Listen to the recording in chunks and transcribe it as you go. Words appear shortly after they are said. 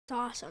It's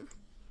awesome.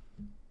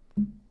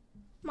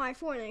 My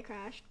Fortnite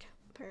crashed,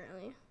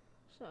 apparently.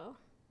 So,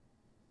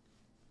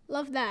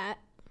 love that.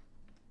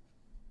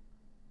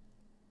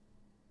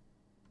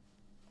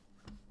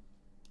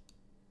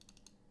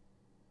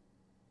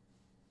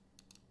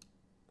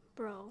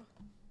 Bro.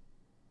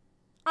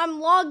 I'm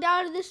logged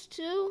out of this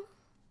too.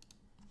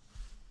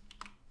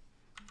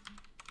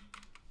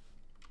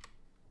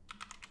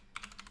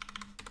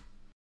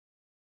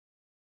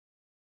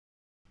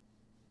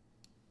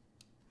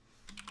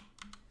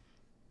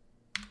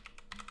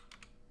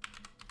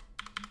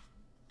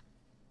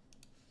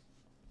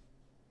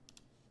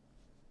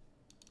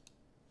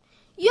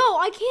 Yo,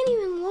 I can't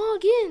even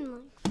log in.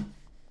 Like, what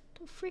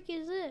the frick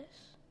is this?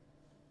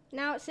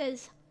 Now it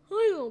says,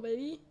 hello,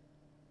 baby.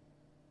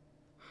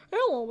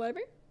 Hello,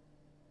 baby.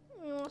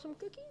 You want some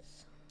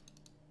cookies?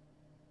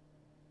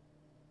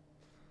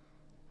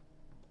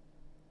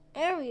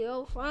 There we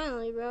go,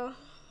 finally, bro.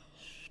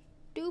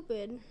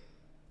 Stupid.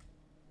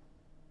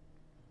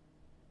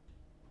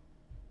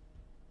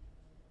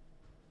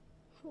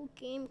 Whole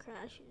game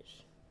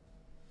crashes.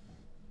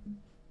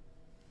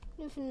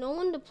 If no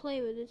one to play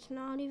with, it's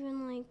not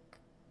even like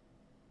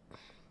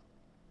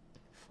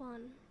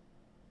fun.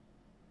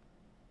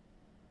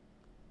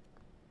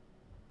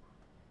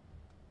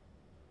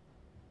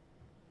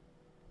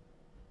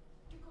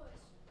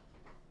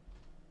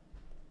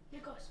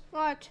 Nicholas,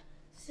 What?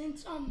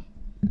 since I'm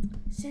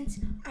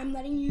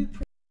letting you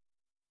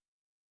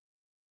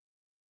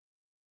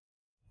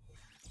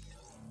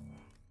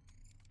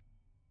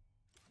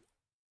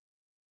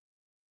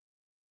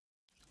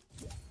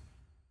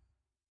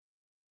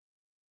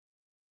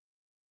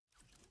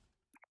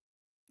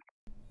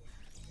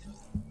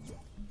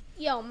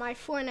Yo, my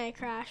Fortnite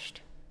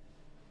crashed.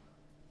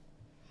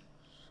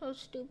 So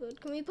stupid.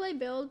 Can we play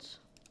builds?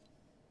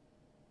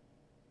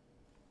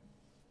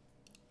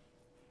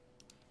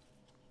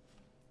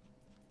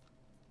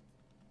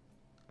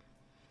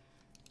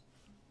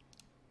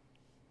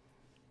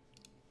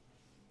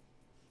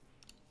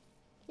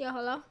 Yo,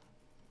 hello?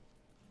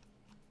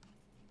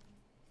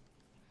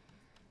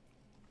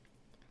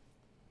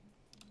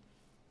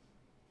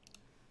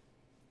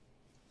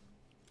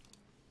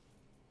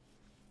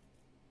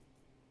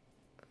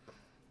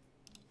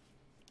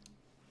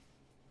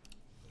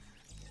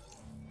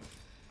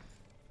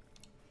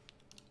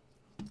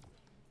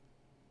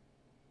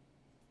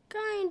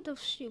 Kind of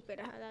stupid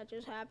how that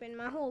just happened.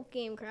 My whole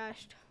game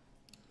crashed.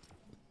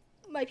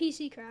 My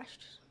PC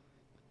crashed.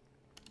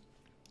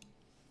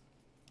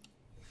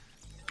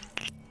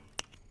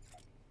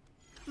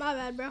 My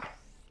bad, bro.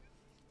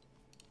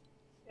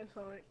 It's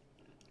alright.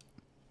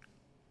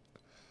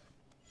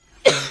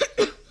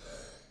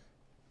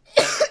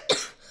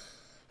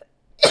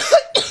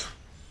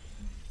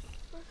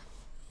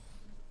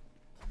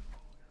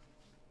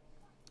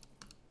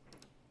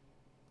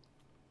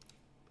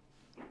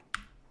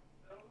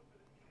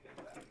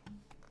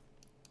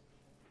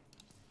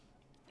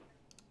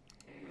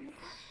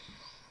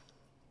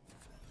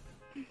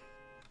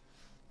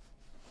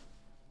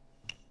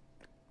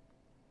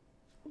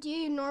 Do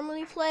you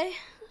normally play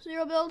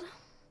zero build?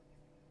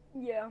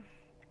 Yeah.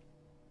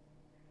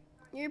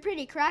 You're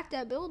pretty cracked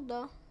at build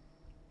though.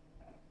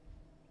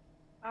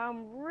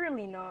 I'm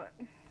really not.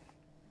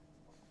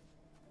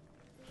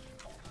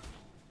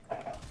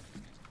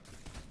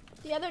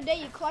 The other day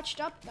you clutched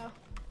up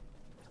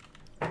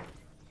though.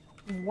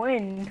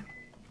 When?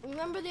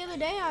 Remember the other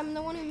day? I'm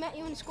the one who met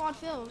you in squad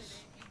fills.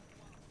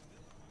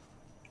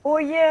 Oh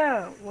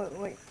yeah.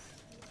 Wait.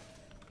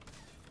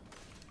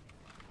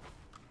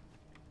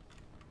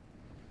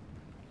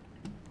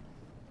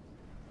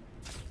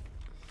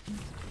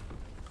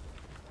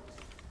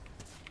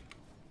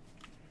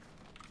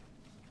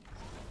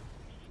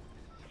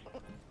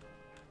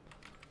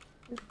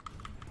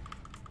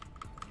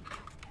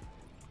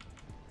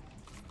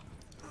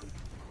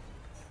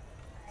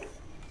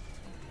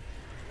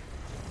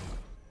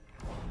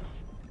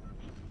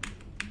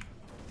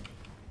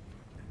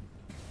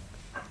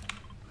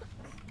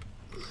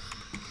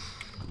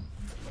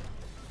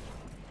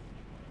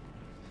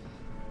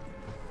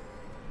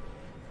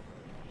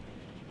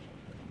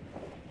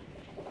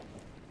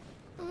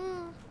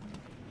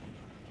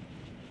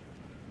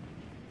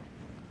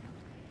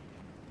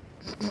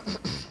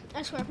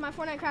 I swear, if my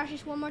Fortnite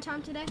crashes one more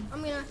time today,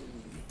 I'm gonna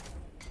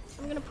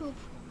poop.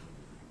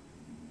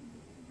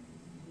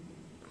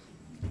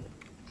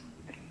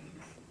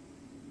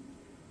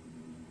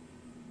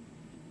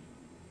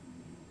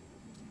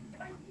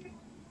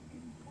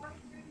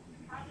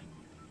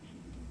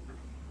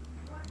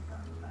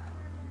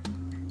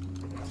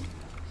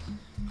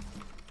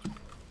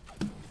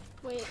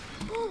 Wait.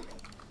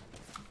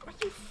 Are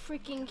you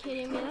freaking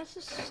kidding me? That's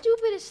the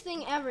stupidest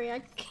thing ever. I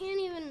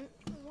can't even.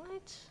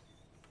 What?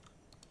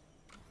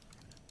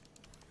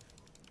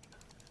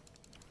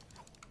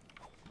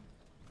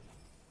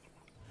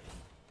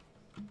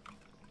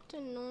 It's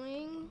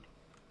annoying.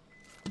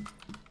 At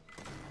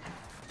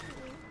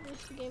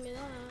least you gave me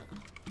that.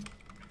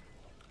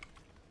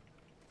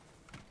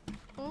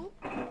 Oh.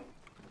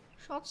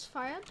 Shots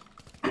fired.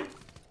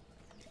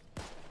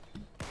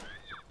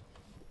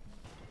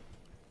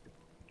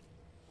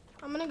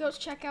 I'm gonna go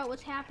check out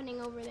what's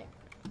happening over there.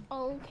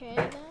 Okay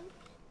then.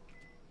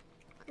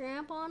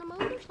 Grandpa on a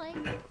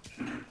motorcycle.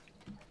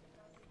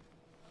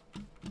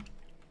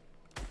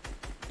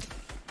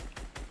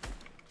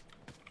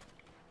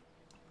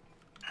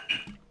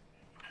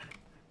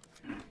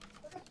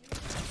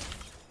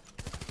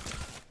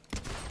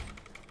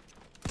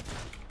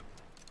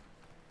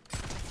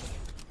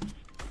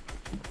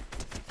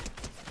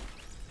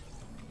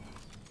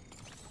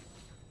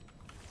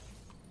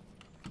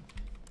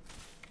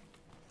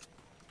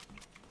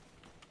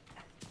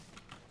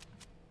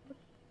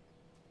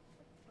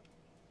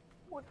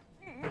 What?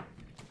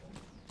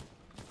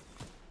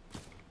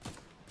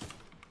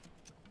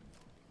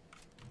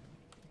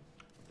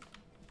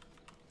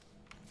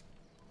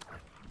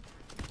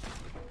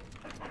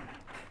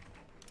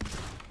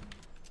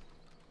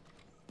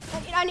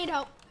 I need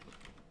help.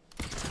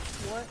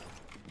 What?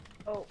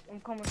 Oh, I'm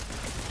coming.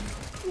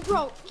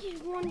 Bro,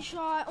 he's one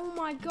shot. Oh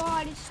my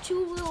god, it's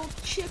two little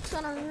chicks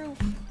on a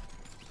roof.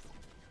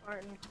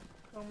 Alright, I'm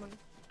coming.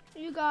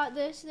 You got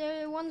this.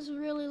 There, one's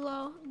really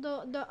low.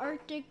 The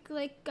Arctic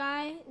like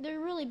guy,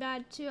 they're really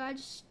bad too. I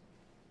just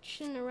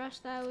shouldn't have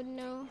rushed that. I would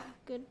know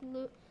good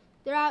loot.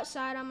 They're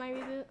outside on my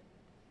reboot.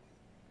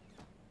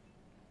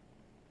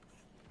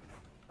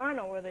 I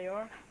know where they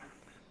are.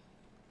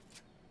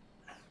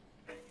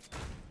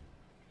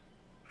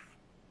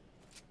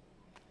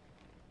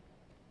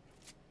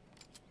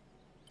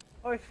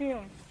 Oh, I see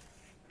him.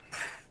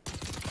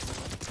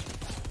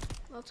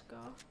 Let's go.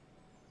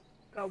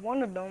 Got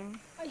one of them.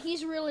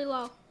 He's really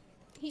low.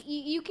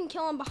 You can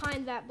kill him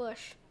behind that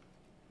bush.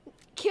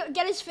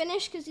 Get his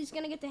finish because he's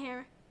gonna get the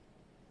hammer.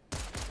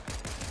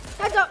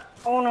 Heads up.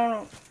 Oh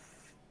no.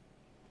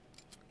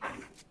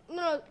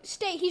 No,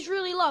 stay. He's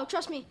really low.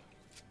 Trust me.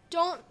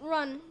 Don't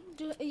run.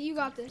 You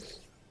got this.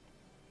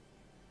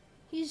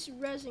 He's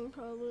rezzing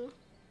probably.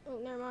 Oh,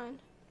 never mind.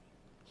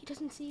 He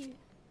doesn't see you.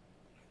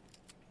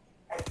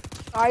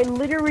 I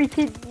literally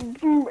did.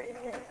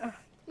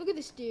 Look at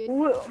this dude.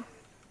 Whoa.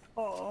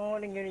 Oh, I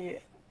didn't get it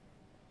yet.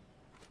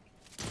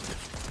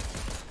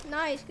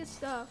 Nice, good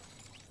stuff.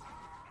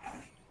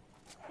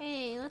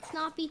 Hey, let's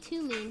not be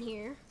too mean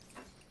here.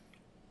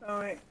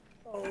 Alright.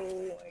 Oh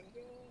my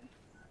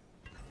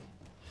god.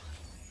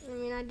 I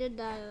mean, I did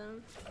die to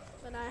them,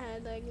 but I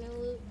had like no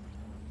loot.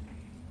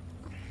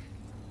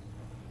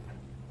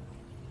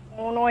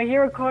 Oh no, I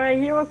hear a car,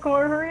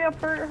 hurry up,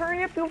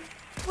 you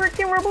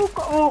freaking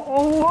Rabuka.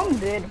 Oh, I'm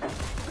dead.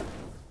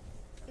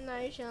 No,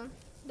 you're chilling.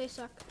 They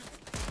suck.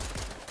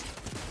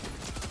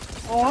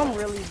 Oh, I'm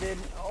really dead.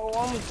 Oh,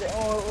 I'm dead.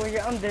 Oh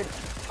yeah, I'm dead.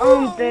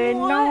 I'm dead,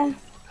 what? no.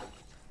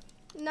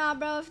 Nah,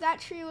 bro, if that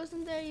tree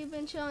wasn't there, you've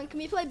been chilling. Can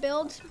we play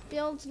builds?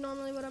 Builds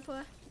normally what I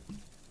play.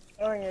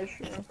 Oh yeah,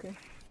 sure, okay.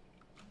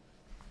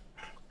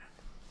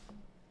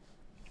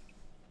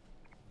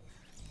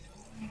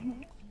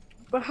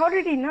 But how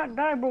did he not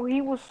die, bro?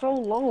 He was so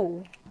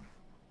low.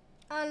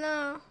 I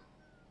know.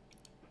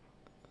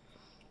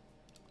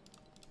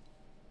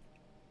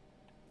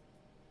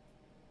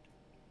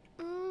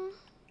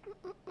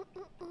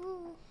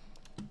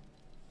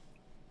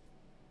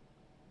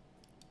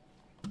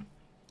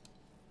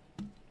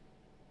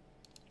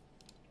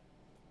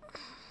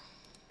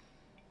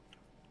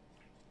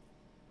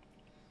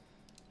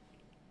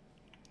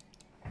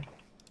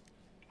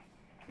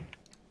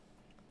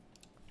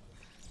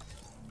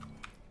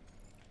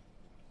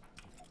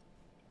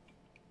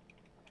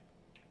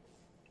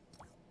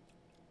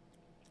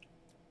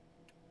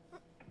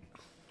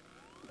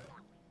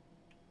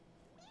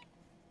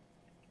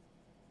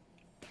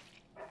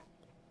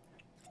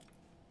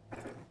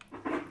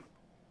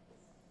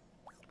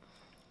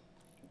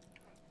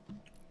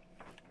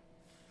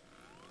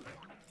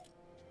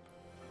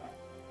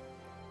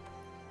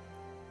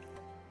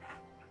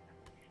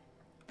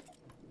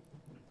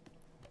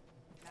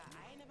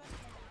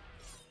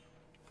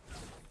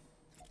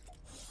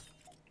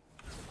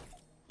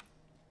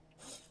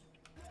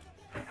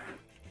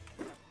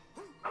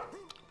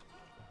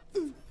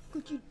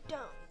 Could you down?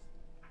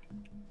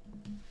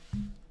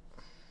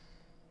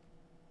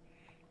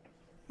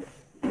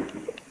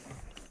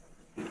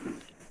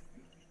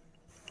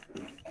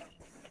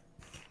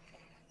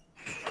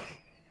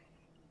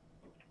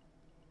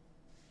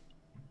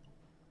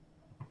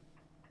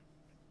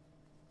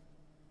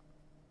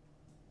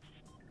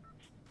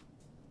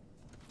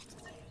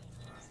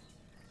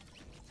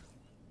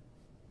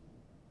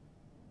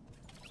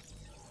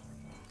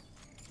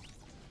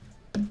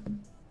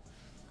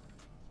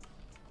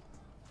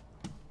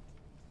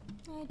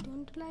 I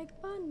don't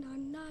like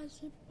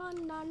bananas.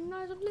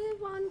 Bananas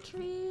live on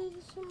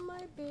trees. My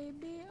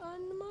baby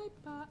on my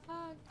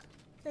back.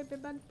 Baby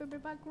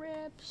back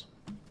ribs.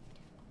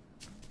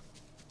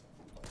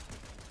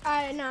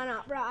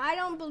 No, bro. I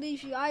don't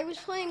believe you. I was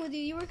playing with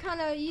you. You kind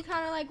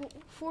of like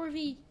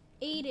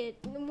 4v8'd,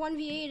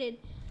 1v8'd.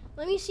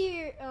 Let me see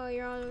your. Oh,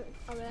 you're on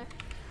over there.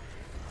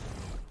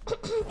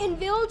 In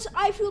builds,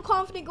 I feel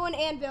confident going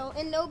anvil.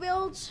 In no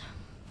builds,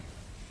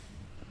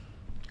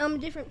 I'm a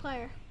different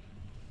player.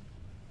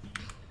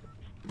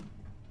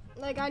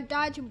 Like, I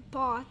died to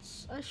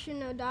bots. I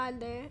shouldn't have died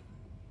there.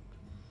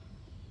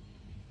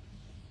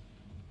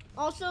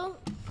 Also,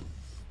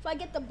 if I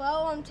get the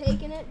bow, I'm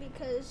taking it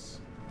because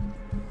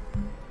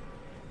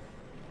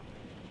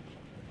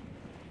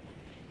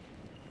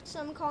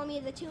some call me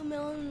the 2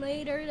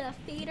 millimeter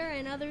defeater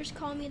and others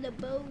call me the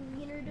bow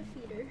wiener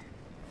defeater.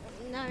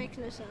 That makes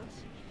no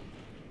sense.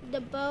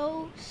 The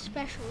bow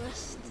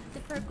specialist. The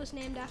perk was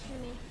named after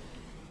me.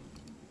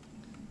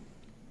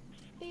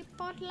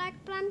 People like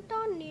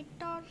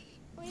plantonitos.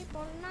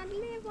 People not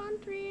live on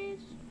trees.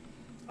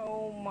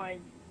 Oh my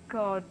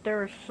god,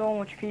 there are so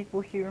much people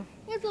here.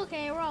 It's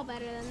okay, we're all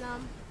better than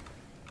them.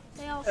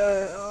 They all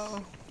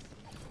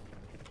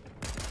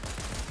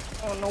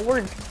Oh no,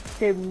 we're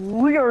dead.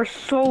 We are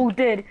so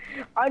dead.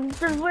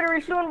 There's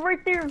literally someone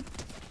right there.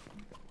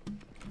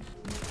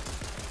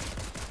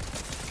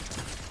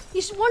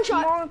 He's one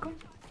shot. Come on, come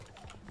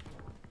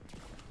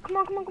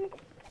on, come on, come on.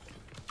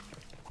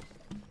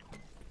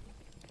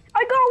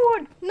 I got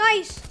one.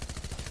 Nice.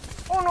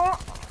 Oh no,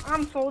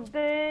 I'm so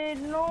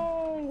dead.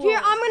 No. Here,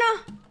 I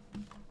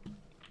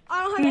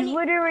don't have He's any.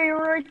 literally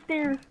right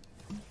there.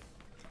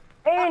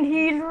 And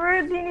he's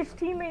ripping his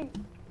teammate.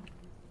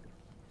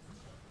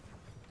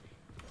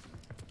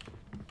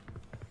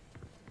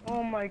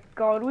 Oh my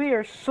god, we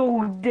are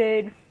so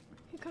dead.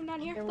 Here, come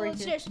down here. They're Below right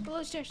the here. stairs. Below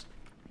the stairs.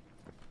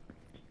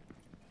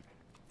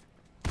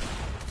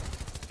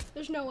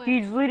 There's no way.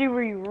 He's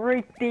literally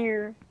right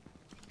there.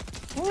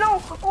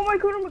 No! Oh my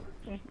god, oh my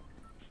god.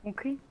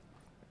 Okay.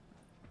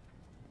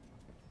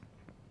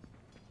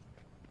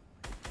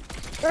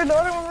 There's the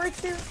other one right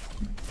there.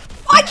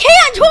 I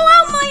can't pull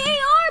out my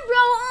AR, bro.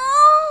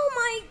 Oh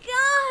my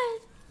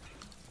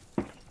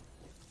god.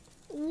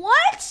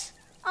 What?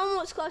 I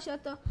almost clutched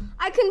that though.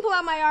 I couldn't pull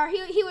out my AR.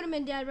 He would have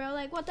been dead, bro.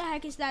 Like, what the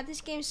heck is that? This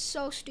game's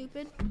so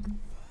stupid.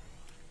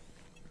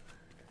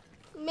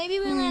 Maybe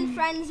we land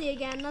Frenzy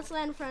again. Let's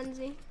land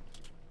Frenzy.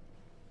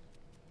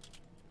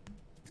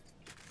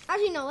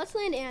 Actually, no. Let's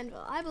land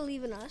Anvil. I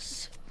believe in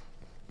us.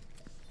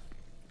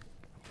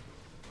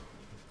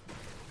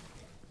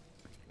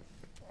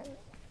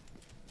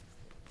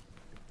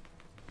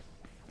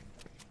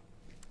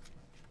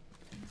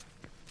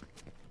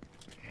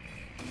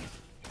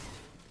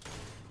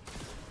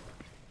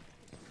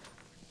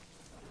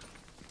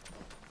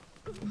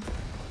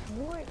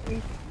 What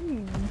is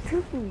he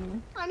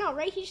doing? I know,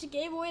 right? He just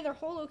gave away their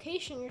whole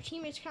location. Your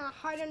teammates kind of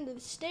hide under the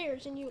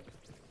stairs, and you're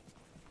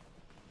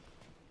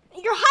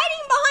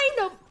hiding behind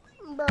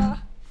them,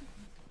 bruh.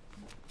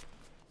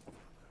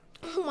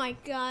 Oh my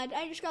god!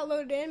 I just got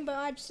loaded in, but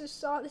I just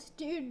saw this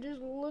dude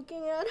just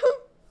looking at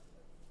him.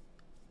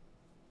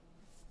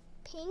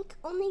 Pink,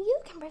 only you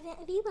can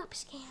prevent VBUP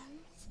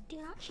scams.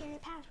 Do not share your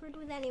password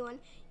with anyone.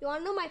 You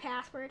want to know my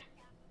password?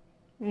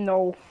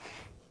 No.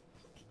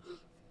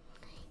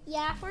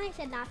 Yeah, Fortnite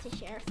said not to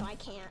share, so I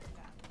can't.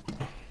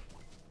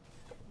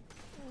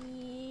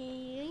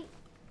 Yeet,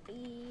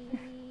 yeet,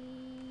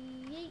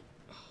 yeet,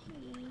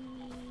 yeet,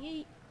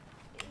 yeet,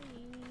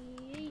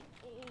 yeet,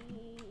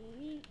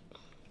 yeet.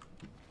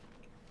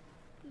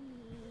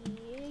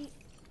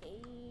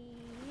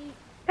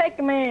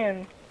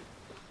 Pac-Man.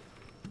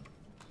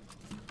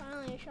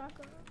 Finally, a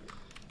shotgun.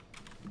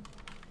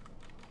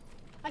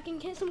 I can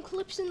get some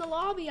clips in the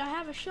lobby. I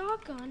have a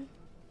shotgun.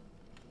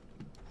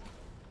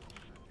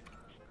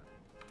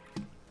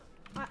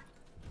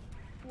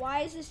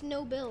 Why is this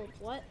no build?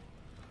 What?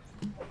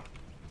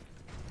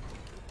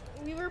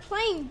 We were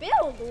playing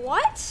build.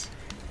 What?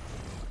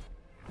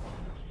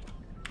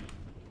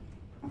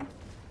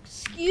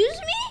 Excuse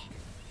me?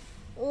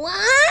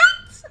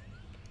 What?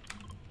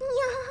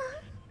 Yeah.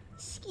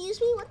 Excuse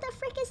me? What the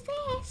frick is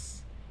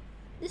this?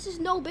 This is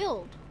no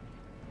build.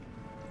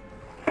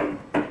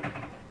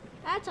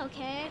 That's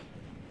okay.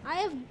 I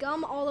have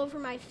gum all over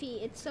my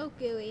feet. It's so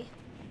gooey.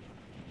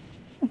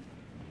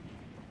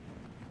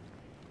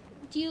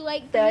 Do you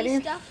like gooey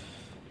stuff?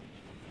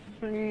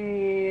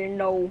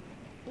 No.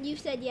 You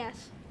said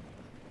yes.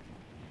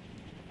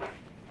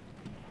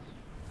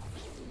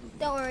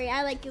 Don't worry,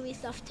 I like gooey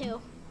stuff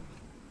too.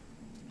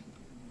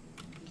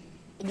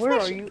 Where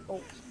are you?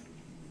 Oh.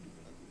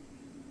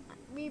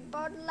 We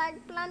both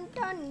like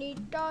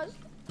plantonitos,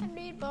 and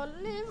we both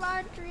live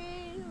our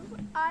dreams.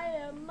 I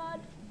am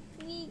a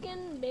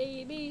vegan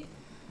baby.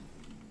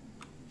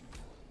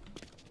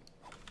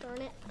 Darn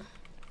it.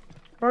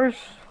 There's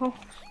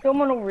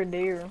someone over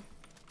there.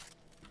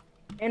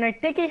 And I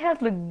think he has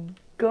the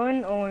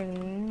gun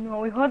on.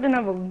 No, he doesn't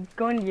have a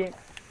gun yet.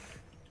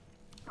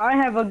 I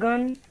have a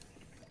gun.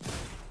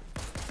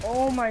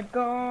 Oh my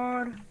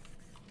god.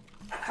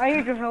 I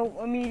need your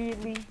help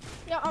immediately.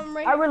 Yeah, I'm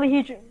right I here. really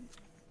need you.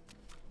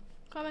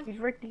 Coming. He's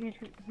right there.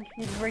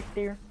 He's right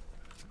there.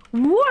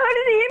 What? How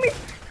did he hit me?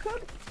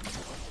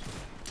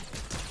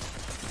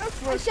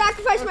 I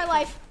sacrificed my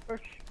life.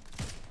 Rush.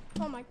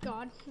 Oh my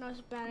god, that was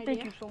a bad Thank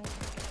idea. you so much.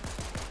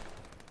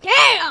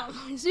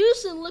 Damn!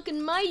 Zeus is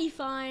looking mighty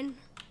fine.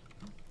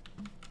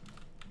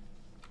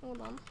 Hold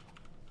on.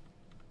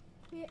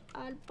 We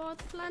are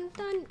both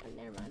plantain. Oh,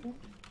 never mind.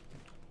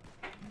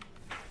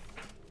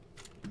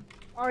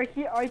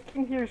 I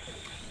can hear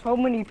so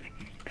many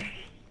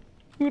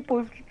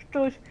people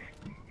just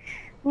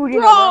shooting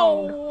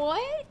around. Bro,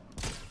 what?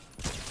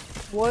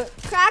 What?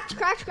 Cracked.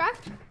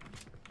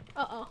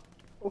 Uh-oh.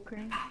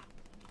 Okay.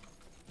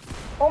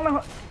 Oh my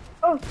god.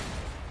 Oh.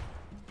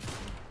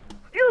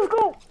 Yeah, let's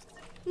go.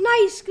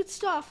 Nice, good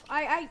stuff.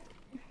 I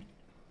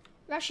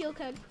got shield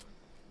keg.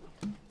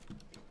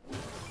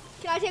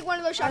 Can I take one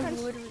of those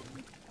shotguns?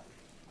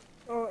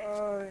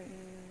 Oh,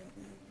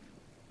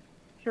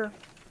 sure.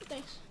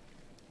 Thanks.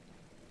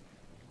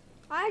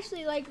 I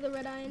actually like the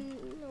red iron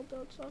no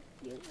build, so I'll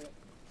use it.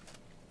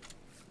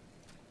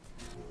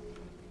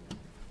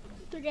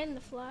 They're getting the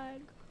flag.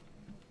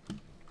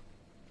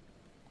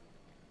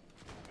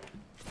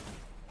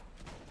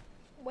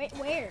 Wait,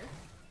 where?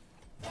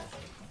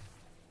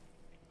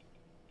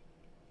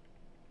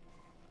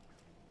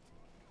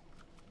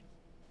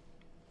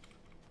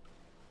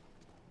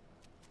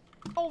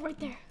 Oh, right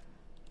there.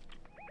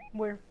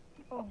 Where?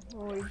 Oh,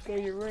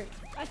 okay, you're right.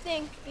 I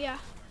think, yeah.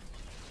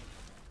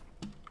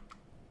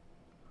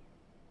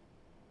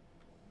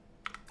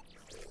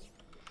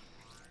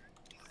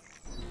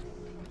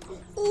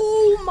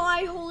 Oh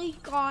my holy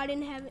God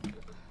in heaven.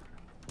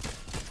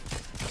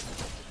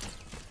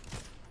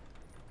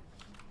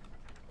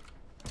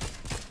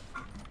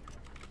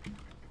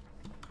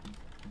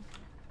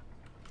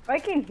 I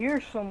can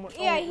hear someone.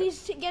 Yeah, Oh,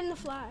 he's getting the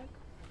flag.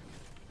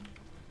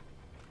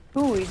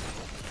 who is?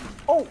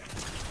 Oh,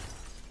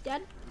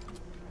 Dead?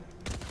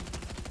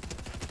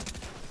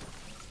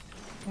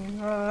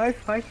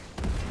 nice.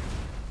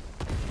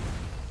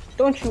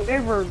 Don't you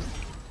ever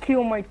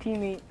kill my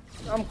teammate.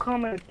 I'm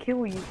coming to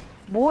kill you.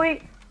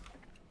 Boy!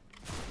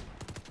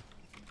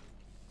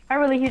 I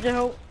really hit your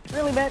hoe.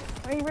 Really bad.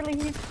 I really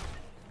hit.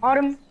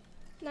 Autumn,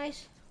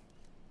 Nice.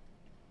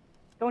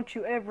 don't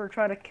you ever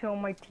try to kill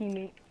my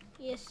teammate.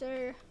 Yes,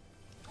 sir.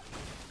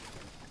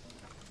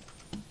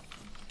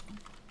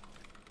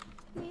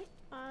 We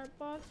are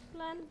both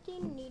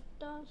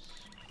plantinitos.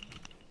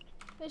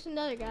 There's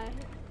another guy.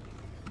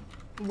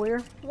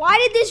 Where? Why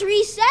did this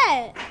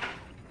reset?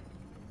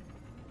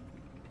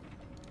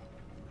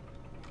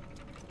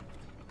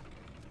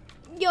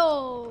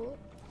 Yo.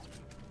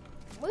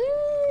 What?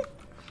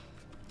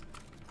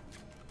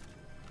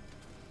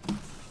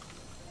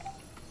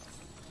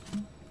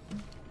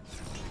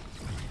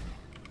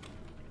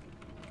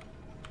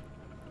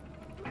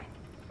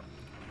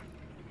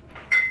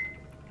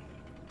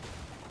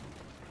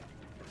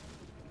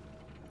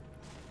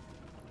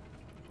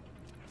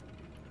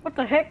 What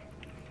the heck?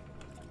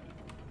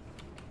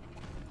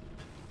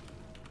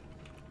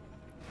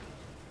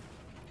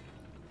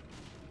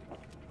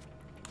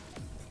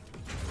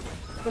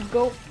 Let's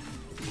go.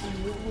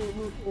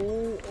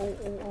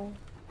 Oh.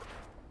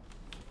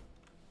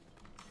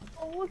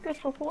 Oh, look, there's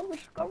a whole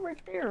scar right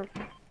there.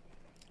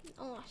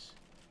 Nice.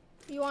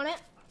 You want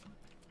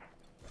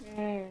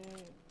it?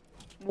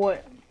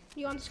 What?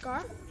 You want the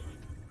scar?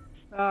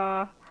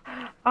 I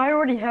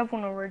already have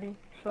one already,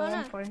 so Oh, I'm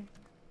no. fine.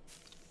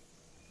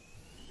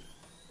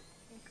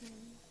 Okay.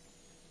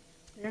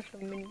 There's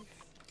some minis.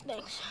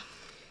 Thanks.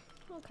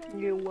 Okay.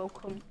 You're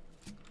welcome.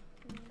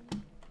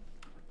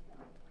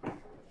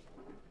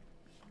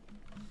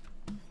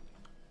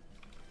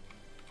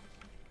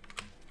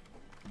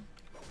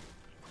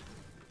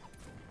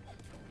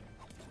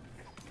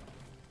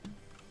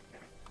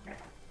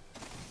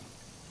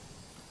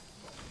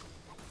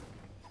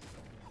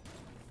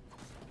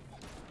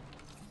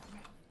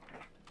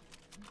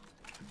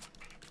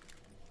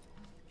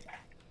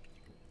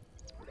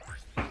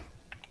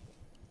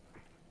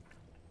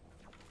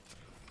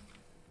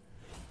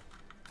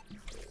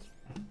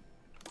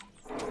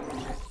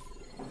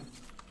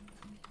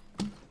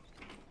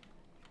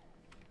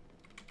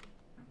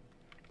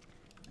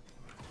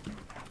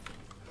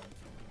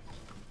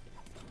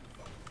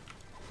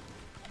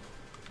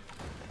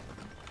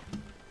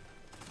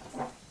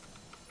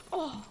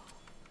 Oh.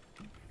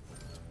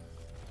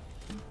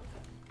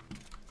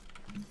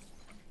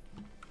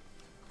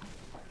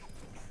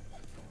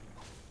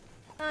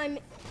 I'm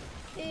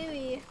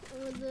ooey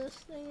with this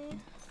thingy.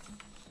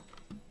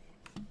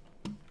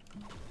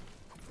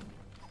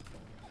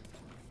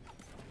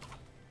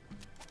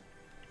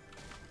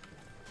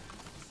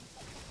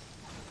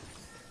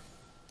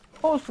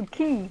 Oh, it's the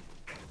key.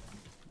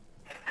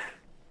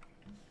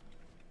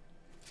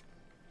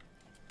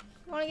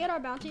 Want to get our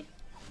bounty?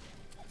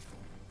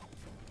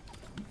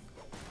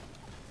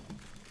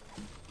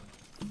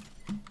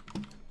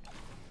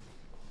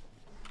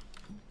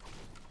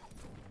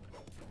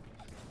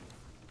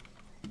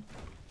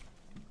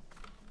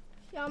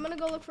 Yeah, I'm gonna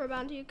go look for a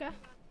bounty, okay?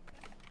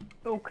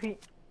 Okay.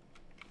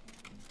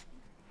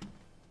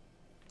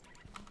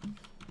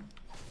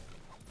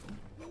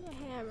 Need a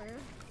hammer.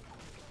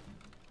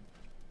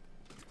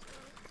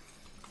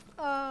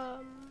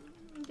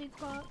 Big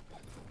pot.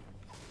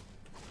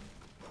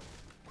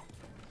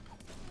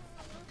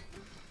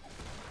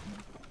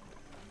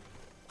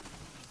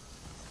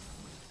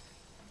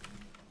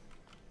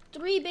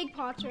 Three big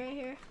pots right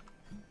here.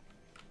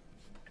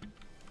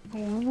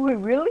 Wait,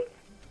 really?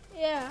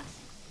 Yeah.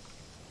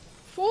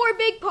 4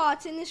 big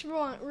pots in this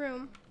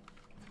room.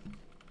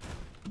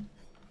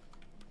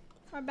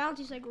 Our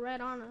bounty's like right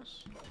on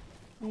us.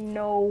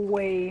 No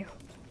way.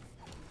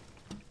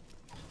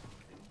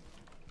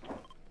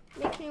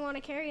 Makes me want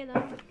to carry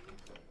them.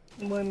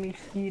 Let me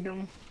see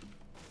them.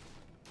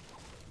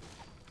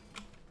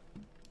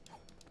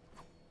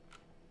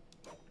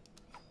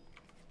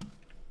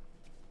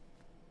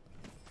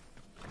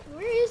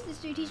 Where is this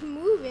dude? He's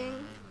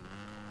moving.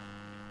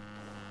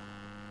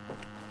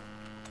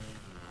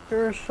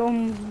 There are so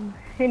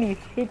many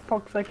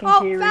hitbox I can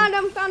carry.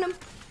 Oh, found him.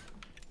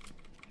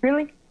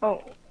 Really?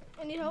 Oh,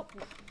 I need help.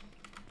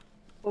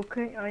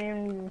 okay. I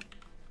am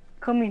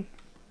coming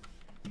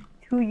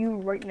to you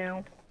right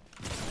now.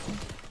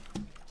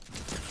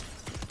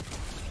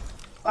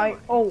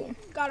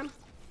 Got him.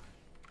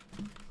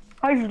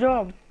 Nice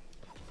job.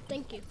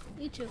 Thank you.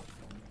 You too.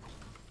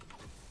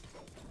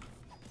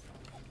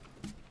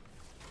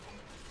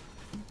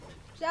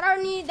 That our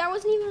need? That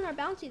wasn't even our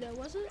bounty though,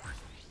 was it?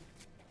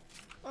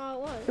 Oh,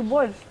 it was. It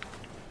was.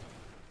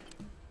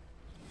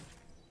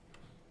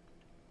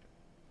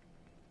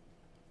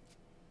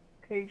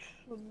 Okay,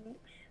 so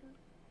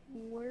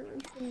where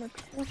is the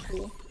next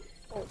circle?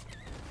 Oh.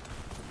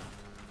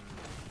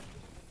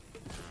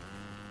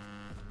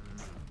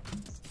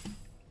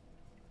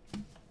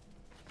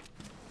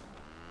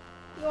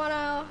 You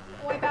wanna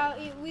wipe out?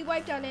 We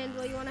wiped out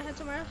Anvil. You wanna head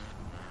somewhere else?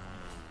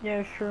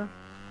 Yeah, sure.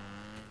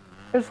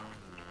 Let's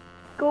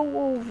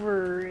go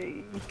over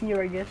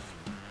here, I guess.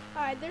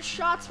 All right. There's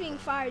shots being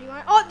fired. You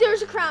want? Oh,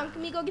 there's a crown.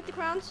 Can we go get the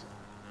crowns?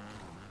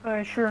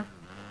 Sure.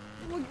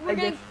 We're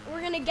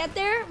gonna get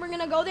there. We're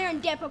gonna go there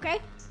and dip. Okay?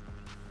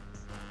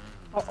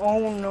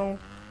 Oh no.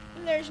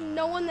 There's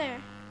no one there.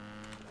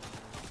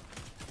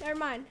 Never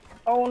mind.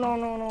 Oh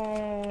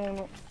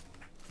no.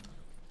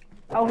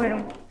 I'll hit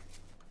him.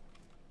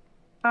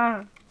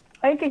 I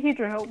can hit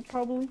your help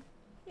probably.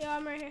 Yeah,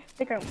 I'm right here. I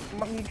think I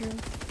might need you.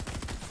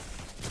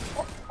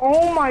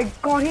 Oh my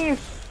god, he is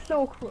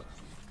so close.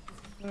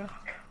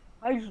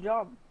 Nice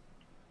job.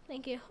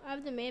 Thank you. I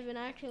have the Maven.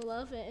 I actually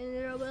love it in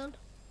the real build.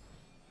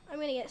 I'm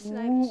gonna get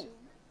sniped.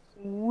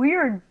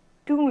 We're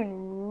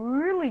doing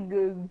really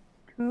good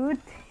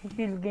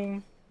this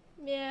game.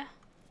 Yeah.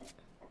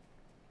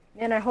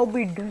 And I hope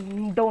we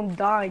don't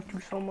die to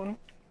someone,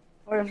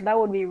 or else that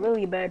would be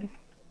really bad.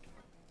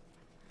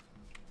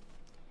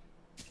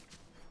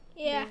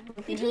 Yeah.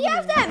 Did he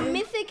have that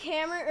mythic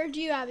hammer, or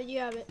do you have it? You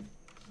have it.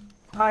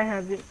 I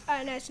have it.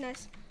 Alright, nice.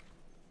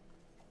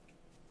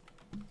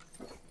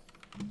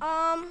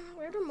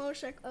 Where's the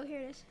motorcycle? Oh, here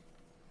it is.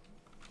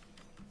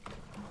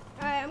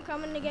 Alright, I'm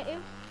coming to get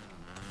you.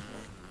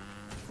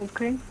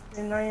 Okay,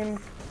 and I am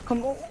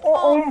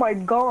oh my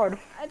god.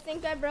 I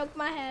think I broke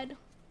my head.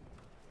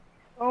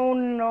 Oh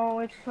no,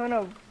 it's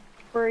gonna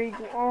break.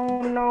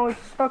 Oh no,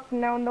 it's stuck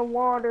now in the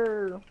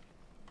water.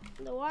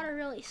 The water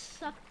really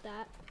sucked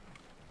that.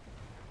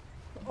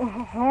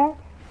 Uh-huh.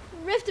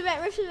 Rift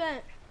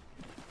event.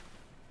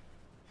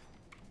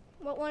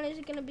 What one is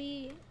it gonna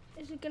be?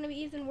 Is it gonna be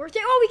even worth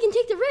it? Oh, we can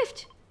take the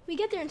rift. We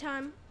get there in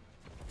time.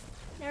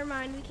 Never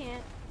mind, we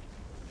can't.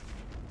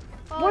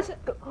 Oh, What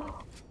the?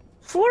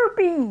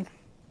 Slurpee!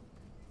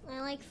 I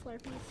like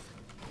Slurpees.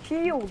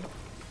 Shield.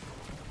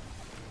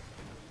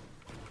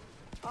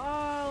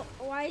 Oh,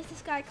 why is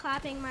this guy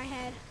clapping my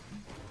head?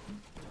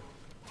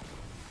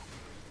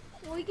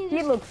 Well, we can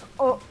just...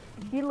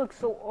 He looks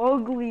so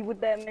ugly with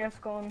that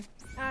mask on.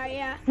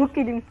 Yeah. Look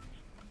at him.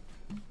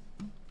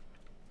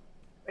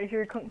 Right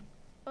here, come.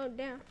 Oh,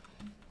 damn.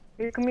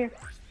 Here, come here.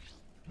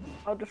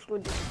 I'll just do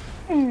this.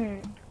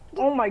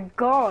 Oh my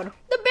god.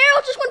 The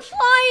barrel just went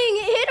flying.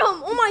 It hit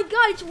him. Oh my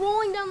god, it's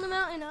rolling down the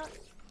mountain.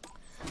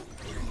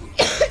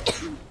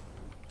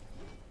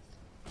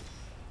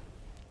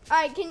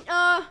 Alright,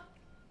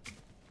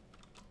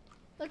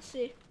 let's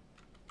see.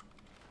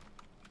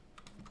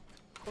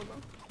 Hold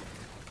on.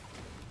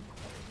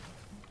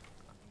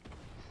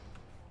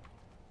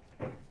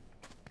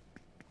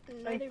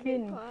 Another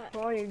big pot.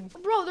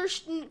 Bro, there's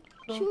 2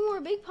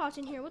 more big pots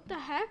in here. What the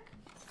heck?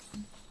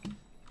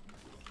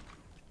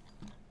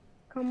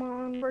 Come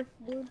on,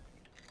 dude.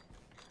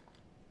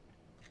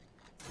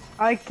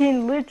 I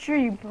can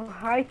literally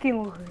buy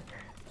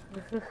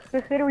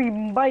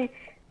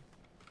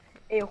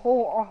a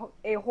whole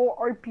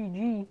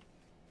RPG.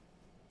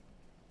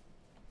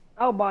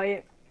 I'll buy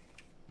it.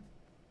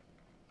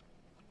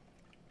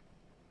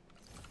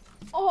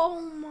 Oh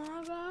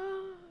my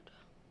god.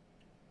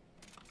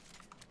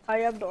 I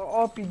have the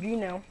RPG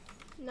now.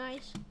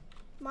 Nice.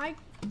 My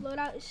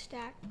loadout is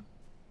stacked.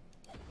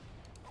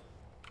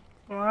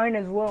 Mine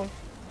as well.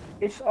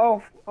 It's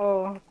all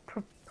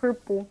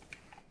purple.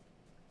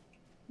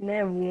 And I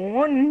have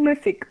 1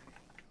 mythic.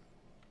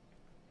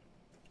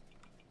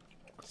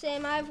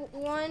 Same, I have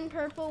 1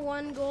 purple,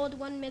 1 gold,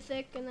 1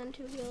 mythic, and then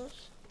 2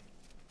 heals.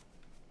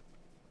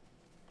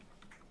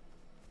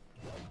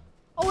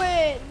 Oh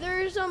wait,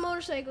 there's a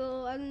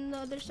motorcycle on the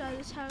other side of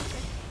this house,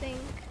 I think.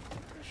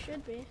 There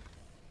should be.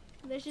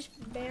 There's just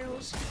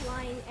barrels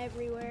flying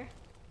everywhere.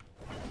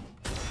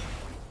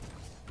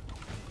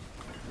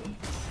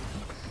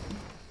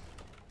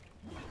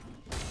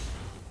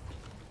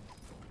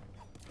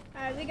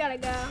 Alright, we gotta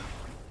go.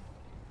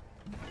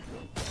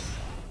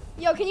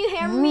 Yo, can you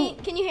hammer me?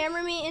 Can you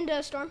hammer me into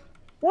a storm?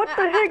 What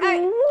the heck?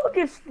 Look,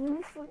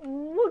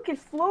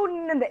 it's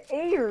floating in the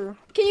air.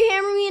 Can you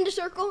hammer me into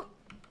circle?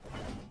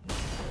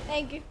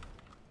 Thank you.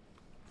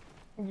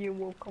 You're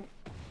welcome.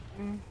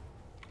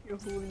 You're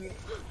holding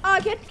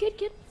it.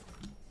 Kid.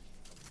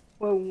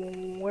 Well,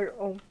 where?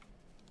 Oh.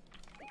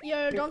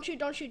 Yo, don't shoot,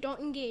 don't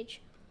engage.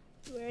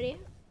 Ready?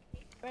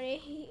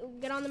 Ready?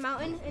 Get on the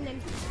mountain and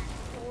then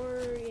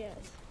yes.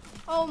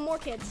 Oh, more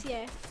kids,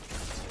 yeah.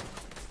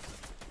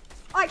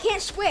 Oh, I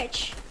can't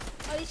switch.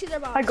 Oh, these two are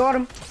bombs. I got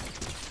him.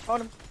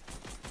 Got him.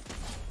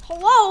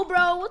 Hello,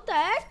 bro. What the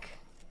heck?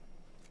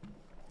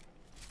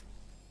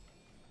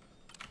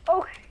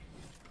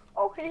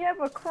 Okay, you have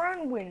a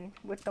crown win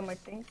with them, I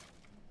think.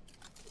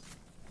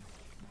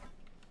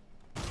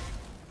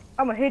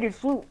 I'm gonna hit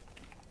his loot.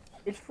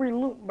 It's free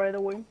loot, by the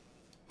way.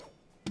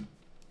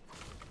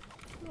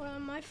 What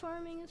am I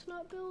farming? It's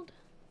not build.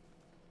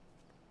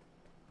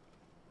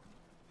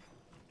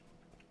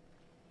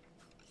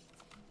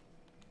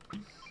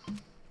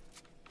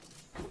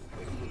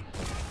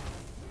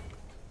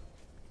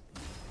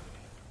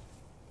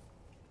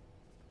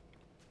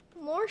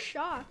 More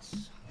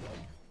shots.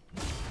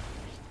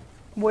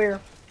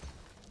 Where?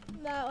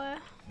 That way.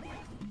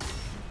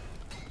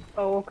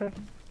 Oh, okay.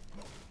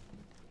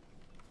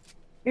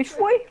 This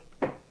way?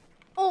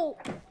 Oh,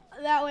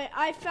 that way.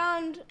 I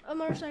found a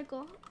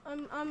motorcycle.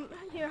 I'm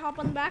here. Hop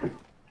on the back.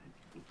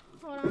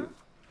 Hold on.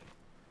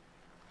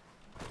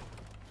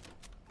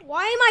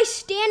 Why am I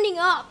standing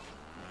up?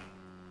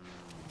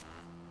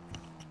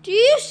 Do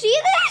you see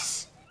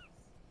this?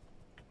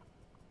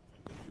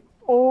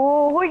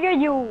 Oh, yeah,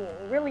 you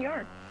really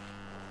are.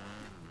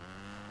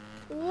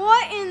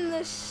 What in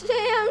the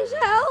Sam's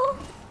hell?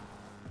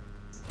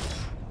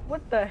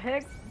 What the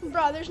heck?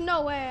 Bro, there's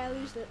no way I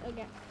lose it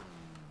again.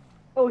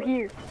 Oh,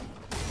 here.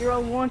 Here, I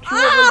want you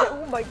Ah! over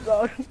there. Oh my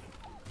god.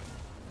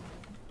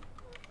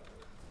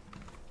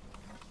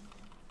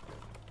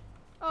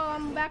 Oh,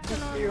 I'm back to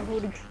normal. You're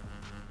holding.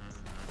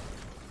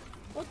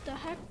 What the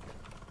heck?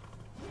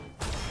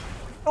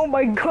 Oh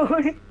my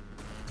god.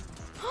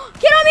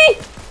 Get on me!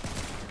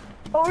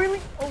 Oh,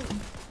 really? Oh.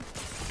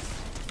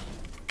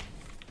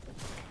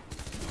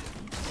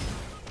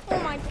 Oh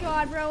my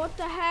god, bro, what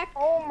the heck?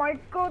 Oh my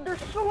god,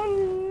 there's so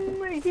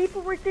many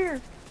people right there.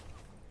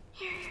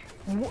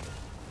 What?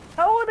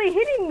 How are they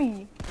hitting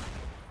me?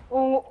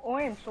 Oh,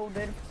 I am so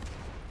dead.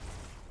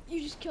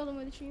 You just killed him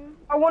with a tree.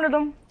 I wanted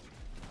them.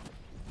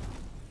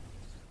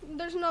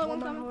 There's another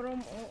one coming. Hold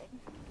on.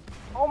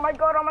 Oh my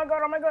god, oh my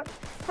god, oh my god.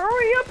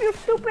 Hurry up, you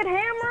stupid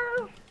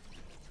hammer.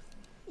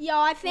 Yo,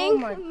 I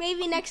think my-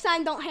 maybe next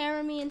time don't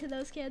hammer me into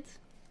those kids.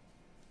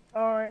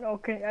 Alright,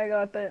 okay, I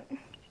got that.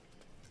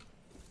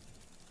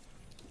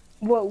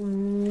 What,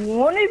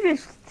 one of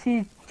his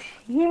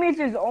teammates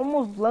is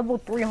almost level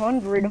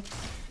 300.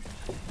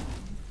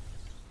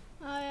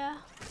 Oh yeah.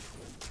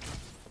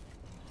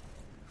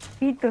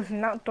 He does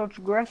not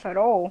touch grass at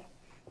all.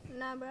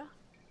 Nah, bro.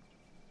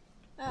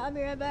 I'll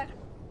be right back.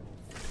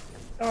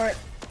 Alright.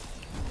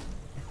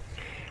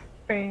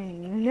 Hey,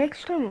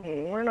 next time,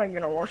 we're not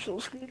gonna watch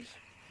those games.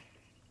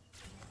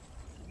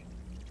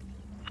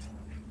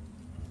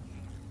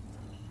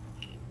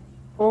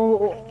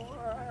 Oh,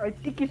 I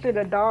think he said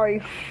a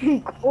die.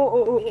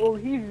 oh,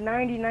 he's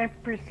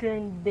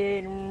 99%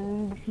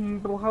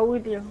 dead. Bro, how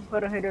would you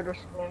put a hit of the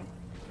storm?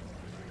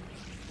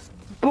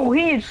 Bro,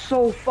 he is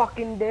so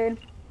fucking dead.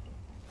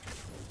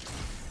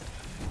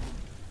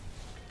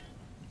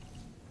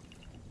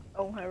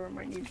 Oh, I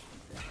remember.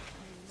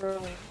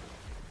 Bro.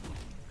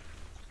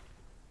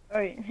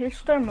 Alright,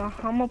 this time I'm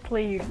gonna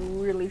play it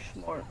really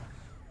smart.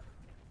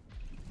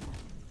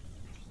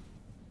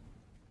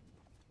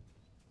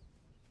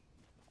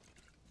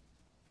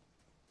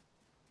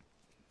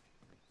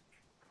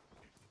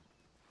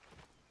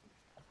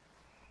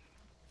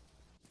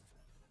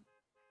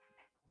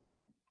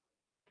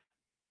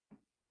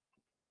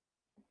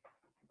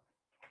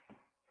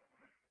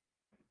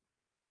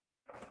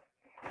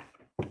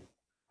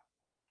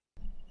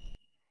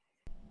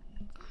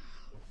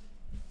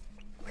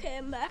 Okay,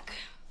 I'm back.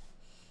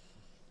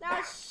 That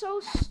was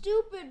so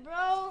stupid,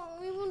 bro.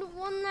 We would have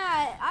won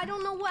that. I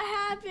don't know what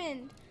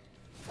happened.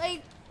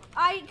 Like,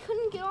 I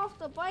couldn't get off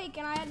the bike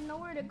and I had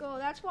nowhere to go.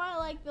 That's why I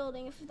like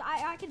building. If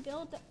I could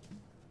build that.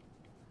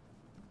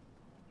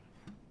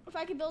 If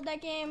I could build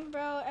that game,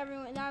 bro, that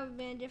would have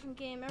been a different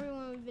game.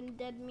 Everyone would have been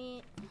dead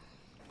meat.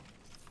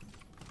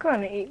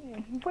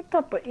 What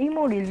type of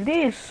emote is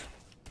this?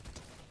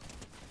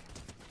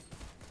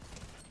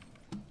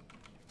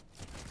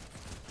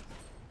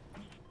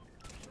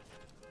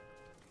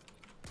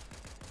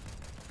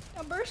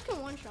 A burst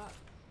can one shot.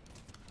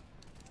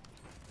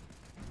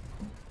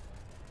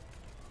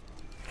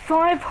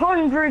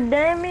 500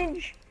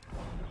 damage?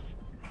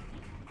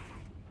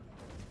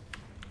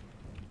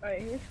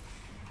 Alright,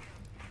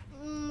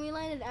 We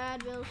landed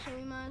Advil, so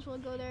we might as well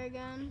go there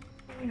again.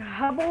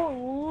 how about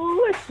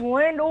let's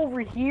land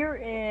over here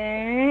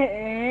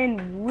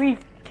and we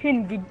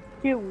can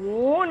get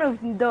one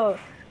of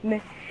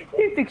they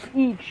fix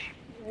each,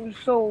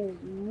 so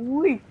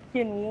we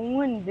can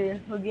win the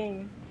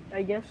game,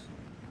 I guess.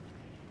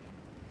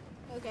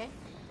 Okay.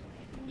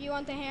 You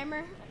want the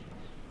hammer?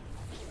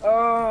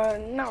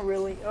 Not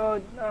really.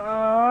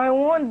 I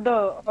want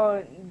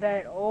the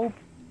that OP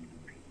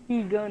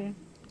gun.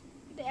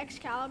 The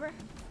Excalibur?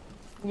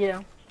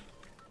 Yeah.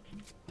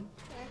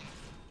 Okay.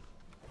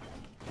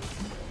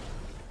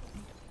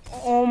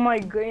 Oh my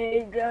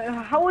god,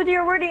 how are they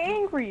already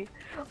angry?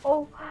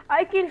 Oh,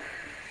 I can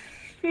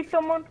see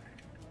someone.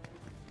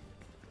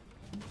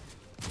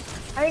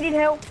 I need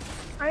help.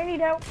 I need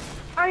help.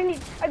 I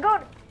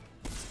got it.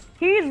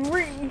 He's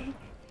wearing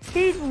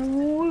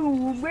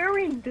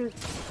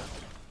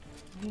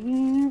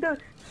the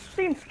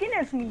same skin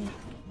as me.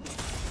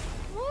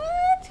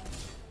 What?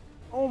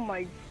 Oh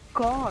my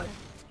god.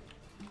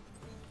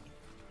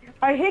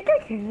 I think I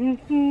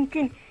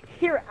can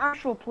hear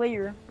actual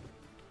player.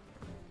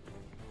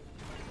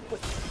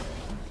 Wait,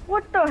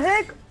 what the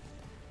heck?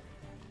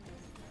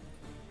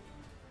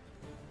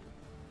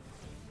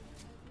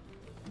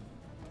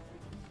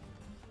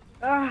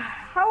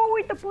 How are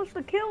we supposed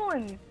to kill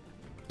him?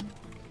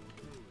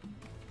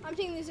 I'm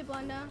taking the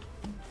zipline down.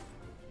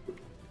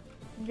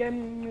 Yeah,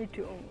 me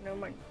too. Oh, never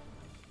mind.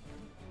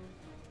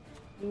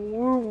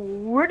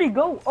 Where'd he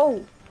go?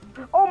 Oh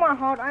my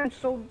heart! I'm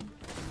so. I'm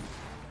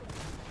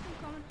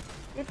coming.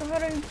 It's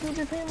hard to do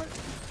this hammer.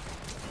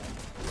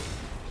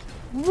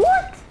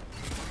 What?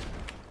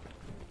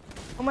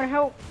 I'm gonna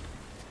help.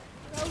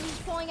 Oh, he's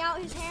pulling out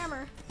his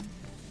hammer.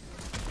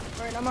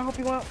 All right, I'm gonna help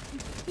you out.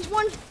 He's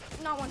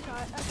not one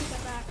shot. I take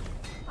that back.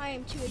 I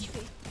am 2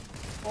 HP.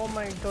 Oh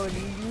my god,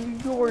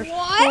 you are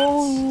What?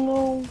 so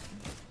low.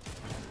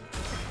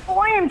 Oh,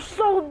 I am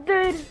so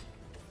dead.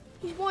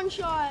 He's 1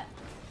 shot.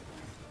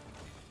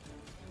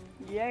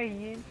 Yeah,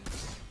 he is.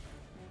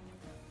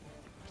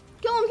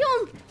 Kill him, kill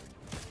him.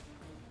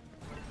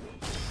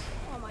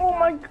 Oh my Oh god.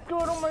 my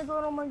god, oh my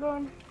god, oh my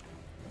god.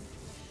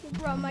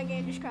 Bro, my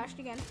game just crashed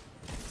again.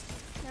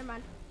 Never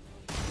mind.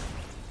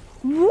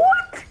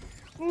 What?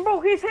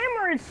 Bro, his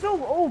hammer is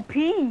so OP.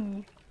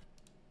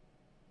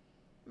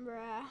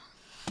 Bruh.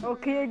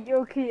 Okay,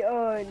 then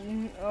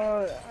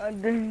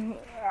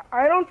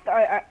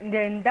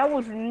then that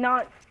was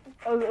not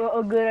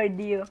a good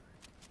idea.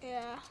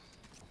 Yeah.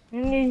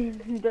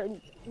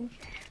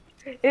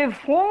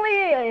 If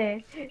only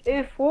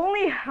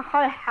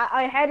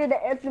I had an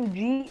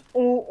SMG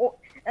or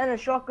and a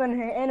shotgun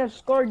and a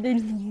scar,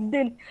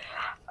 then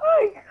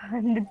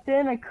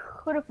I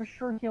could have for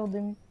sure killed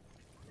him.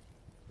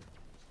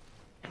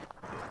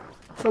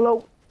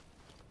 Hello.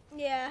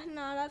 Yeah,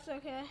 no, that's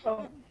okay.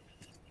 Oh,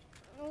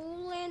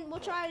 We'll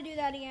try to do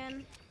that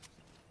again.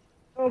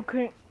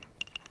 okay.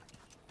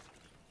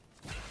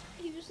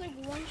 He was like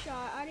 1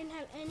 shot. I didn't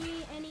have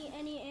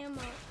any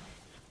ammo.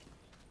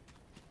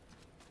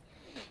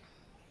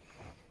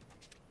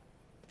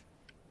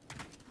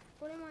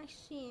 What am I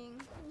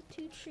seeing?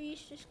 2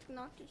 trees just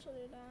knocked each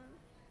other down.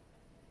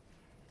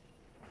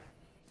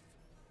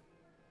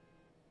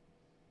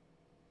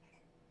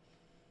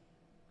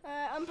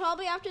 I'm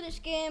probably after this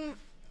game,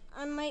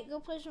 I might go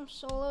play some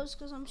solos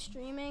because I'm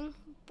streaming.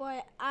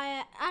 But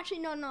I actually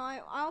no,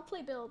 I'll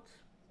play builds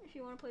if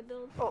you want to play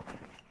builds. Oh,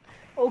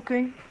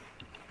 okay.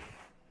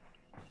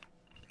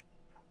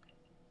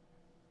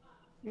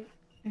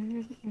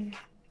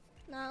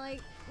 Now,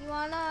 like, you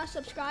wanna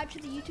subscribe to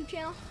the YouTube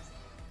channel?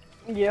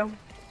 Yeah.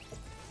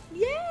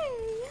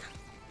 Yay!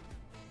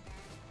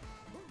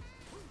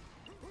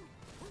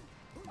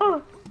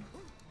 Oh,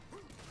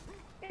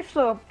 it's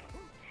a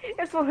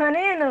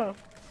banana.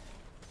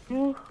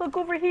 Look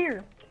over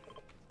here.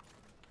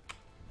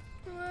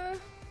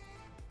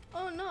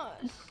 Oh,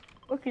 nice.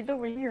 Look, he's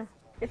over here.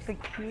 It's a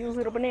cute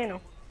little banana.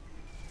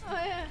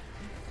 Oh, yeah.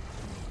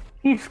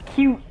 He's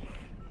cute.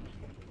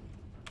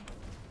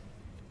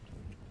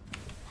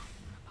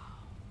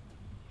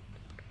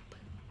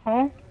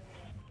 Huh?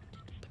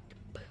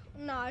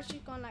 No, it's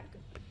just going like.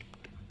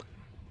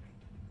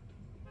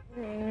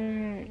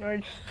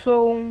 Alright,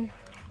 so.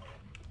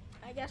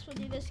 I guess we'll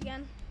do this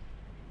again.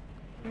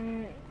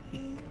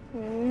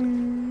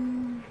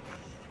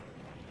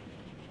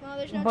 Well,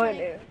 there's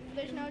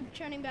no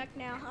turning back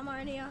now. I'm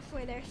already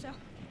halfway there, so.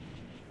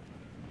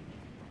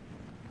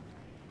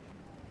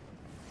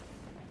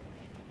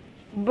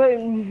 But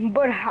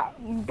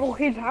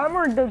his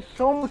hammer does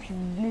so much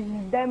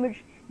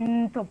damage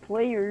to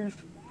players.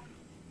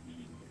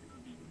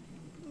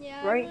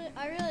 Yeah, right?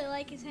 I really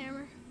like his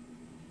hammer.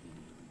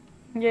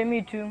 Yeah,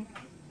 me too.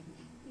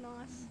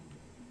 Nice.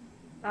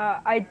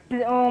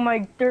 Oh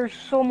my, there's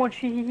so much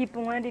heat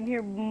landing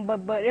here,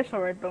 but it's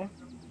alright though.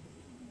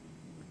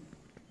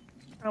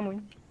 Oh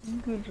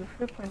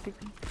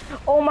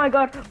my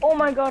god, oh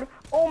my god,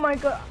 oh my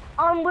god,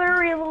 I'm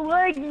literally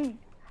laggy.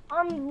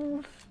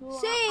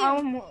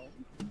 Same.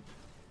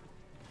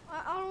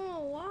 I don't know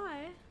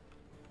why.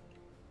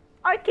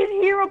 I can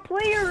hear a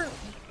player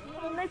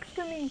next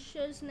to me.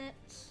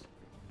 Shiznits.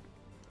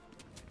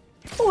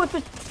 Oh, it's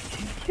a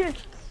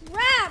shit.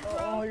 Crap, bro.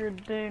 Oh, you're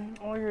dead.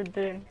 Oh, you're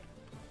dead.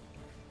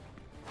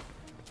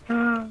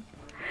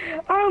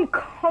 I'm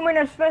coming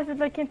as fast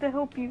as I can to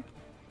help you.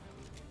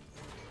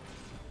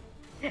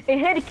 Hey,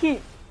 head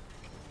kit.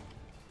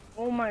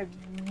 Oh my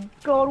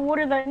god, what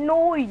is that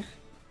noise?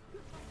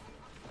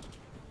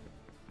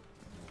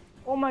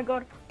 Oh my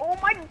god. Oh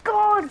my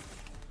god!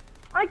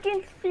 I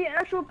can see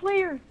actual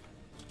players.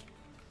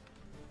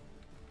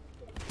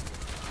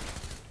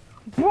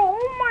 Bro,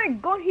 oh my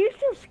god, he's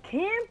just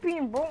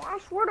camping, bro. I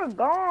swear to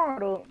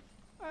God.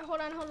 Alright,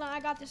 hold on. I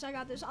got this.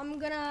 I'm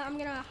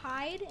gonna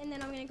hide and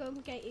then I'm gonna go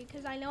get you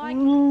because I know I.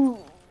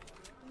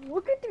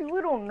 Look at these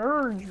little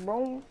nerds,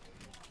 bro.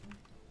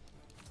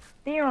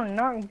 They are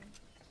not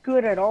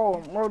good at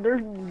all, bro.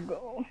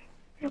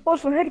 There's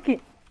also head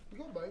kit.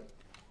 Go, babe.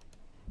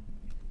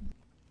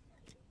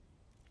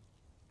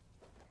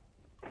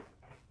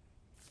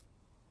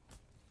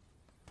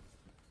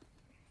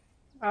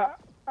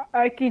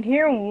 I can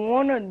hear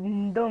one of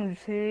them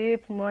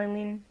zip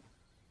lining.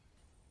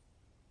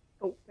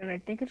 Oh, and I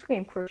think it's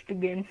getting crushed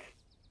again.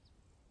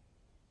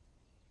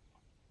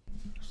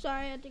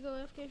 Sorry, I had to go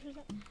AFK for a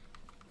second.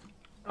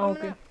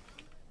 Okay.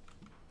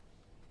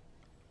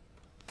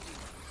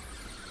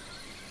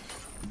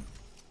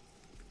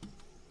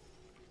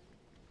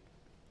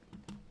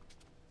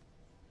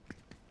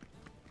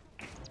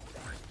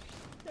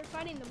 They're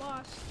fighting the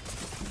boss.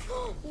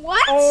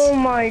 What? Oh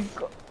my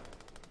god.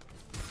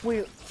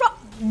 Wait.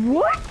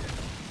 What?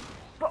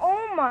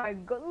 Oh my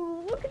god.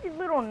 Look at these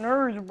little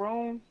nerds,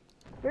 bro.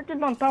 They're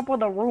just on top of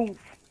the roof.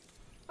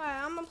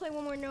 Alright, I'm gonna play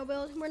one more no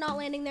build. We're not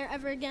landing there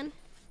ever again.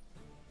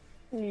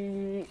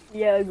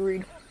 Yeah,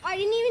 agreed. I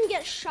didn't even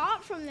get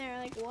shot from there.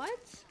 Like, what?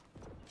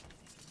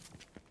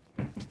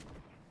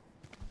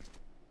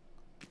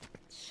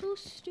 So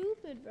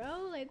stupid,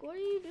 bro. Like, what are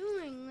you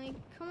doing? Like,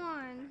 come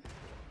on.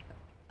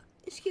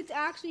 This kid's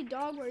actually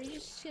dog bored. He's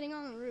just sitting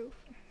on the roof.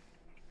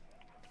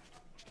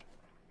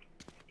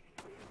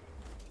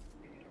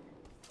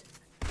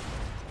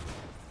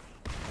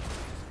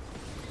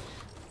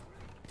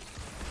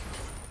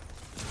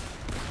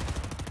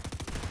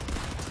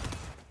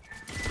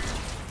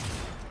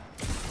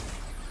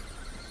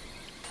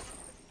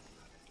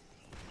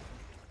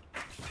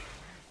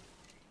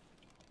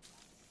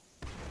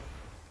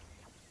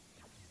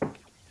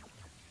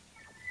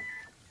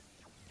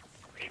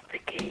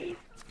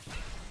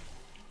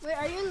 Wait,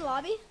 are you in the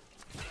lobby?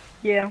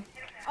 Yeah.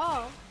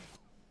 Oh.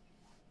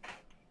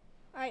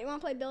 Alright, you wanna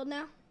play build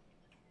now?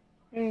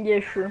 Yeah,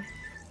 sure.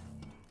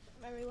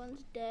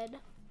 Everyone's dead.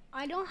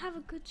 I don't have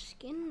a good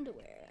skin to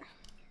wear.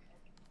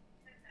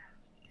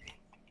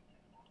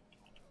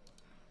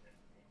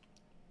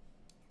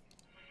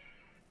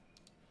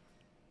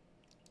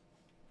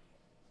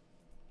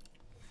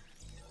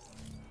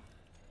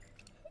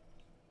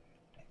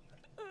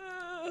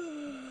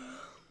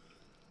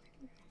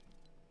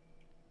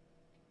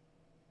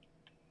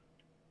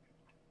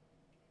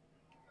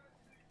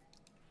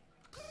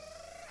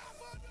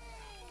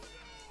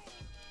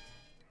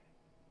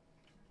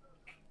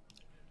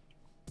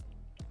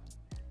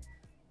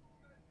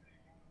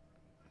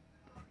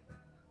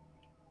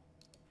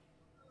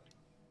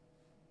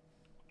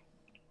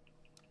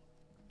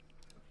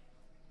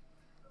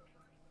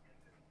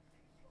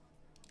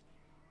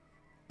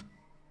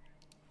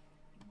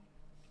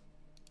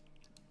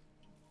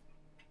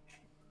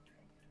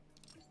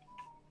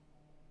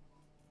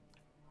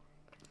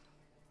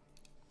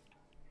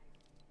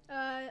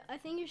 I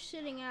think you're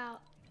sitting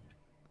out.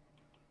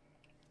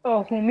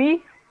 Oh, who,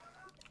 me?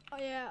 Oh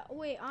yeah,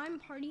 wait, I'm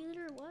party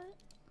leader, what?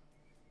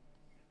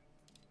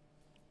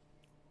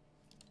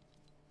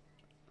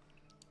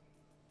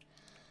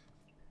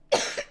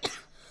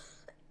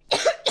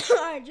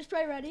 Alright, just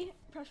press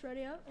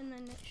ready up, and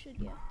then it should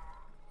go.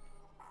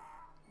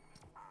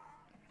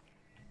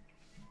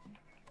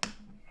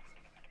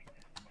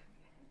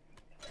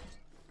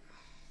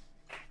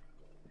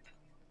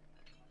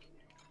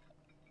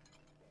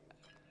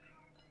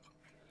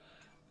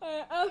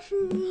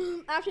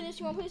 After this,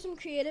 you wanna play some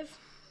creative?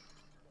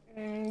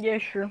 Yeah,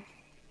 sure.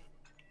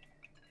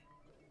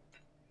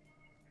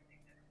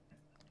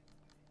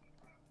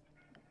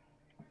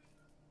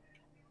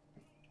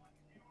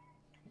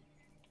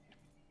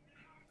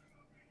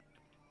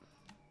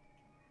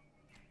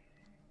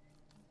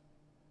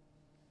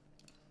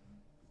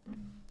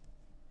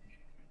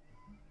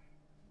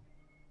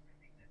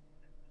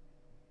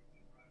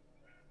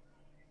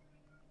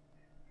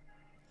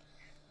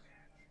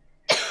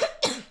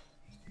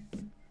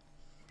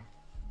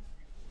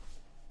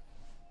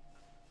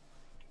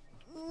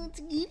 It's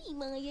goody,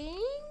 my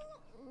gang.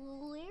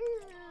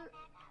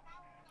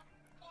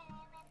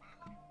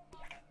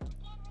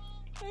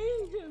 I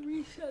need to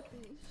reset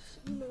these,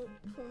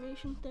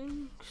 formation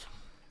things.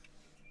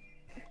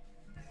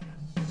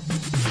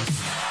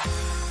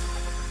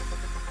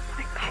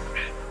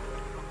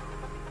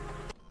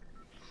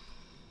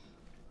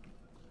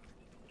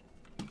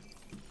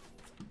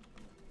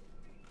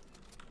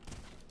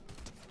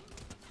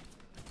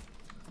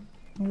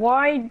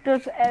 Why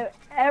does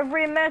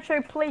every match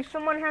I play,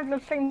 someone has the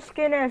same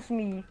skin as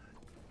me?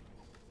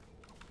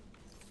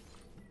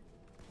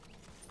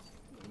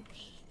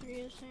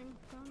 Three of the same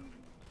gun.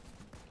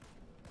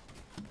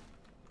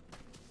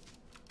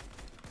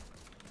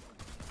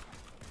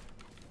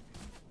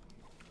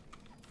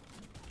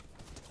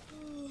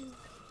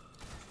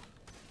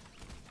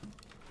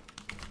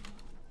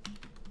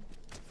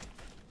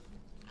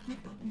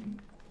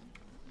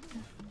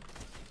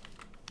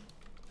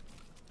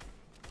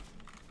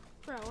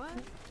 Bro, what?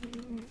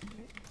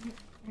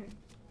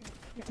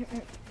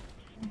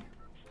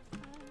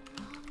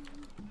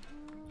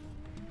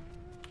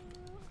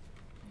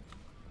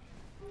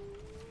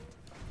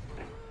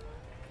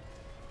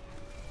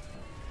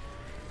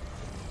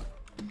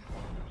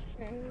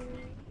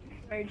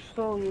 Alright,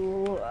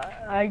 so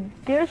I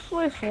guess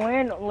let's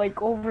land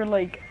like over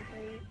like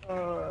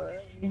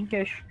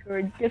yes, sure,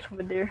 I guess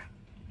over there.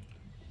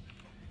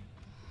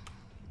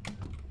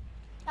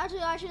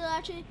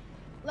 Actually,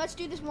 let's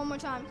do this one more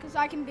time because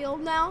I can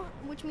build now,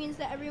 which means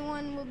that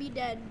everyone will be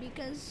dead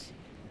because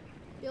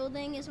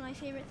building is my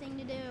favorite thing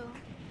to do.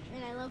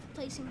 And I love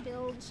placing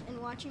builds and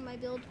watching my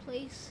build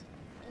place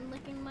and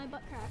licking my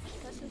butt crack.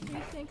 That's the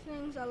three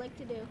things I like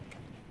to do.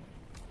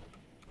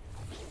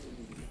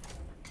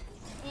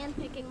 And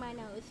picking my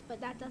nose, but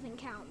that doesn't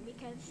count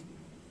because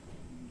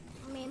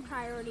the main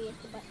priority is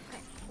the butt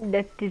crack.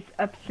 That is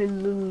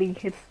absolutely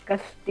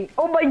disgusting.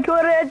 Oh my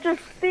god, I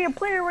just see a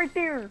player right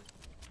there.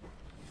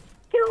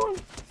 Kill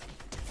him.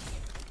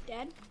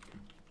 Dead?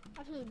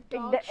 Absolute Hit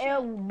dog the shit.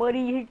 L,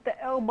 buddy. Hit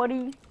the L,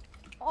 buddy.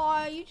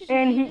 Oh, you just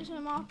And yeeted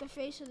him off the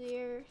face of the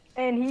earth.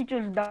 And he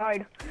just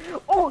died.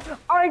 Oh,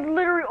 I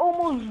literally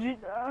almost,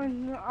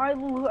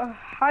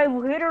 I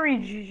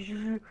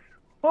literally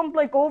bumped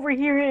like over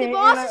here. The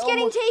boss is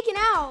getting taken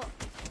out.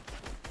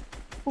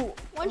 Oh,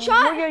 One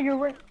shot. Oh yeah, you're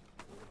right.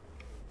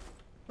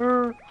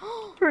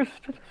 There's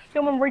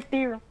someone right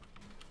there.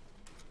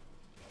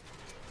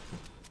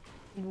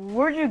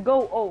 Where'd you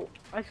go? Oh,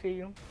 I see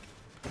you.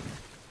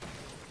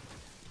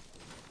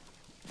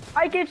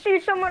 I can see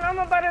someone. I'm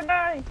about to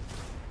die.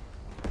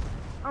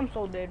 I'm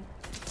so dead.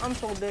 I'm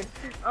so dead.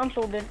 I'm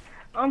so dead.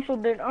 I'm so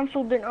dead. I'm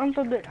so dead. I'm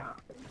so dead.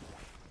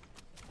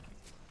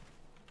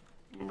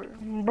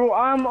 Bro,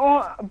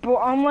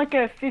 I'm like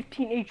at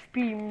 15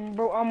 HP.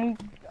 Bro,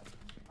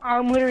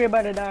 I'm literally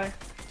about to die.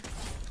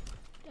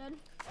 Dead.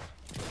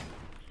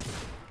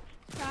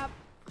 Stop.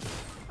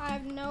 I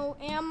have no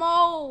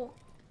ammo.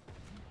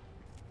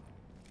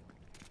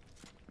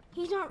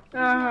 He's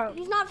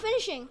not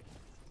finishing.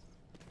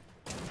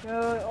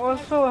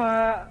 Also,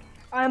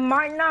 I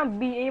might not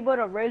be able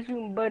to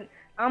resume, but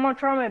I'm gonna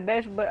try my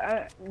best.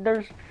 But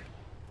there's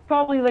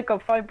probably like a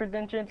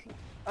 5% chance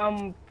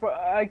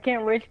I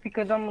can't race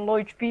because I'm low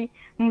HP.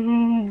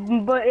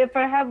 But if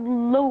I have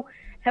low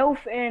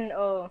health and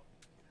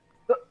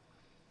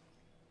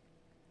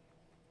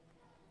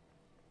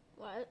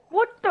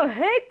what the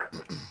heck?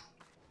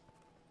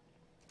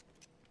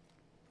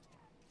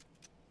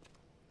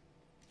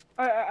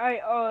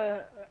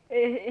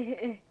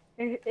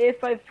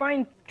 If I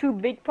find 2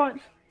 big pots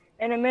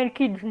and a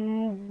medkit,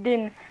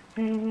 then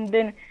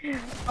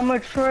I'm gonna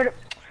try to.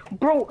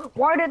 Bro,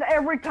 why did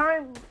every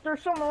time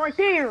there's someone right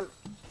there?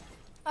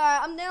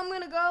 I'm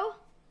gonna go.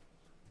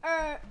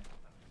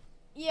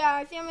 Yeah,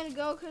 I think I'm gonna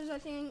go because I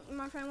think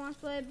my friend wants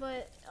to play.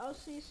 But I'll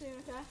see you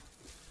soon. Okay.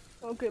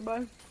 Okay,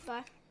 bye.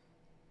 Bye.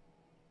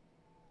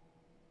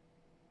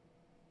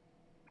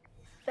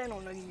 Stand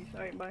on nuggies.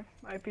 Alright, bye.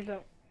 Alright, peace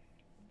out.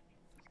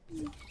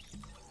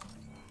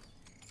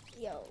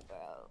 Yo,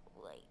 bro,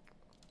 like.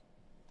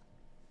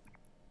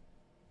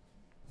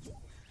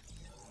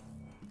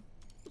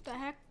 What the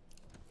heck?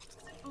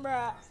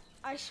 Bruh,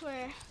 I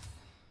swear.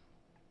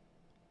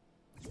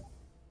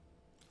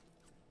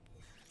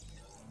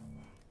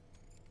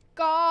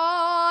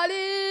 God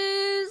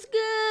is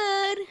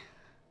good.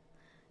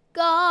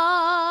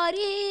 God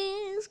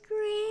is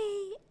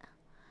great.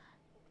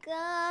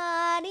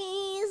 God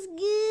is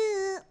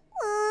good.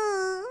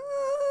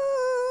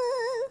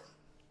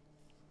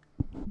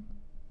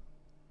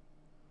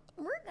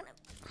 We're gonna.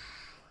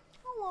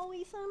 Hello,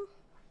 Ethan.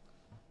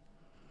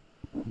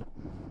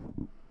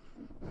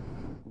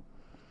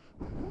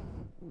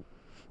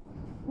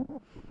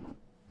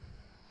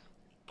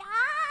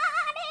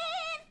 Got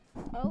it.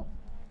 Oh.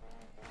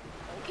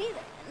 Okay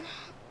then.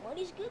 What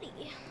is goody?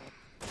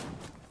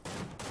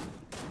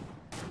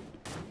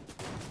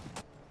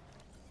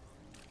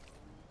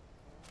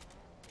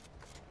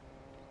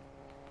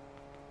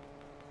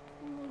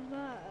 What was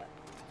that?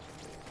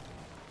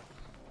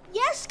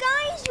 Yes,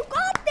 guys, you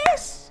got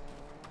this.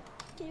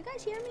 Can you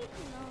guys hear me?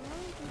 No, no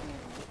one can hear me.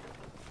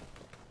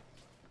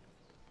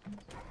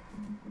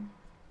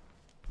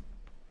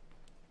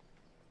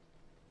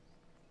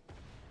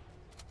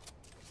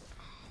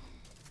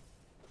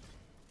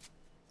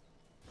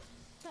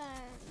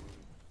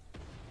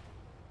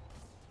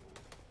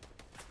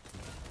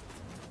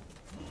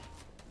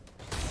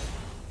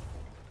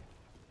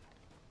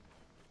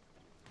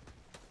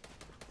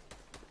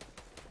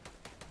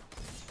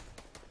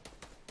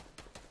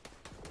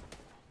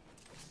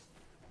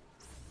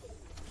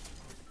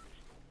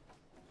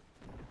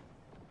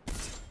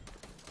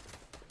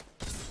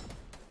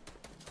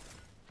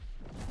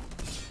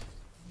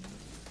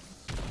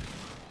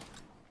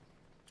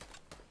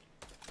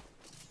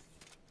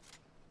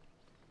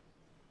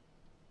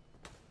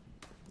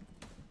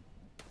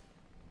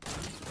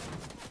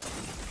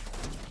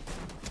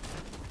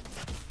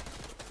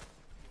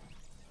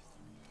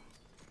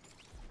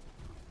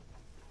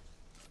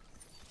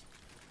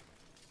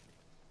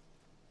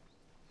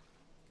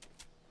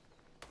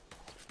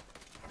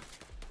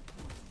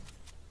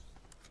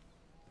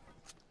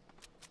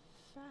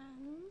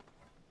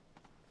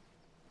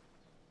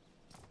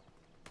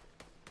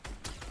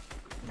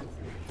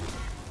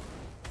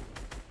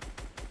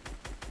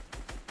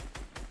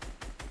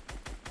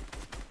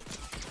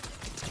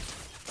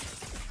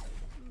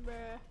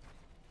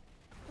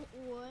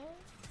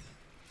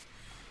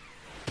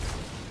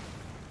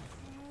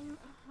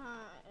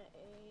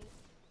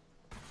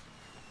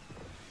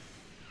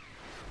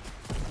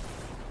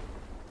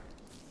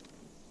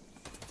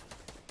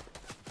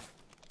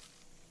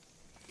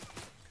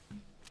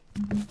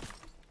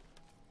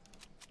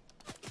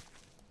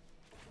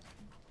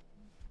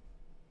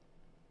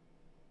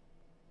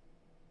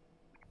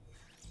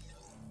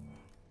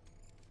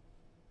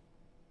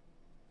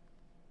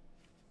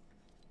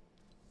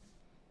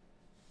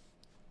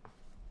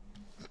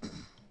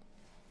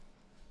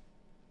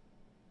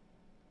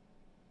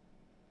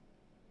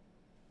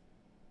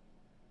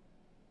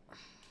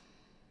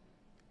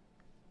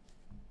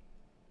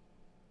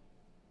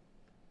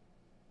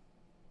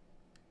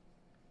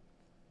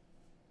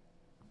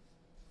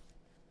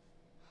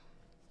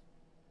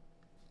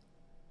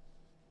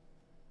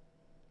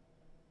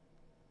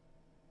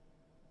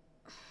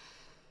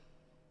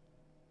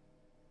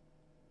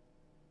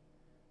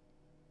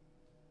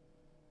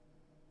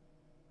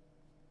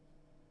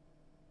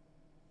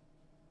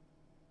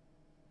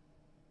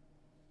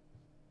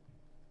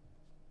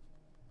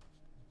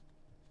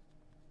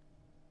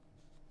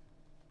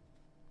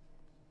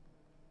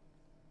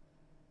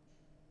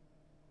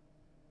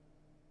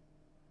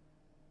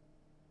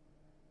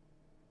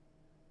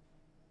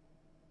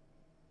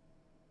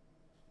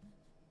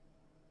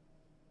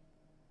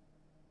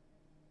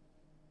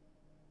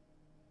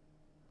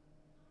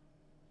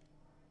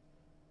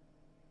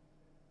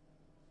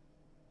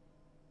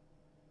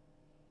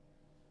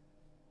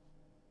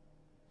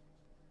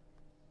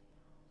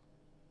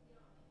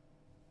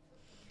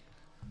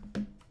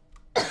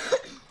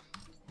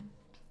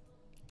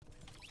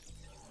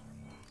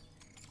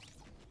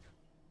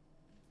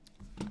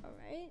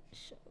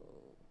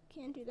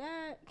 Can't do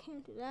that.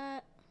 Can't do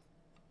that.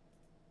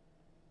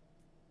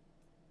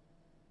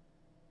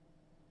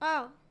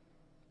 Oh.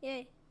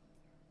 Yay.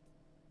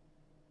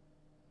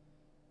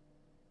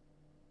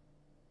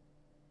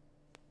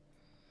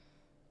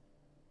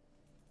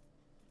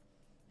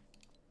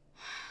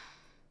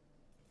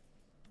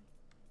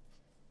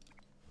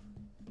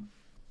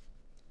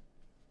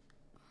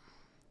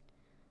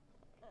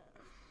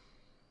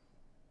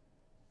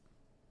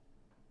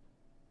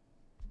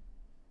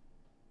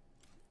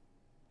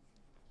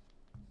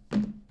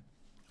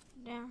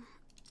 Damn.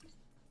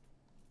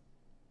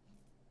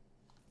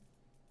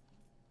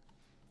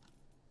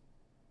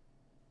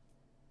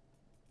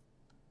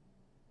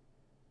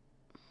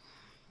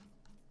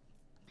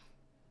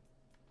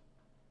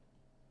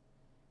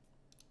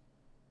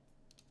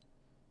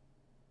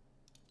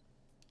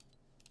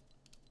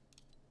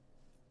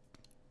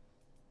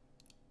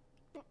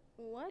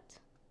 What?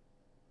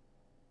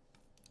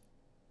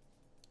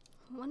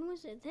 When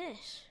was it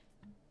this?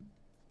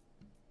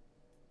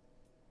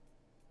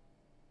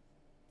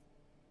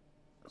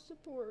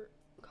 Support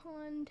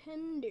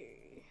contender.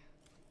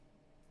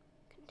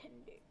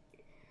 Contender.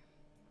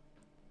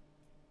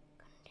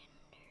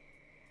 Contender.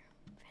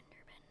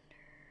 Fender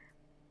bender.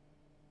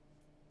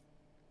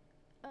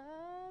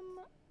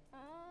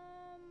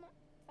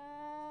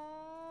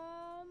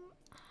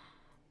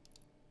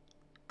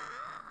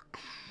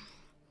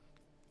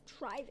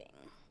 Driving.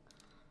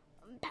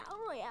 Battle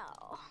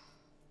Royale.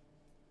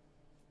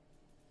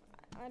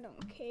 I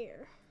don't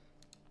care.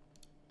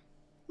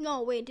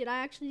 No, wait, did I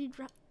actually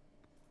drive?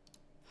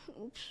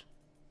 Oops.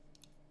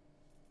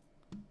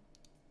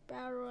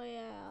 Battle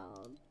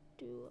Royale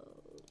duos.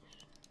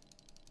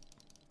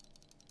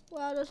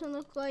 Wow, doesn't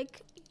look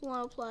like you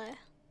want to play.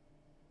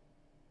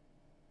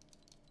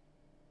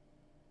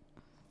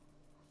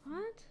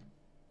 What?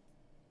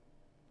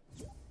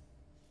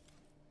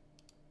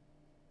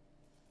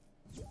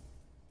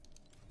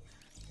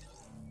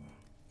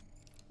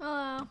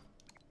 Hello.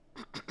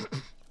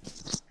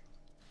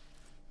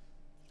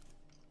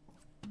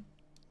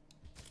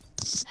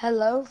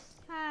 Hello.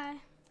 Hi.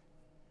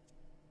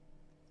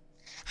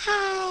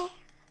 Hi.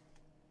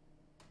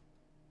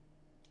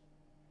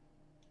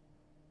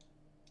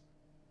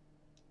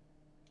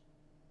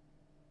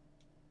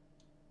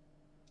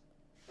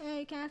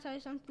 Hey, can I tell you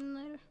something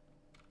later?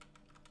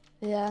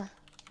 Yeah.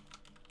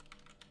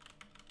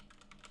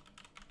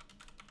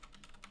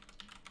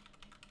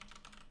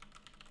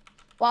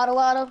 Wada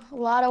wada,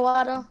 wada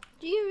wada.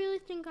 Do you really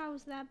think I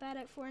was that bad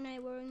at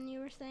Fortnite when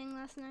you were saying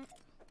last night?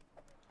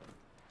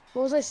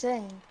 What was I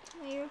saying?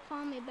 Well, you were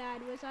calling me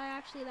bad. Was I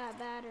actually that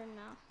bad or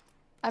no?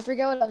 I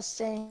forget what I was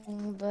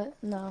saying, but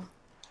no.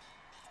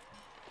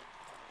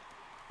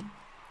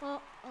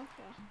 Well,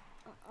 okay.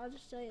 I'll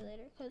just tell you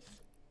later, cause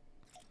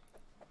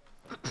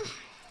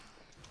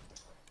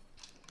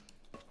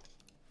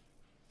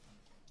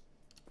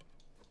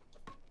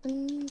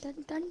Dun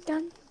dun dun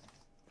dun.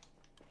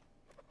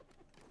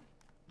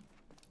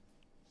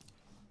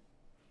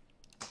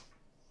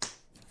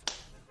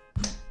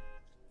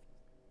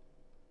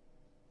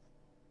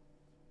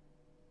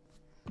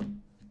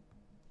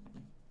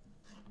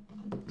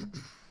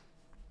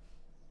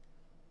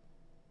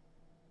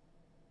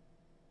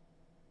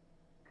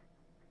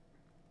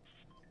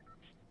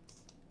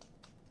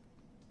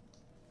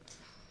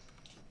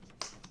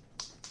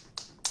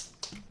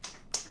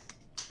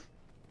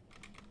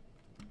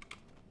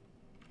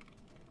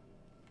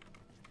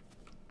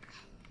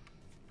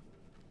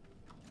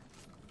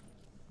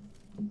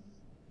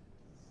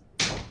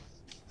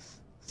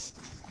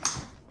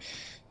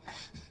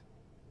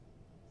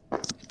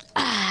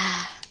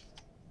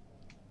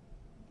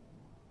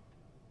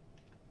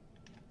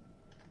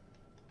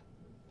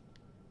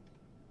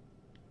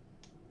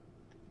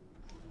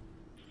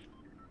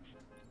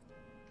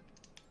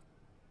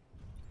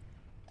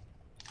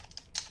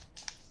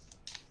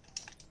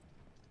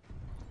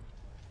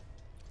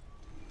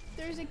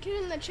 there's a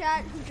kid in the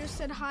chat who just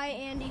said, "Hi,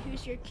 Andy.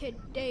 Who's your kid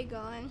day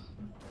going?"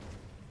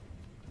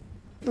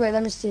 Wait,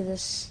 let me see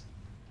this.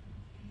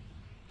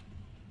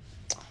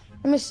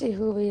 Let me see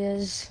who he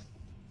is.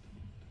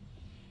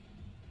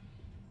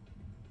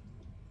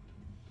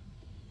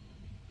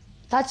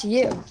 That's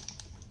you.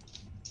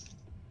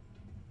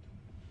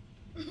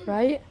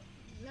 Right?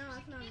 No,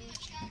 it's not me.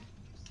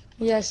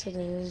 Yes, it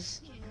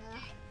is. Yeah.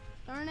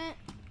 Darn it.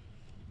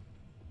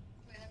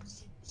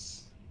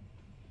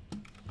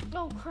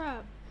 Oh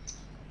crap.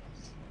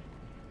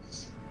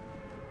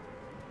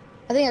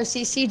 I think I've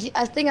seen CG.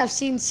 I think I've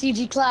seen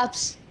CG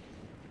claps.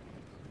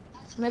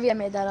 Maybe I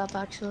made that up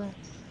actually.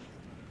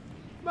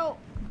 Bro,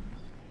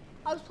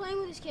 I was playing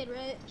with this kid,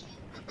 right?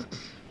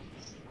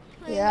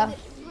 Yeah.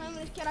 Playing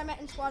with this kid I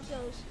met in Squad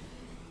Shows.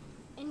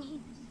 And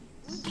he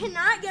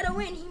cannot get a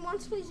win. He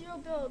wants to play zero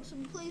build, so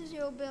we play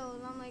zero build.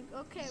 And I'm like,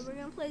 okay, we're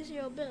gonna play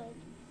zero build.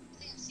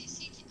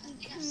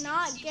 He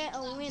cannot get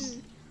a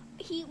win.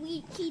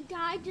 He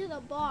died to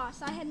the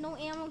boss. I had no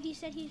ammo. He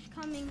said he's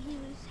coming. He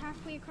was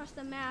halfway across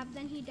the map.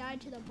 Then he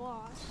died to the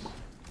boss.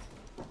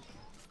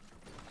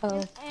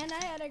 Oh. And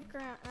I had a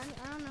crown.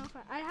 I don't know if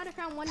I had a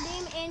crown one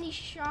game, and he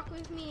shock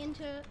with me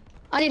into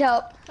I need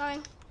help.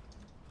 going.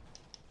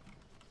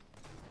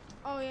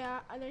 Oh yeah,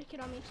 there's a kid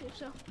on me too.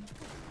 So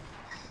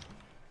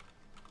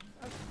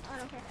I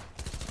don't care.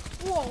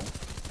 Whoa.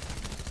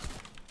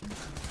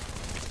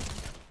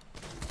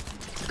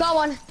 Got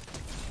one.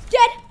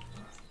 Dead.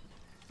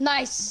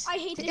 Nice. I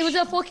hate this. It was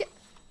a full kill.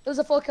 It was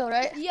a full kill,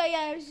 right?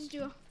 Yeah, it was just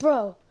duo.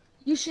 Bro,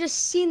 you should have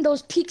seen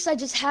those peaks I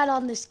just had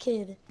on this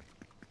kid.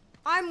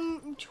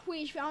 I'm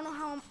tweet. I don't know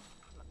how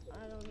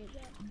I don't need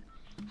that.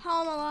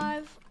 How I'm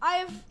alive. I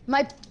have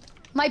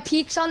My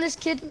peaks on this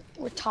kid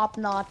were top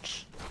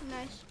notch.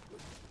 nice.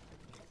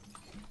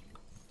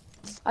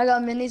 I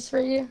got minis for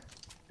you.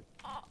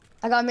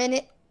 I got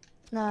mini.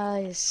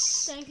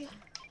 Nice. Thank you.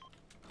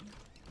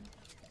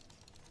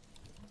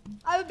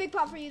 I have a big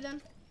pot for you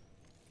then.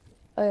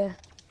 Oh yeah.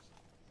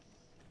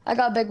 I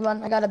got a big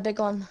one. I got a big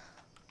one.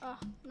 Oh,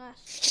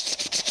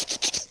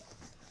 nice.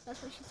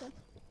 That's what she said.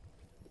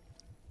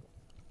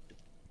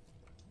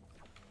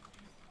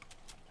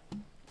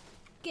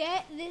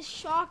 Get this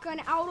shotgun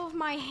out of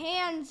my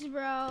hands,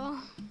 bro.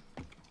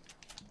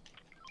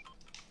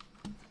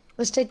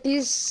 Let's take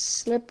these.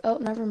 Slip. Oh,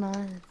 never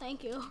mind.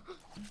 Thank you.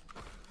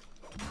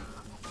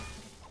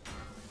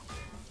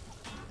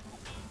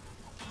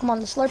 Come on,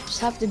 the slurps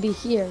have to be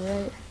here,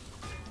 right?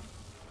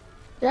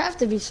 There have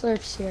to be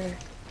slurps here.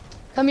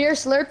 Come here,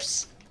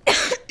 slurps.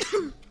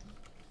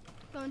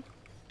 Going.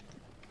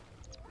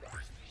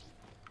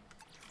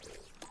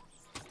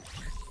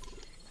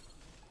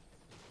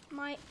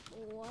 My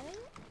what?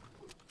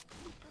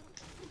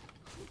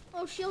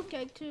 Oh, shield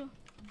keg too.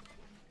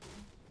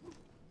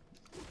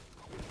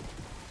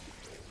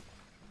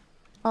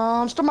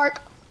 Storm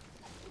mark.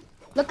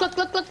 Look.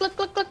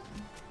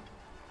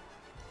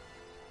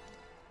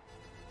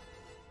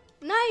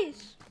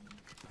 Nice.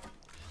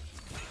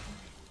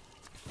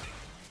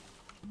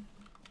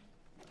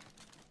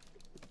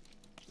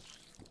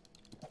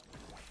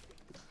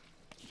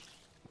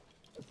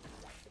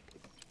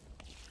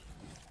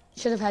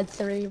 Should have had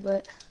 3,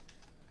 but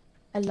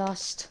I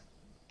lost.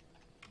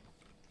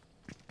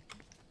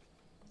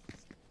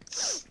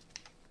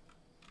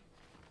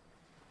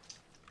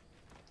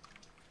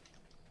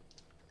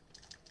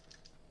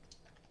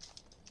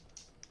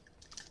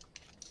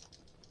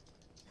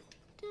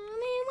 Tell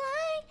me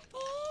why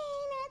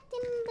ain't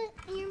nothing but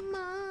your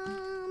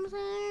mom's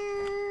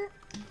hair.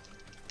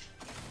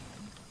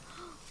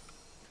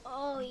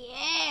 Oh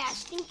yeah,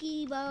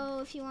 stinky bow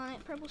if you want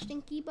it. Purple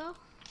stinky bow.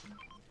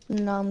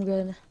 No, I'm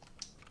good.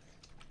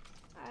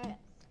 Alright.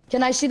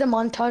 Can I see the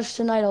montage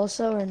tonight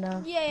also, or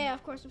no? Yeah,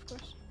 of course.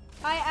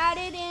 I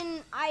added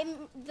in,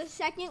 the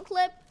second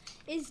clip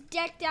is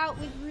decked out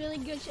with really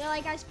good shit.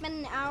 Like I spent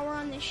an hour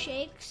on the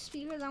shakes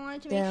because I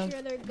wanted to make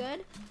sure they're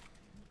good.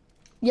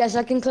 Yeah,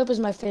 second clip is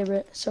my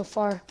favorite so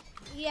far.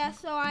 Yeah,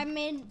 so I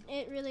made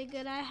it really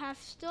good. I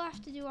still have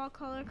to do all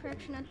color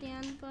correction at the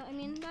end, but I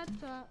mean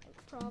that's a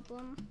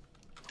problem.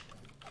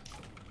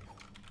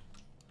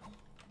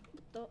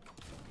 Tell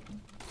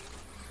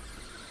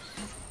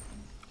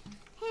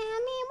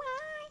me why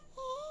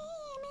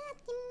ain't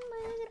nothing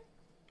but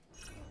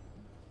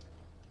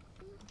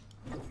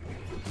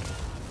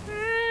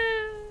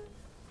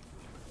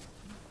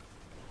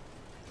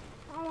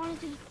I wanted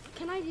to.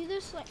 Can I do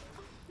this? Like,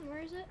 where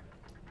is it?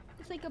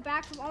 It's like a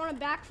backflip. I want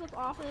to backflip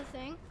off of the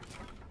thing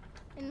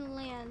and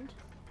land.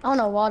 I don't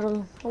know,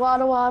 waddle.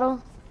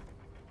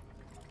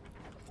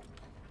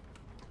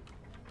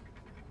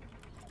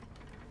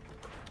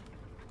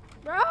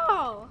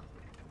 Bro!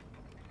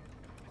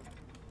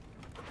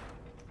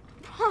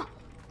 Huh.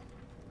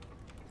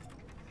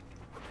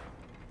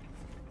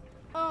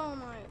 Oh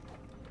my.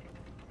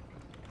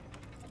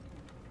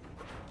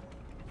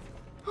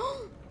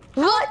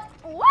 What?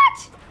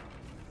 What?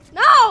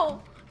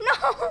 No!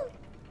 No!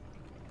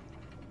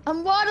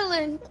 I'm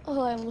waddling.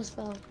 Oh, I almost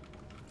fell.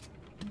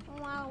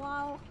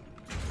 Wow.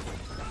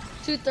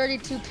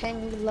 232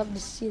 ping. We'd love to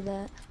see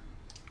that.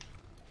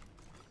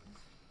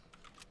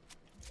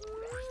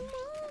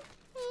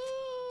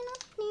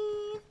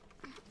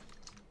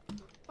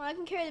 Well, I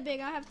can carry the big.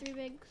 I have 3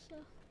 bigs. So.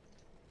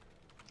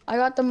 I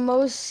got the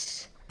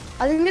most.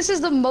 I think this is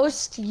the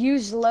most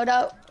used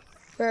loadout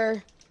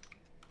for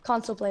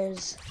console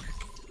players.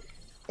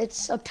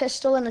 It's a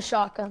pistol and a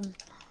shotgun.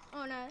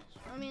 Oh, nice.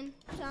 I mean,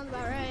 sounds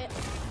about right.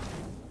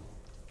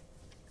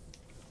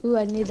 Ooh,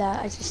 I need that.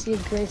 I just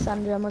need Gray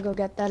Thunder. I'm gonna go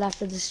get that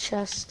after this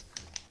chest.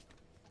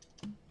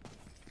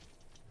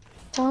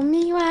 Tell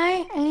me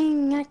why ain't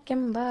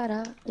nothing but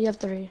a... You have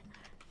 3.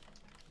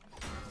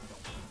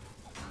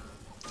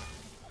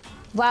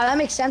 Wow, that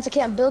makes sense. I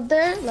can't build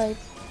there. Like...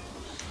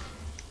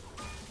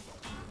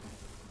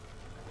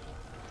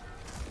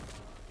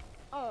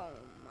 Oh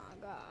my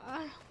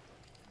god.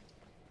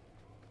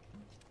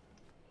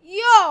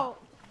 Yo!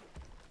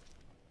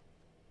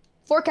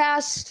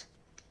 Forecast.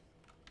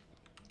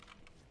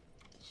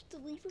 Just a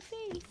leap of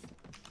faith.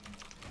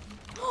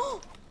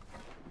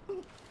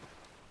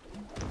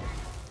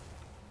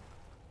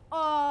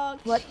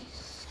 What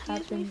Excuse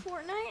happened? me,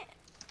 Fortnite?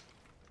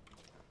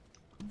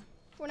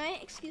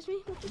 Excuse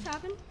me, what just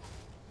happened?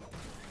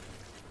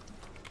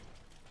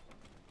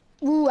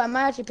 Ooh, I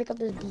might actually pick up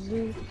this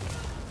blue.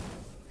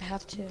 I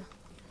have to.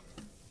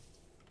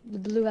 The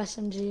blue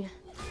SMG.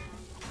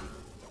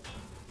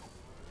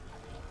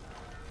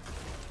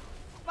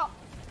 Oh,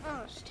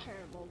 that was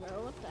terrible,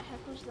 bro. What the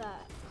heck was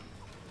that?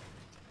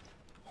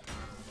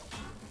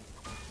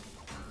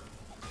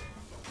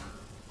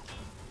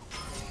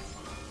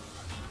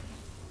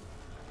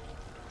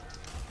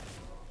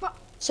 Fuck.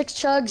 6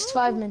 chugs,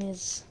 5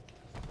 minis.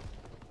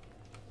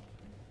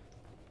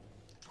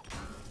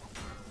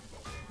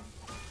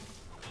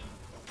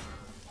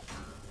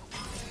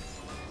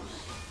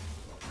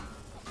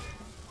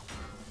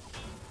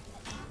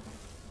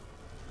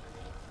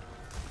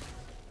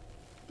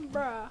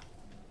 Bruh.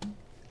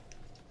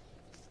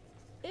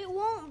 It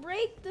won't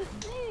break the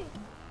thing.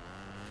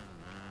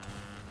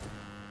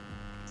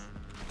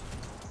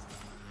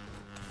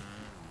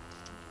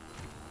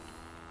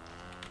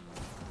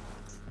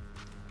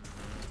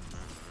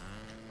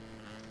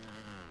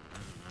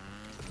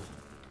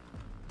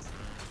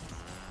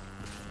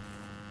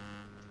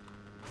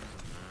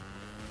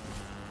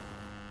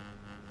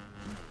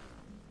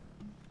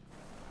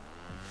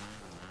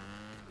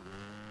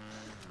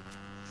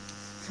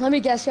 Let me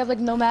guess, you have like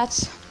no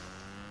mats?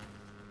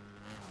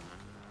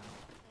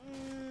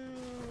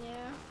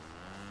 Yeah.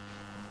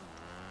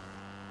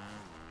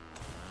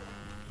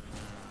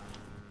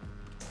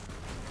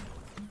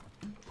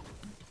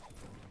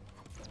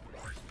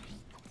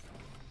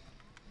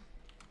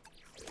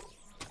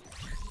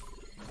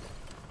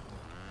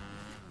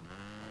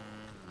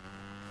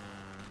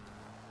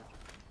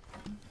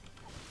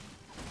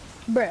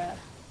 Bruh. How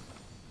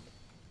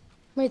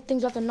many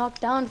things I have to knock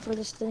down for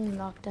this thing to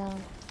knock down?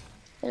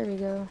 There we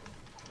go.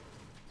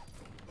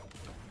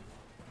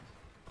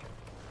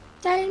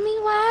 Tell me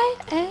why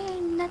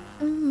ain't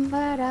nothing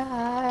but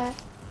a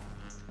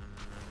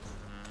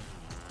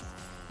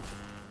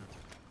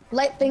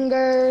light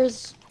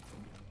fingers.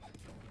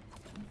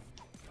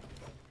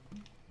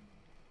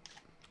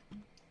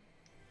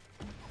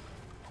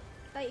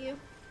 That you?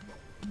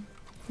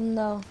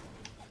 No,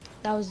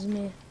 that was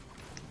me.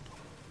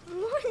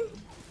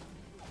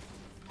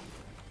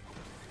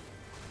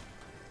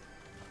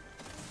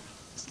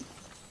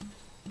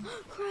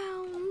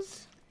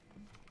 Crowns.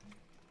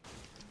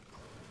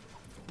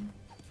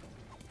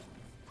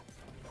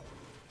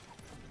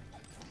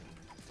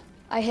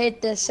 I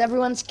hate this.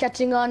 Everyone's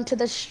catching on to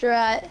the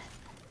strat.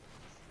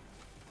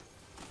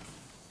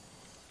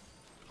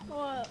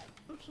 What?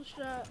 What's the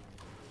shot?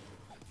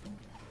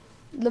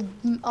 The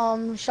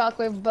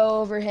shockwave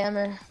bow over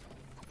hammer.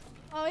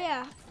 Oh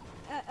yeah.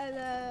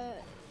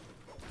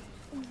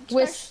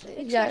 With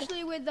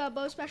especially with the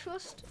bow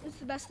specialist, it's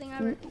the best thing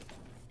ever.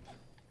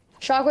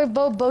 Shockwave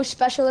bow, bow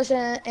specialist,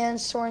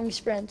 and soaring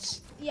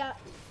sprints. Yeah.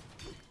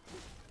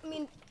 I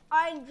mean,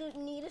 I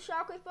didn't need a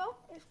shockwave bow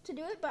to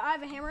do it, but I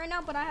have a hammer right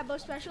now. But I have bow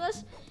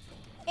specialist,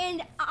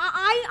 and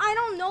I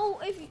don't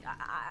know if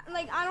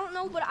I don't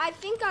know, but I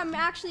think I'm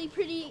actually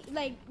pretty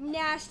like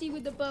nasty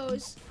with the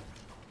bows.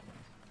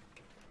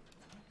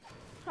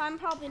 I'm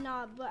probably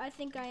not, but I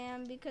think I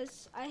am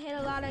because I hit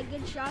a lot of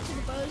good shots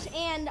with the bows,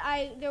 and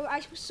I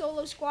was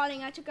solo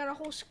squatting. I took out a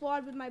whole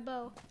squad with my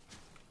bow.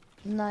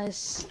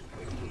 Nice.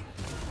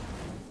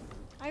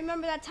 I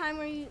remember that time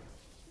where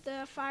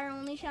the fire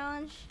only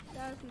challenge.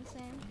 That was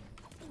insane.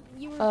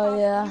 You were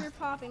you were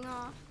popping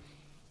off.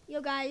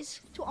 Yo guys,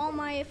 to all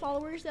my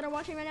followers that are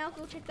watching right now,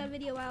 go check that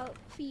video out.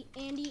 Feet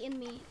Andy and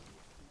me.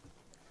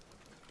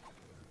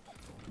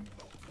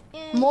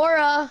 And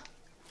Mora.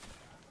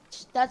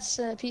 That's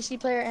a PC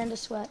player and a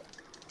sweat.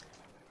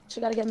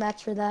 So gotta get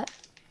max for that.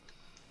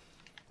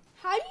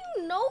 how do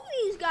you know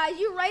these guys?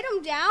 You write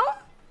them down?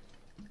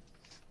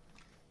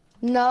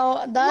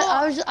 No,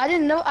 I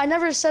didn't know. I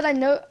never said I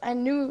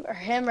knew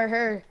him or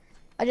her.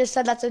 I just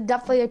said that's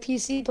definitely a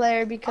PC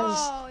player because.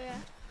 Oh yeah.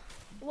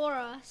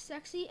 Laura,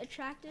 sexy,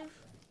 attractive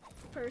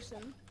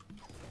person.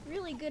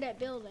 Really good at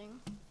building.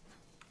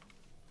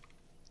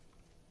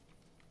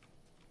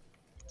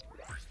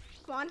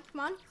 Come on,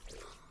 come on.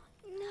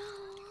 No.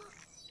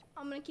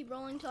 I'm gonna keep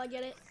rolling until I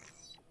get it.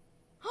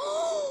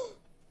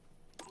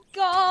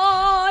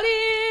 God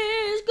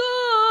is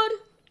good.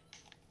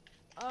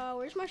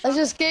 Where's my shot?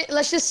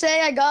 Let's just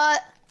say I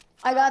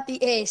got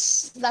the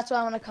ace. That's what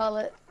I want to call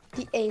it.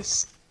 The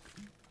ace.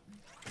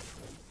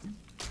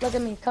 Look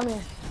at me. Come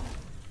here.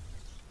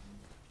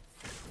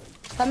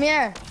 Come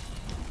here.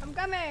 I'm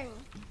coming.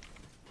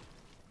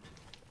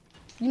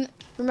 You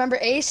remember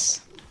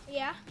ace?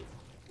 Yeah.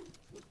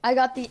 I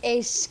got the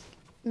ace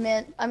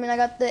mint. I mean, I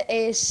got the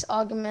ace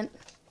augment.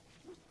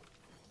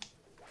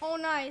 Oh,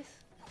 nice.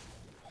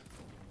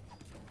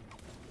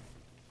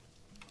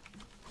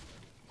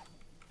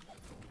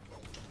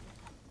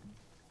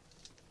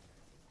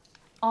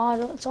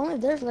 Oh, it's only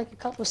there for like a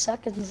couple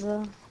seconds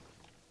though.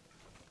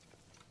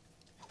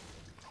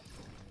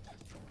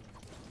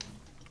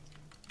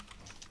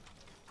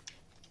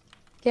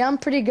 Yeah, I'm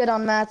pretty good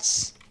on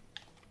mats.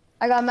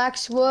 I got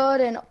max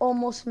wood and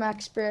almost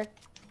max brick.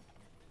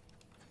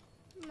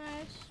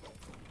 Nice.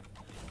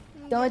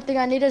 The only thing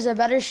I need is a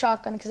better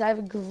shotgun because I have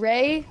a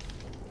gray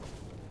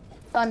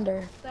thunder.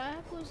 What the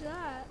heck was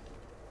that?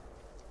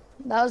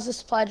 That was the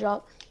supply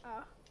drop.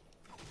 Oh.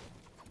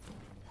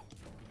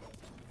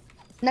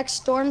 Next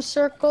storm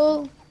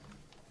circle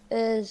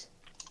is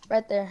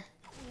right there.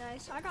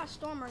 Nice. I got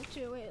storm mark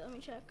too. Wait, let me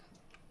check.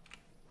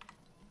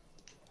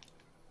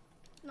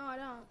 No, I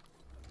don't.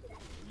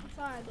 I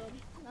thought I did.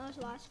 That was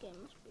the last game.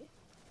 Must be.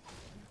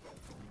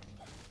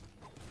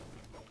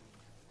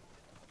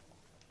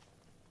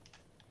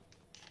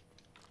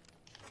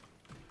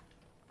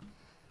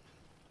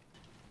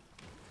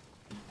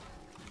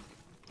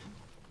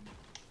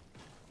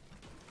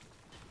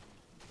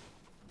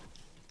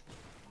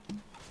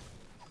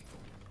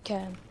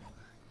 Okay.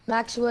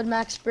 Max wood,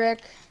 max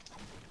brick.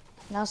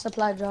 Now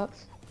supply drop.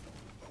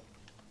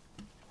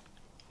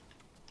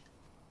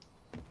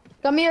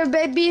 Come here,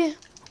 baby.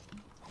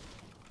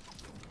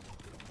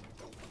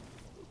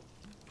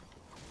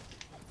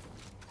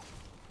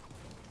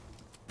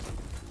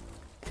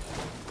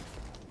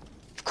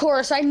 Of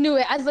course, I knew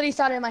it. I literally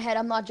thought it in my head.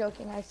 I'm not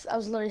joking. I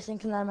was literally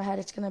thinking that in my head.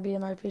 It's gonna be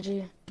an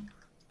RPG.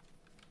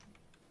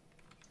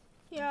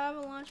 Yeah, I have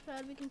a launch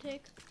pad we can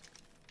take.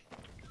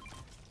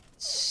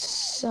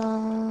 So,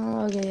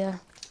 okay, yeah.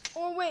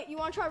 Or wait, you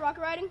want to try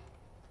rocket riding?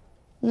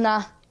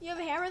 Nah. You have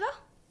a hammer though?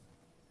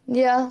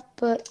 Yeah,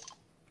 but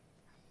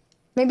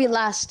maybe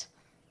last.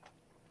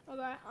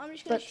 Okay, I'm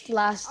just gonna. But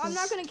last. I'm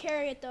not gonna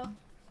carry it though.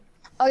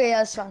 Okay, yeah,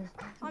 that's fine.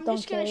 I'm Don't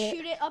just gonna carry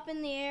shoot it up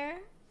in the air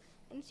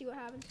and see what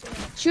happens to it.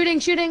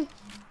 Shooting, shooting.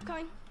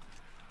 Coming.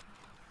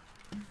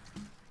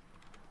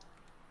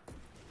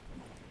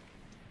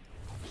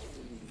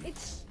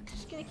 It's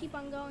just gonna keep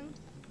on going.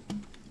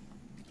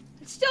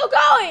 It's still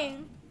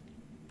going!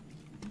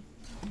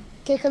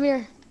 Okay, come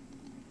here.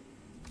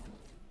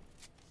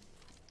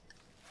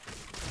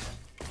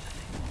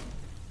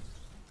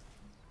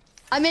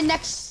 I'm in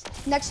next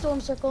storm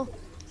circle.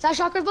 Is that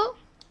shotgun bolt?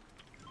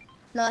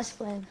 No, that's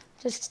flame.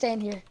 Just stay in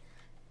here.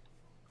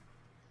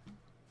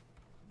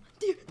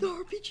 The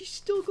RPG's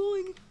still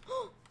going.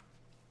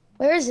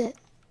 Where is it?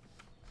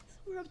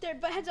 We're up there,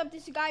 but heads up,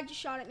 this guy just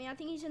shot at me. I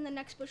think he's in the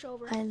next bush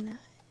over. I know.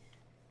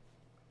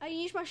 I can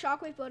use my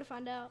shockwave bow to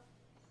find out.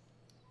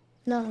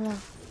 No, no, no.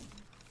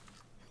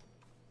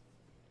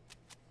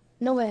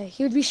 No way.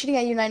 He would be shooting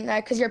at you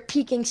 99 because you're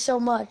peeking so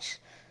much.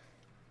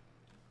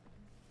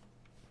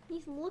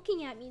 He's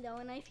looking at me though,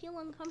 and I feel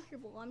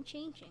uncomfortable. I'm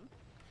changing.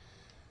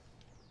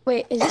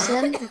 Wait, is this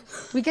in?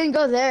 We can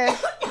go there.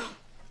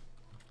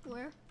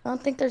 Where? I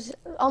don't think there's...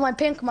 Oh, my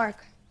pink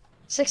mark.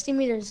 60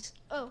 meters.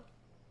 Oh.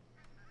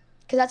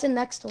 Because that's in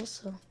next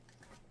also.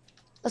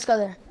 Let's go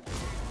there.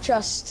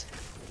 Trust.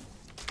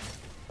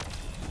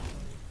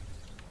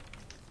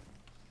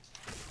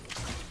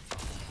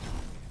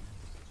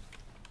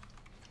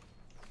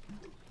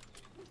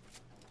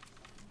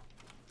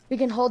 We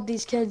can hold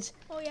these kids.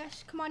 Oh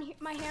yes, come on,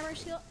 my hammer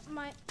still,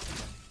 my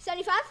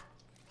 75?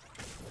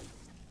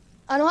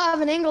 I don't have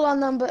an angle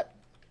on them, but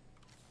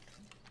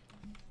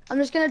I'm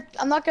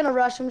not gonna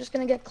rush, I'm just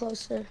gonna get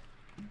closer.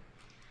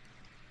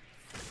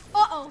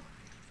 Uh-oh.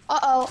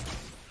 Uh-oh.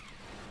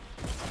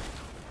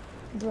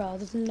 Bro,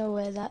 there's no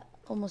way that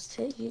almost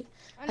hit you.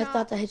 I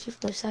thought that hit you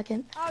for a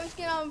second. I was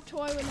getting on a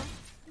toy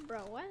with a...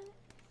 Bro, what?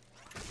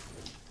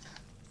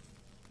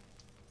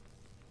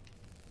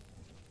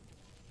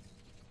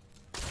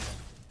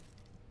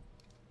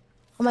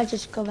 I might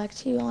just go back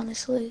to you,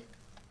 honestly.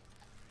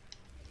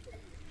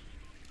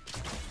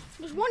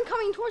 There's one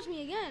coming towards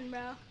me again,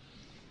 bro.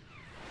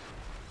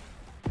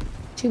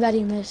 Too bad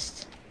you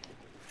missed.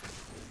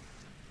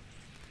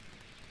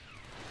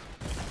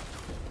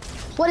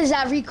 What is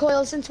that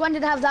recoil? Since when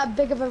did it have that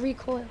big of a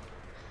recoil?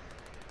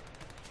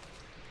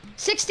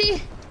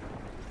 60.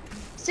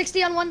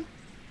 60 on one.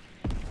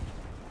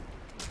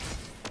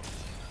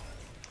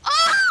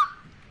 Ah!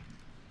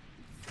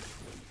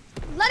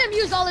 Let him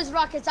use all his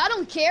rockets. I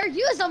don't care.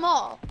 Use them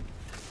all.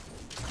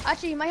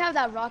 Actually, you might have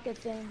that rocket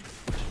thing.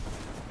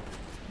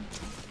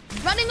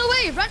 Running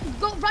away.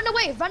 Run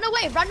away. Run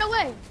away. Run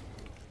away.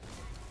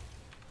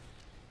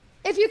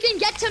 If you can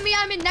get to me,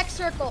 I'm in next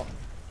circle.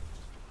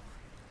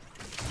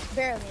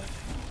 Barely.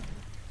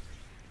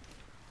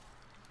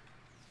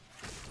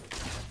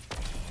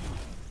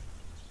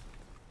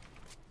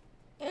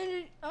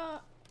 And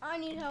I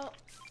need help.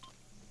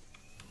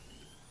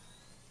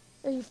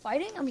 Are you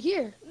fighting? I'm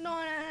here. No,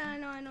 I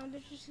know.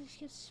 They're just these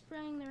kids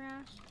spraying their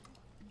ass.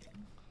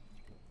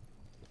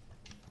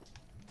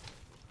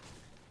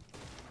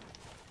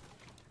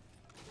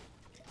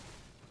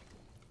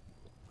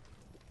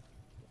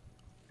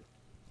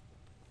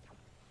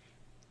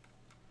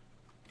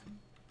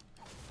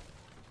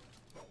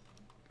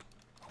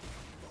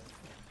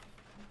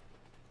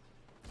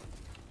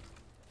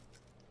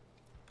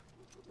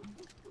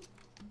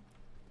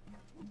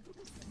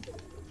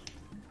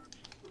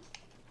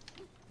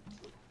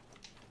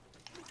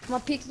 I'm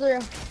gonna peek through.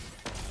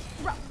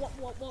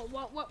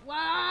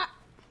 What?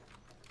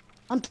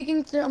 I'm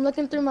peeking through. I'm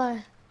looking through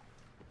my.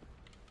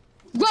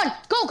 Run!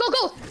 Go! Go!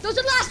 Go! Those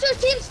are the last two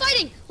teams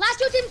fighting. Last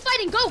two teams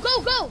fighting. Go!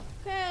 Go! Go!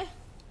 Okay.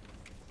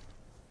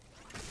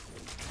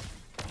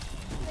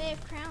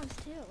 have crowns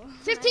too.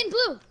 15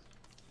 blue.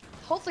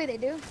 Hopefully they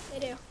do. They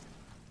do.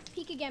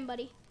 Peek again,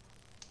 buddy.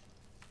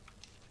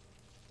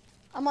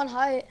 I'm on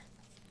height.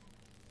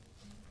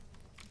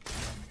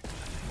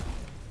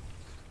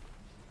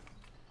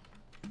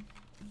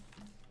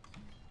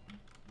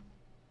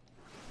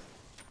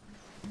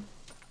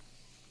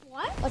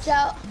 What? Watch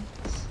out.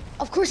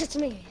 Of course it's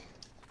me.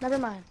 Never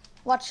mind.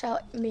 Watch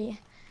out, me.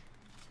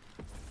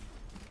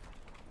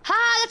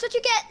 Ha! That's what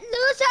you get,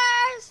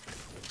 losers!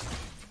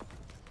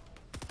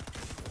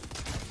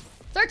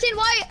 13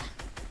 white.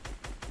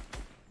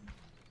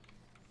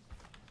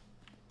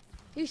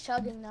 He's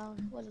chugging now.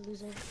 What a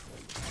loser.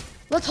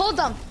 Let's hold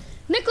them.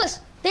 Nicholas,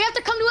 they have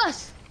to come to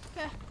us.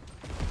 Okay.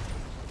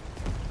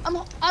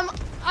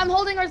 I'm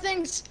holding our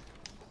things.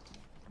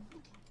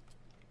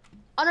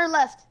 On our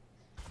left.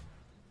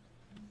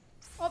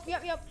 Oh,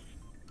 yep.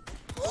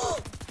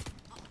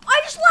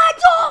 I just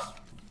lagged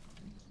off!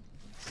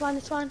 It's fine,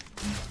 it's fine.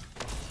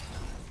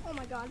 Oh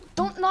my god.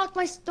 Don't knock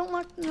my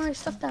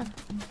stuff down.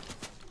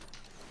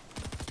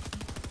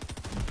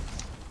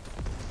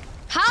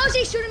 How is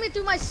he shooting me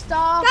through my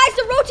stuff? Guys,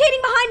 they're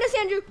rotating behind us,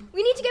 Andrew.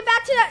 We need to get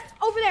back to that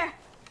over there.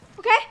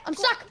 Okay? I'm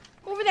stuck.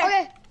 Over there.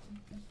 Okay.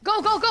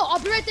 Go. I'll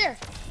be right there.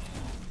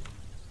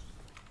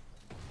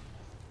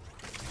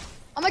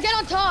 I'm gonna get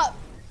on top.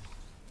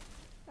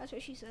 That's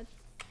what she said.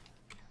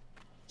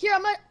 Here,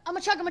 I'm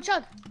a chug.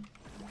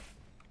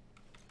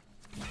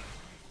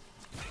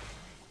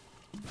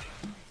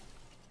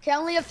 Okay, I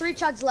only have 3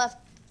 chugs left.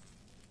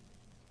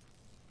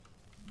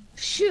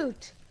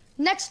 Shoot.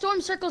 Next storm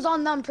circle's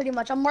on them, pretty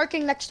much. I'm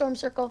marking next storm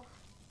circle.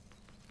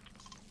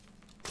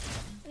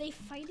 Are they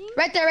fighting?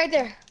 Right there.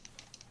 They're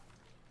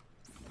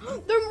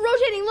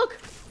rotating, look.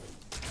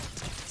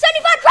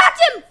 75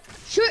 cracked him!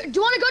 Shoot, do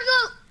you want to go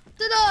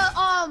to the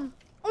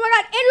Oh my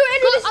god,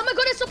 Andrew, this... I'm gonna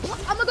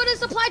go to the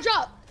supply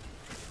drop.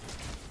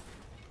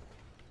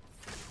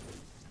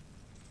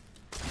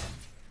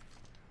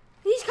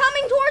 He's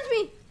coming towards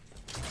me.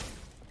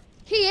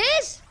 He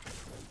is?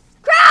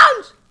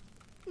 Crowns!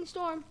 In the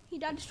storm. He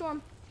died to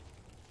storm.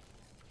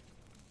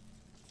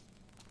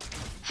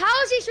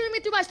 How is he shooting me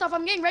through my stuff?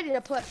 I'm getting ready to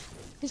push.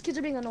 These kids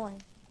are being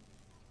annoying.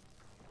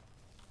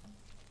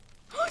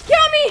 Get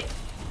on me!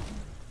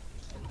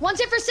 One's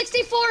hit for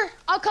 64.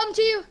 I'll come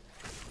to you.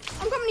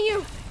 I'm coming to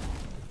you.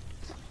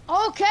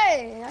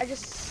 Okay,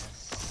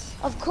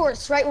 of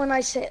course, right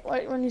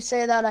when you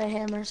say that, I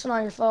hammer. It's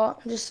not your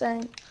fault. I'm just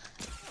saying.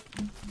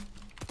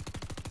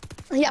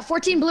 Yeah,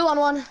 14 blue on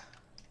one.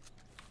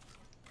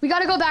 We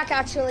gotta go back,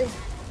 actually.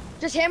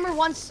 Just hammer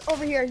once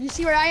over here. You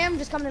see where I am?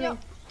 Just come to me.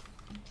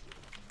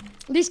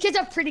 These kids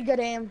have pretty good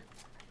aim.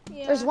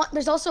 Yeah.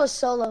 There's also a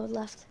solo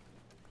left.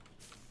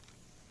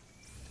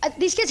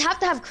 These kids have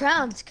to have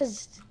crowns,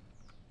 cause.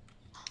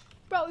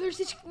 Bro, there's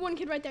this one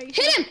kid right there. You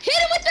Hit him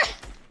with your.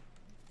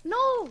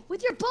 No,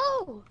 with your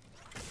bow.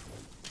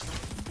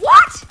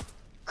 What?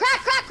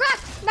 Crack.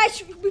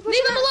 Nice. Leave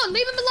him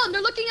alone.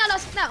 They're looking at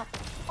us now.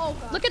 Oh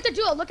god. Look at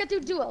the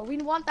duo. We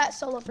want that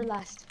solo for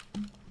last.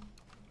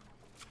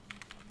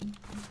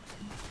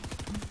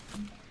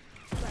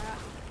 Bruh.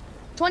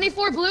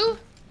 24 blue.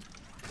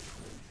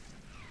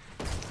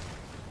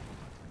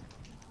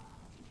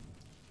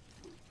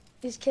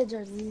 These kids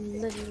are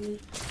literally.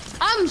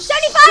 I'm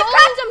 75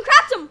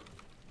 cracked him.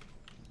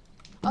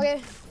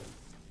 Okay.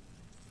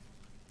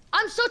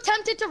 I'm so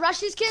tempted to rush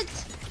these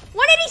kids.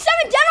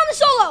 187 down on the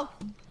solo.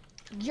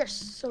 You're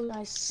so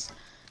nice.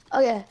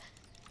 Okay.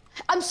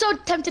 I'm so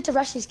tempted to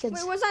rush these kids.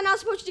 Wait, was I not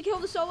supposed to kill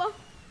the solo?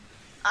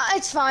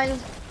 It's fine.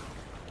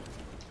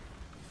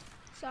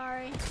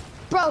 Sorry.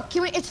 Bro,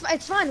 can we? It's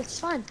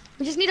fine.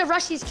 We just need to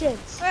rush these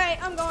kids. All right,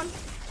 I'm going.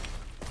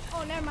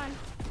 Oh, never mind.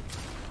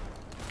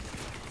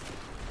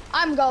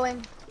 I'm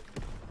going.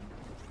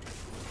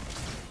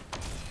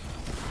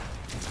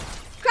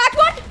 Cracked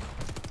one.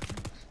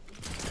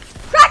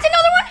 Cracked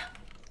another one.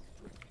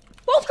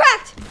 Both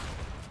cracked.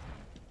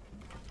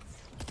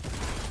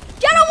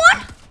 Down on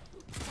one.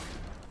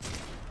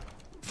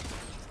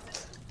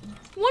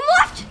 One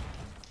left.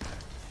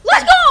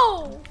 Let's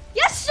go.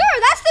 Yes, sir.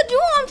 That's the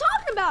duo I'm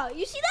talking about.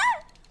 You see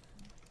that?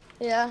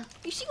 Yeah.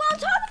 You see what I'm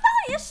talking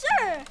about? Yes,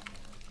 sir.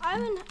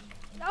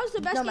 That was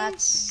the best No game.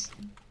 mats.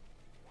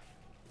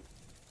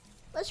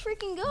 Let's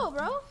freaking go,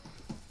 bro.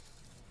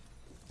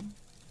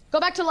 Go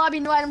back to lobby,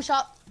 new item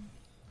shop.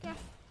 Yeah.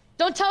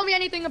 Don't tell me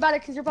anything about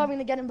it because you're probably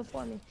gonna get in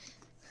before me.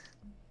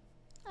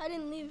 I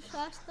didn't leave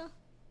fast though.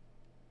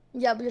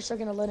 Yeah, but you're still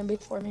gonna load in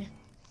before me.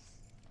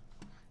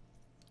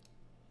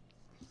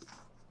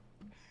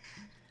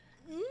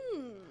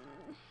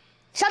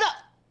 Shut up!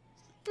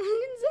 I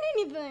didn't say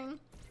anything.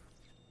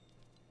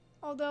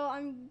 Although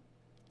I'm...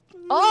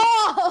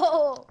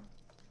 Oh!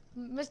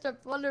 Mr.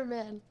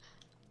 Wonderman.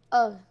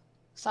 Oh,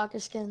 soccer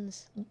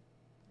skins.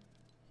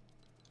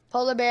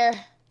 Polar bear.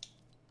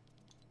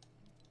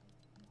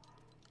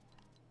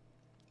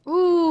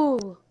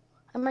 Ooh.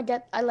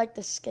 I like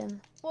this skin.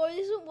 What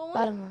is it? What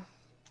I one? don't know.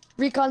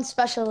 Recon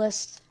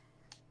specialist.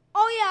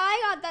 Oh yeah,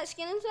 I got that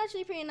skin. It's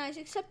actually pretty nice,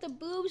 except the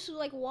boobs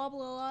like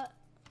wobble a lot.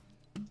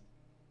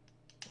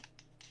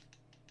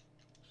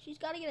 She's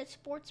got to get a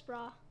sports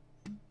bra.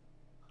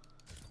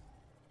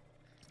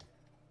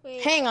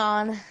 Wait. Hang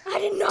on. I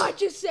did not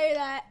just say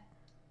that.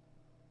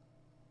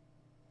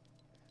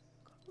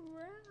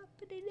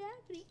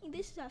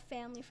 This is a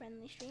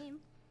family-friendly stream.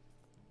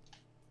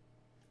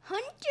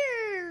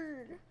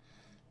 Hunter!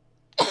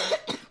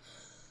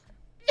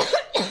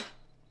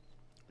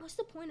 What's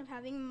the point of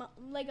having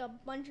like a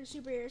bunch of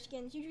superhero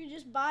skins? You should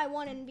just buy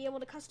one and be able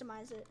to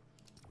customize it.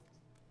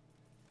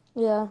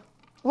 Yeah.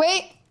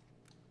 Wait.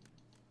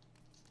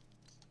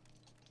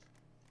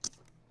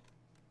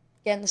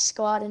 Getting the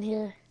squad in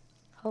here,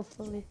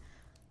 hopefully.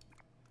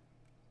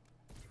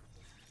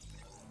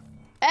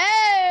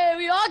 Hey,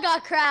 we all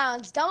got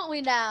crowns, don't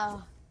we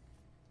now?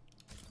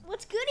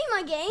 What's goody,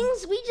 my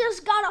gangs? We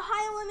just got a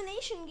high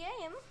elimination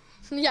game.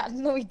 Yeah,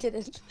 no we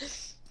didn't.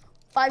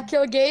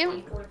 5-kill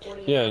game?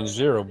 Yeah, and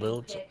 0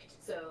 builds.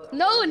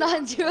 No, not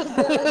in 0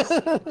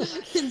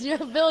 builds. In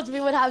 0 builds, we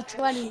would have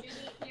 20.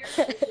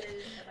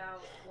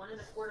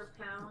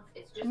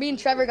 Me and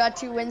Trevor got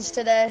 2 wins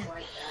today.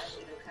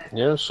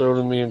 Yeah, so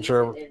did me and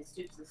Trevor.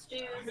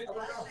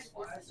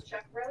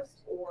 Chuck roast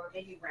or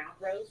maybe round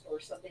roast or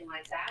something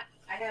like that.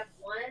 I have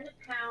 1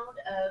 pound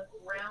of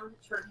ground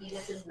turkey.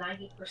 This is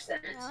 90%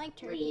 I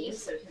like lean,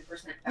 turkeys. so 10%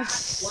 fat. 1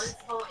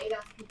 small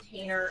 8-ounce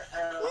container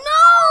of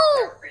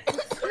No!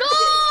 No!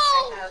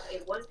 I have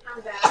a 1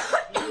 pound bag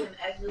of medium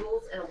egg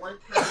noodles and a 1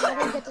 pound I bag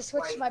didn't get to of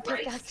switch white my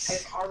rice.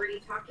 pickaxe. I've already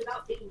talked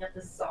about picking up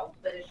the salt,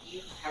 but if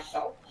you have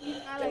salt, you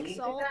I don't like need to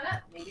salt. pick that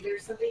up. Maybe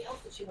there's something else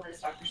that you want to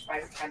stock your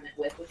spice cabinet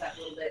with that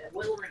little bit of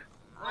wiggle room.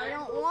 I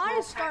don't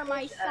want to start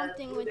my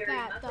something with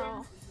that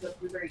though. The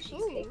blueberry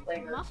cheesecake Ooh,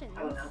 flavor. muffins. I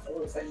don't know. It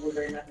looks like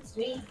blueberry muffins to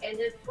me. And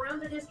then from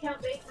the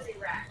discount bakery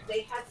rack,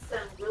 they had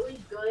some really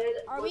good.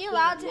 Are we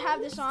allowed to have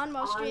this on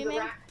while the streaming?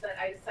 rack, but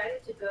I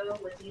decided to go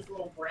with these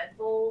little bread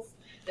bowls.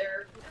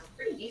 They're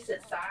pretty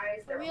decent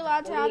size. Are we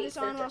allowed to have this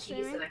on while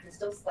streaming? And I can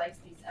still slice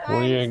these up. What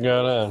do you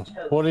got on?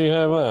 What do you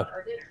have on?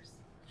 Our dinners.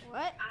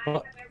 What? I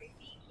have every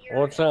receipt here.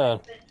 What's on?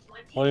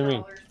 What do you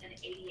mean?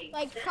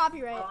 Like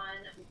copyright. On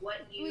what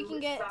you We can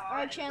get saw our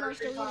at channels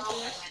grocery deleted haul. for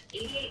this. I had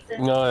 88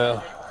 cents. No,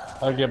 yeah.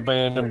 I get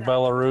banned in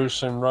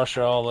Belarus and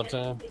Russia all the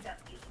time.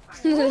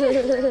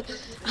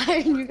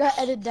 Iron, you got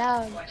edited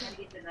down.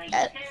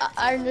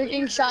 Iron, you're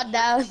getting shot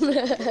down.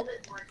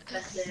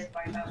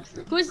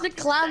 Who's the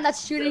clown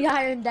that's shooting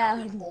Iron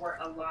down? For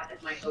a lot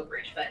of my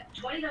overage, but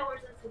 $20 and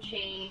some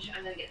change.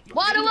 I'm gonna get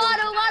Waddle,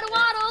 waddle, waddle,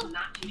 waddle.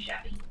 Not too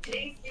shabby.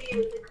 Today's video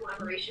is in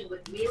collaboration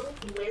with Meals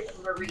with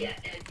Maria,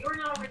 and if you're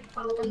not already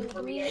following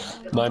Maria, you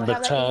can My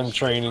baton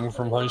training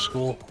from high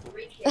school.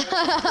 very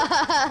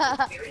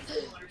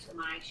similar to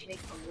mine. She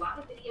makes a lot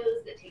of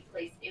videos that take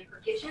place in her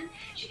kitchen.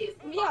 She gives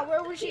Yeah,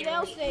 where would she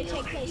else they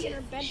take place in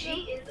her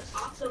She bedroom? is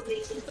also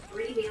making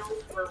 3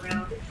 meals for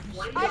around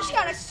 $20. I just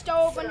got a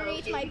stove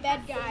underneath my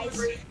bed, guys.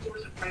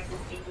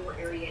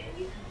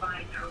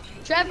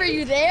 Trevor,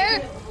 you there?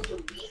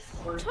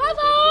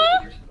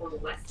 Trevor!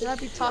 Should I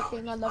be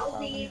talking on the I'll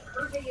phone? leave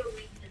her video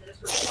link in the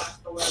description box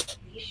below.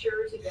 Be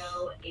sure to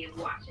go and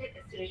watch it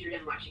as soon as you're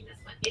done watching this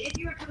one. And if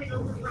you're coming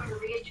over from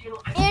Maria's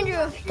channel,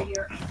 Andrew.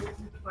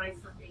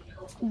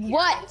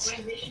 What?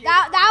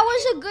 That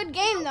was a good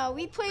game though.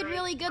 We played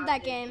really good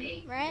that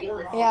game, right?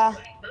 Yeah.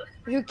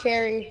 You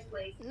carry.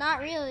 Not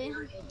really.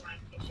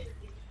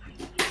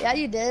 Yeah,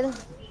 you did.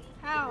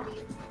 How?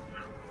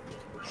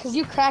 Because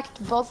you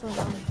cracked both of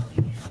them.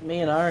 Me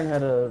and Iron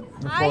had a.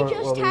 I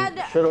just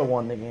had- Should have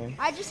won the game.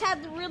 I just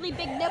had the really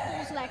big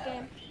nipples that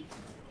game.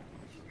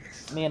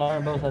 Me and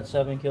Iron both had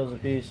 7 kills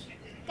apiece.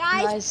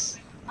 Guys, Nice.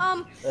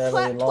 Yeah,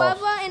 but we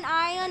lost. Tweva and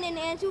Ion and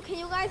Andrew, can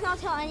you guys not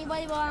tell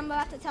anybody what I'm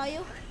about to tell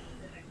you?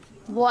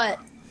 What?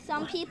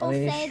 Some people I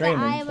mean, he's say that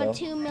I have a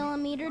streaming,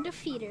 2mm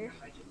defeater.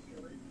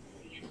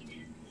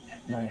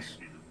 Nice.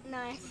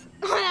 Nice.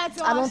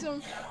 That's I don't-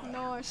 awesome.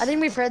 Nice. I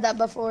think we've heard that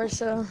before,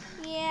 so.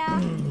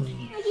 Yeah.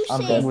 You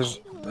I'm say dead.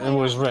 It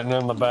was written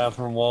on the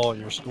bathroom wall at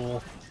your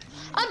school.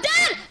 I'm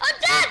dead! I'm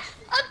dead!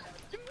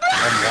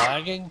 I'm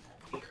lagging?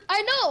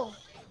 I know!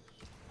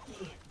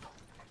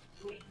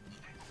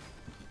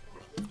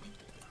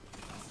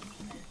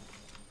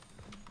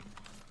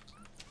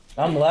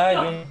 I'm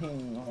lagging.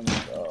 Oh my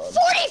god.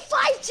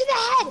 45 to the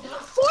head!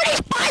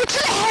 45 to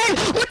the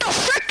head with a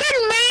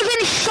freaking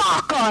Maven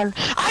shotgun!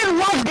 I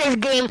love this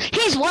game.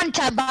 He's one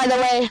tap, by the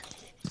way.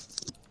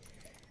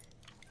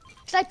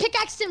 Cause I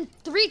pickaxed him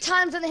 3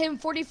 times and hit him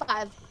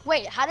 45.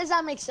 Wait, how does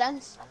that make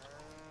sense?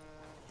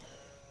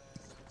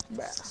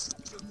 Bruh.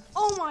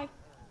 Oh my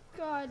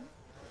god.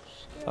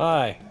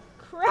 Hi.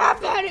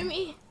 Crap out of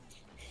me.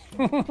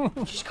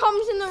 Just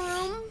comes in the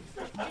room.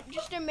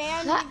 Just a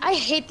man. I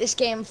hate this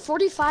game.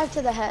 45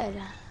 to the head.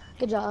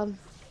 Good job.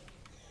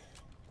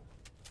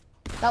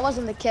 That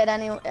wasn't the kid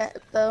anyway,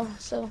 though,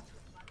 so.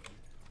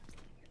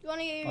 You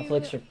wanna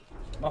get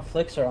My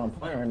flicks are on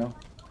point right now.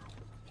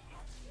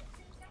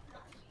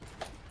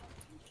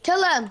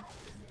 Kill him!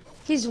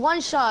 He's one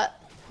shot.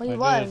 Well, he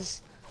I did.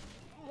 was.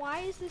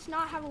 Why does this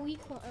not have a weak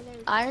one? Oh, there we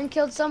go. Iron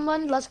killed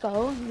someone. Let's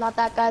go. Not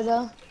that guy,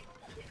 though.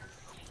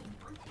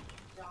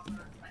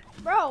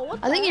 Bro, what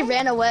the I think he heck?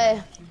 ran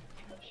away.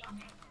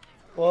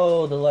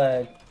 Whoa, the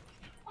lag.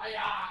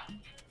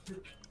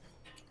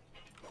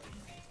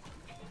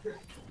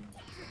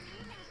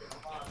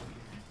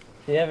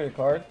 Do you have your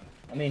card?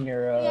 I mean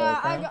your Yeah,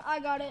 crown? I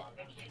got it.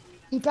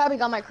 He probably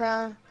got my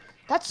crown.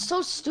 That's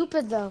so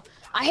stupid though.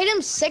 I hit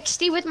him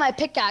 60 with my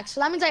pickaxe,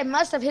 so that means I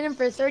must have hit him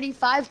for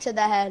 35 to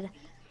the head.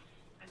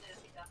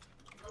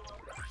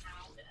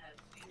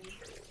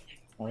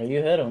 Well,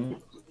 you hit him.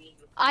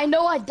 I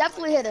know I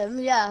definitely hit him,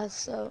 yeah,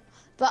 so.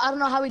 But I don't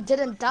know how he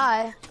didn't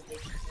die.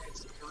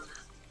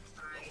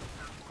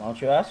 Why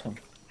don't you ask him?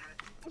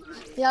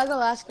 Yeah, I'll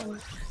go ask him.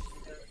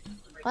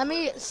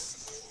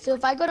 So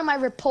if I go to my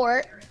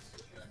report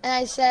and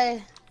I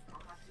say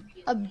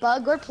a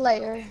bug or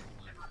player,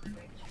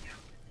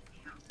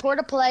 report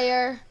a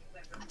player,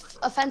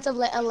 offensive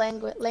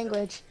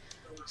language,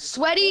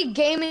 sweaty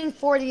gaming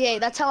 48.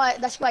 That's who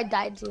I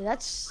died to.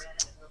 That's,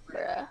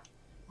 bruh.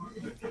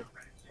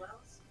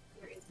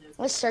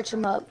 Let's search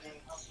him up.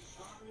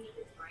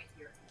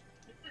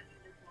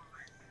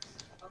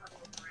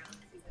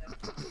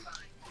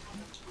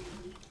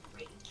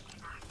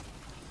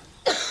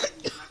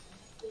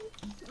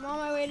 I'm on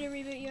my way to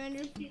reboot you,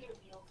 Andrew.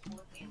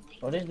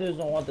 Well, these dudes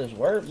don't want this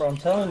work, bro. I'm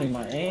telling you,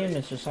 my aim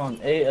is just on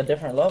a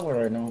different level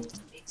right now.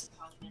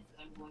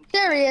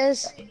 There he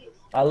is.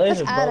 I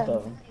lasered add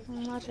both him.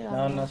 of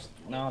them.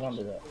 No, don't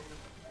do that.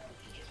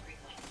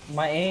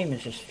 My aim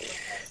is just.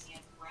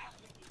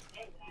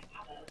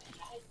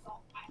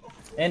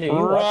 Andy, you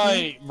watching?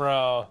 Right,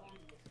 bro.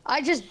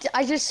 I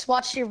just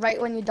watched you right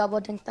when you double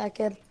dinked that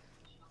kid.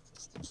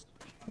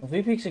 If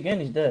he peeks again,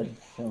 he's dead.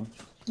 So.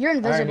 You're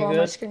invisible you on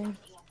my good? screen.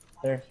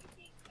 There.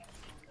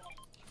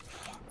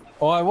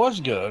 Well, I was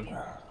good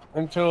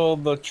until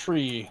the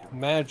tree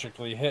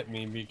magically hit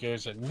me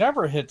because it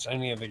never hits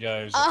any of the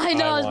guys. That I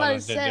know, I was about to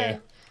wanted say.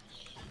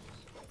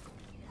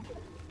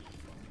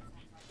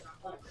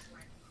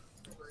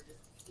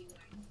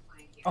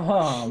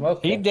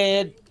 Okay. He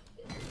did.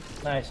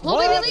 Nice. Low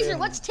baby laser,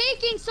 what's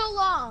taking so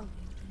long?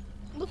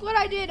 Look what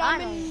I did.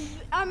 Finally.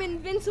 I'm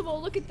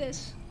invincible. Look at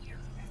this.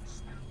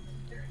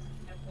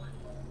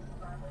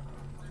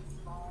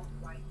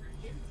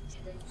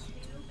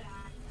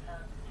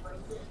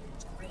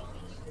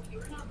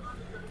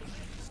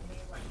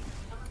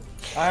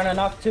 Iron, I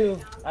knocked two.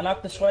 I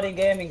knocked the sweaty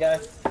gaming guy.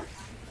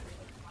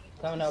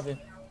 Come and help you.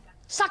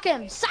 Suck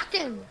him, suck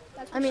him.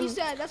 That's what she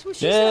said. That's what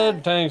she said.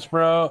 Did, thanks,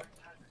 bro.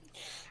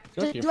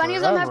 Do, Took you do any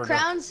of them have forever to-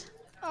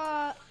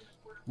 crowns?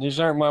 These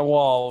aren't my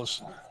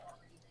walls.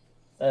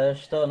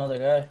 There's still another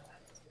guy.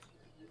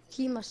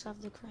 He must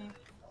have the crown.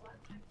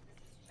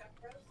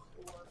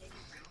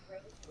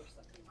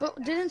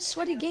 But didn't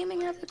Sweaty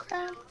Gaming have the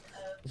crown?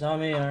 It's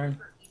on me, Iron.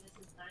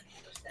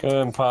 Go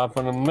ahead and pop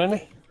in a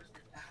minute.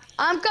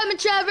 I'm coming,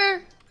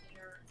 Trevor.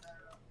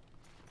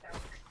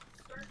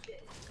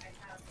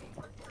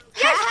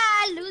 Yes!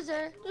 Ha,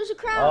 loser. There's a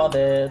crown. All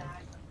dead.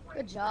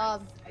 Good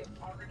job.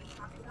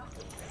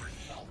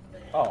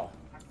 Oh.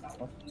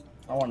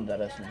 I wanted that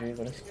SMG,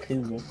 but it's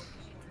cool.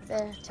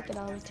 There, take it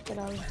all, take it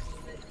all.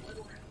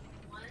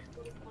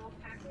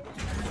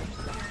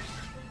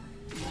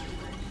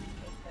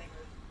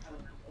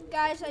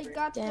 Guys, I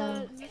got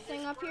Damn. the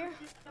thing up here.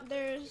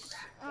 There's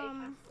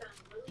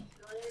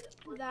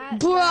that.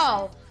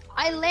 Bro,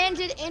 I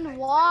landed in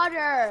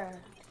water.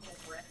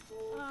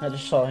 I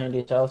just saw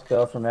Handy's health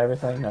go from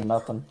everything to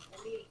nothing.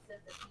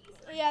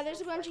 Yeah,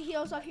 there's a bunch of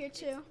heals up here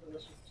too.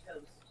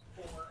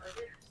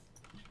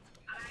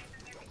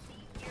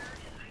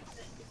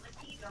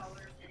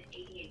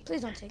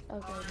 Please don't take.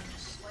 Okay.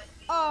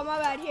 Oh, my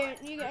bad. Here,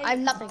 you guys. I have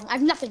nothing. I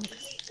have nothing. You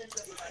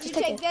Just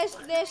take it.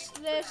 this.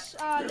 There's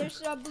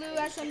a blue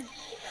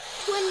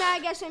twin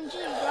mag SMG.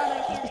 God,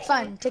 I can't. It's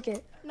fine. Take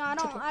it. No,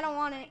 I don't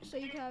want it. So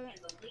you can have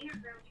it.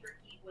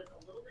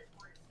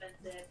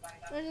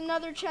 There's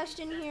another chest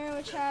in here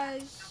which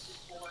has.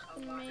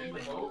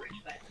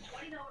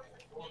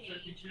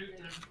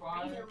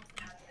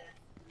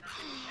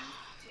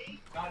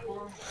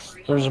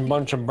 There's a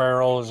bunch of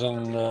barrels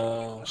and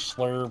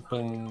slurp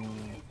and,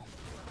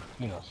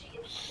 you know,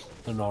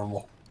 the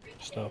normal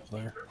stuff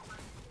there.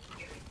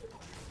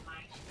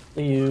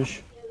 The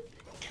huge.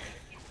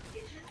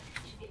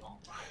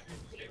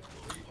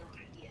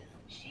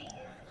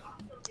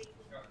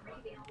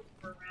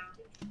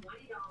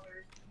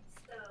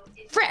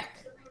 Frick!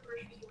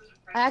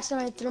 I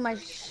accidentally threw my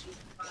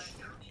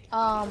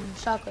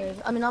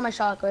shockwave. I mean, not my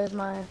shockwave,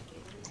 my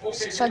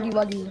chuggy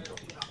wuggy.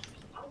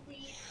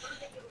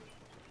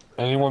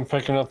 Anyone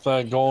picking up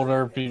that gold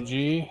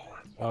RPG?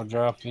 I'll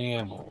drop the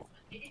ammo.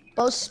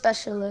 Both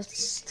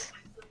specialists.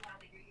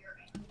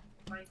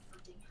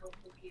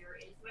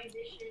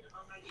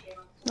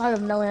 I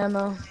have no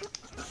ammo.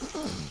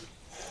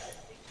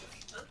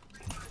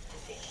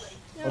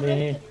 What do you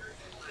need?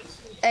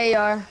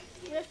 AR.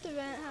 Rift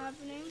event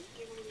happening.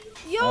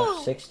 I Yo,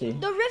 have 60.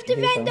 the Rift You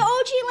do event, the some?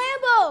 OG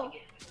Lambo.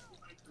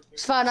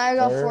 It's fine, I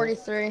got Sure.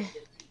 43.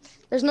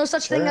 There's no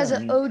such thing as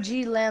an Sure.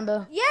 OG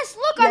Lambo. Yes,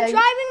 look, Yeah, I'm you-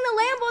 driving the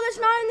Lambo that's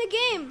not in the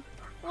game.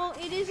 Well,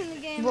 it is in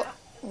the game.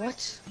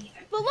 What?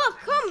 But look,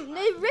 come,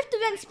 the Rift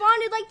event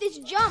spawned like this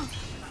jump.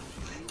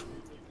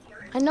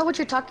 I know what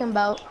you're talking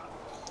about.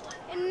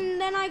 And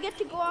then I get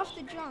to go off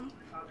the jump.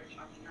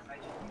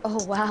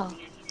 Oh wow.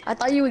 I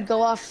thought you would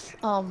go off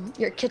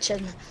your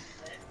kitchen.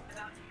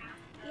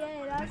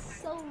 Yeah,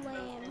 that's so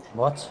lame.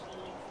 What?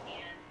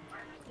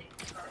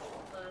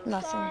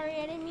 Nothing. Sorry,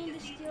 I didn't mean to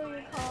steal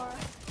your car.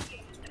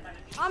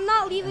 I'm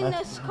not leaving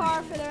this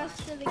car for the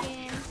rest of the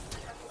game.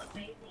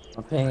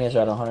 My ping is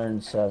at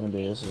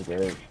 170. This is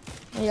great.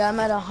 Yeah, I'm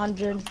at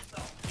 100.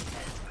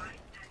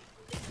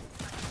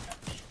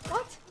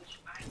 What?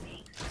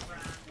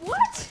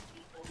 What?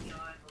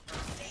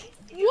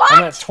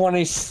 I'm at What?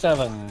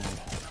 27.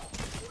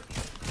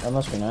 That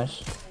must be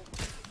nice.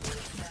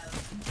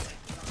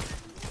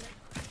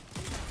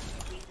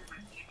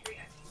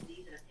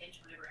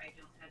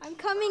 I'm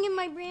coming in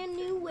my brand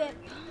new whip.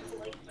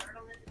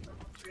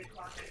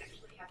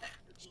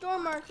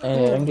 Storm marker.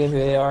 Hey, I can give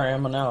you AR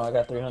ammo now. I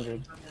got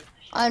 300.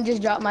 I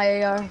just dropped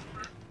my AR.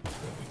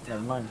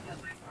 Never mind.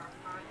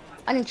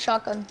 I need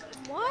shotgun.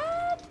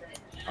 What?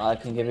 I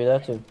can give you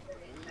that too.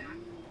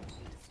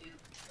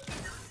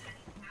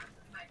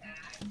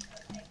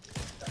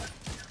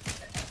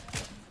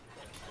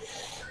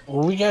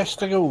 Where we got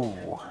to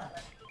go?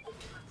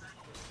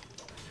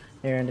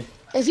 Here, Andy.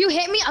 If you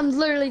hit me, I'm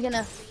literally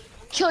gonna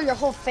kill your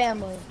whole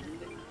family.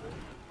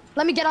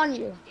 Let me get on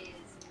you.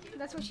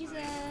 That's what she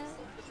said.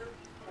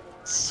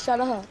 Shut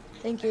up.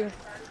 Thank you,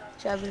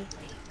 Trevor.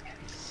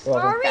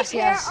 Our Yes,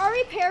 repair, yes. our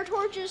repair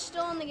torch is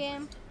still in the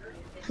game.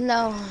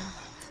 No.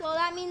 So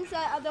that means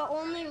that the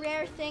only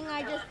rare thing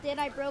I just did,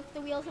 I broke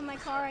the wheels of my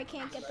car. I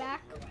can't get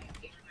back.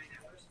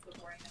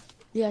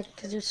 Yeah,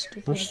 because you're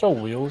stupid. There's still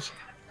wheels.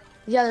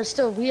 Yeah, there's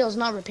still wheels,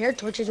 not repair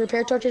torches.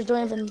 Repair torches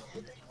don't even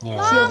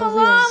Yeah. heal the Llama,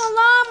 wheels.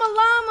 llama,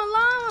 llama,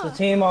 llama, The llama.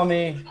 team on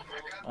me.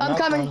 I'm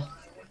knocked coming. one.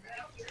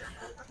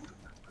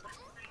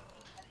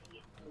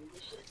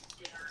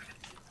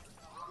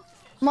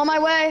 I'm on my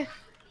way.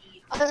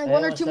 I think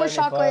one or two more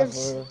 175,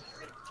 shockwaves. bro.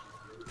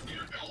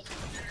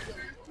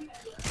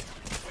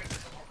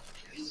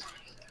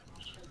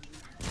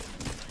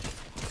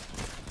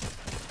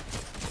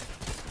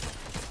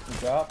 He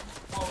dropped.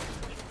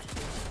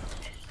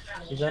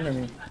 He's under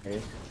me. Here he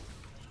is.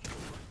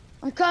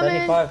 I'm coming.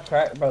 75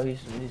 crack, bro. He's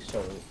so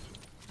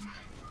weak.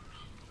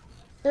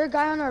 There's a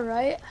guy on our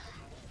right.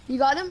 You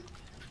got him?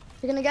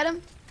 You're gonna get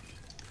him?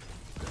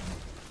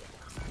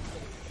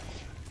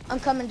 I'm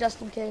coming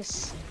just in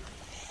case.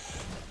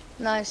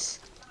 Nice.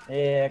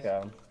 Yeah, I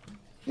got him.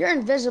 You're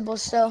invisible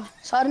still,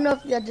 so I don't know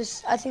if you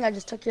I think I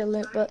just took your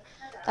loot, but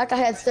that guy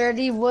had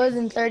 30 wood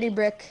and 30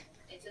 brick.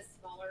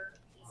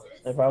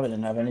 They probably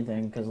didn't have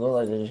anything because look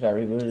like they just got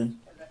rebooted.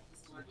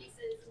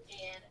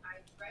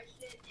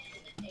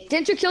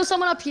 Didn't you kill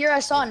someone up here? I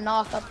saw a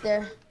knock up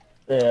there.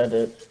 Yeah, I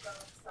did.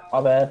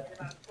 My bad.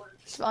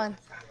 It's fine.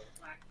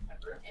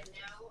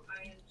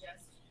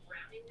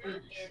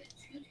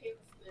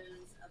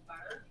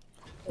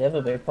 You have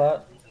a big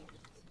pot?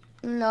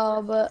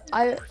 No, but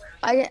I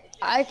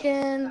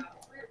can.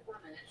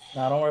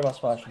 No, don't worry about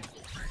splashing.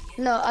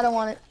 No, I don't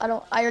want it. I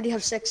already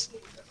have 6.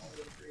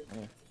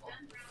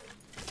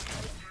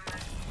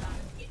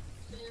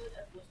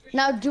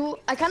 Now,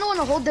 I kind of want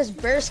to hold this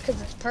burst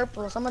because it's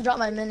purple, so I'm gonna drop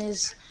my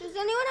minis. Does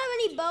anyone have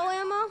any bow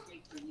ammo?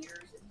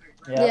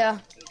 Yeah.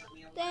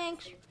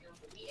 Thanks.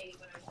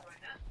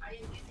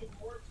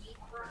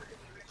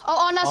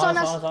 Oh, on us, on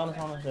us. On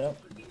us, yep.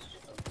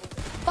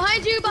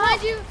 Behind you,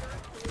 behind you.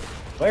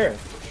 Where?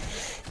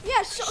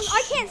 Yeah, so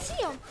I can't see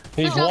him.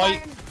 He's Good job, white.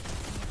 Iron.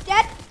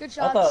 Dead. Good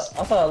I shots.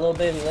 thought a little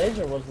baby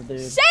laser was the dude.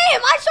 Sam,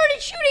 I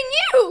started shooting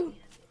you.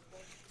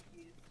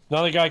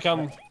 Another guy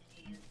coming.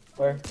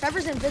 Where?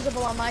 Trevor's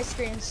invisible on my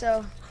screen,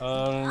 so I'm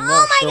Oh not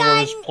my sure God.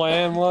 what his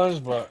plan was,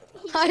 but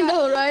I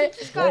know, right?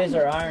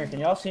 Laser iron. Can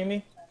y'all see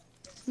me?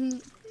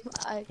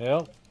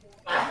 yeah.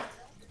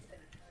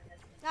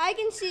 I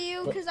can see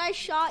you because I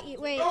shot you.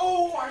 Wait.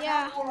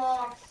 Yeah.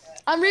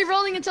 I'm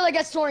re-rolling until I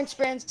get soaring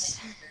sprints.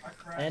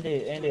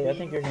 Andy, I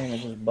think your game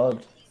is just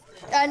bugged.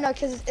 I know,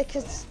 cause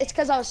it's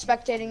because I was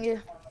spectating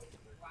you.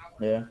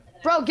 Yeah.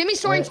 Bro, give me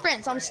soaring Wait.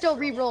 sprints. I'm still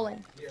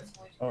re-rolling.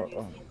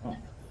 Oh.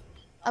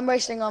 I'm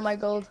wasting all my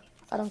gold.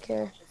 I don't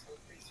care.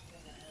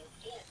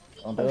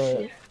 Don't do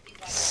it.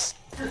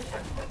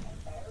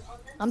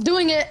 I'm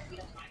doing it.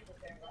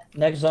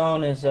 Next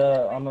zone is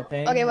on the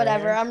ping. Okay, right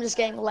whatever. here. I'm just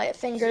getting light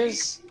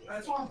fingers.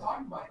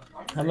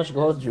 How much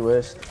gold did you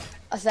waste?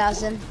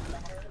 1,000.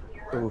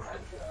 Oof.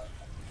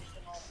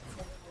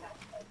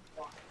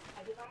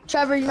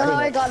 Trevor, you know how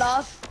I got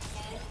off?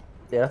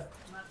 Yeah.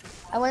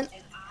 I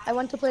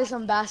went to play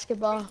some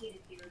basketball.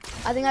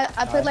 I think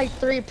I played like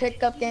 3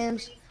 pickup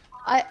games.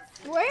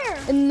 Where?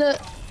 In the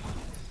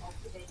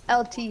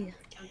LT.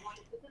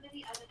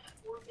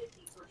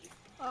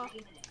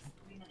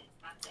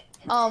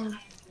 Oh.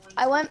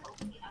 I went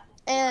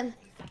and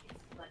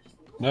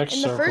Next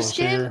in the circle's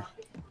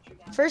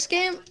first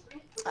game, here.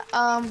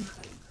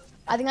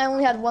 I think I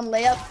only had 1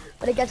 layup,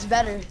 but it gets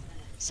better.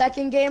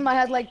 Second game, I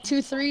had like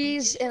 2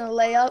 threes and a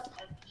layup.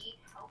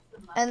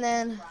 And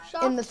then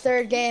in the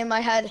third game, I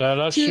had Is that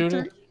us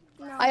shooting?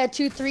 I had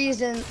 2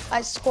 threes and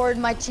I scored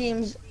my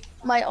team's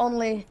my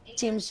only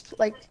teams,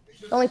 like,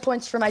 only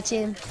points for my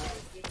team.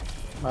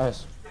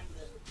 Nice.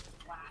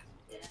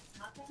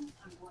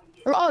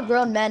 We're all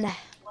grown men.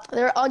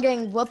 They're all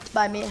getting whooped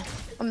by me.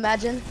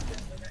 Imagine.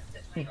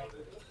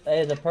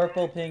 Hey, the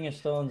purple ping is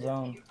still in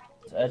zone.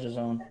 It's edge of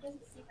zone.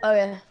 Oh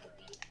yeah.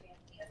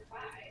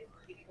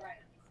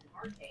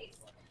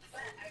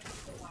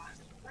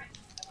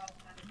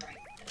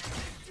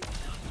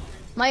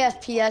 My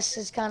FPS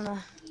is kind of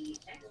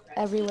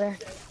everywhere.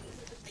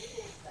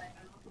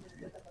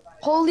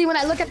 Holy, when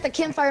I look at the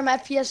campfire, my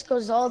FPS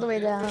goes all the way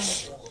down.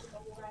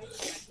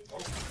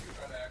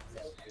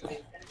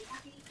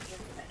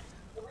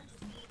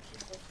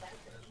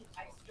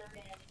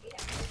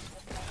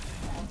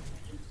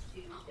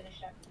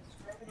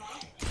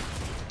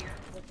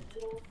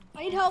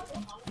 I need help.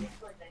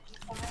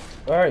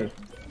 Where are you?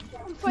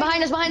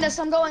 Behind us,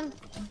 I'm going.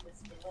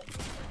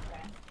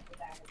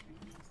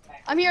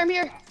 I'm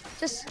here.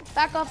 Just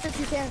back off if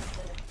you can.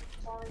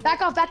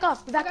 Back off. I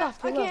Good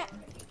luck. can't.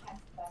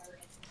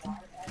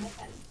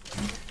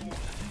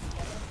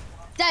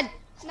 Dead.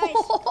 Nice.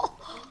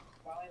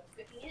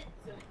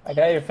 I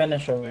got your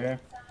finish over here.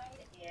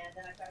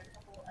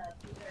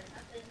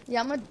 Yeah,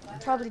 I'm gonna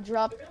probably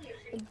drop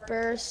a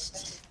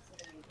burst.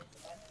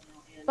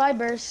 Bye,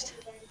 burst.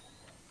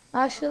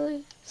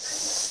 Actually,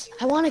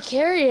 I want to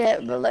carry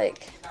it, but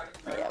like,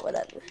 yeah,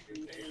 whatever.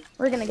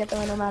 We're gonna get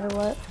there no matter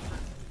what.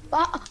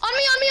 On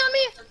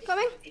me!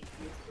 Coming.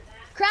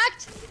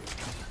 Cracked.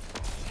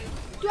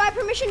 Do I have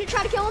permission to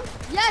try to kill him?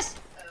 Yes.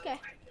 Okay.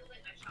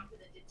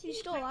 He's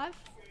still alive.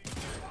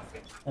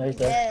 Oh, he's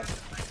dead.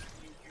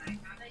 Yeah.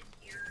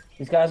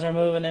 These guys are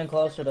moving in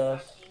closer to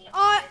us.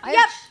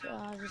 Yep.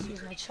 I'll just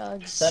use my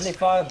chugs.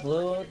 75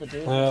 blue, the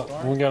dude.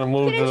 Yeah, we gotta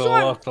move Get to in, the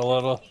Storm. left a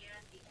little.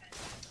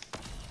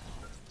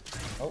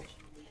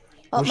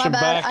 Oh, We my should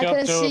bad. back I up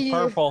couldn't to see you.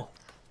 purple.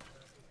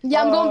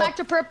 Yeah, I'm Oh. going back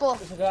to purple.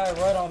 There's a guy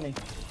right on me.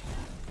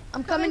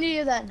 I'm coming to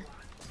you then.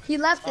 He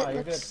left Oh, it.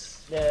 you're good.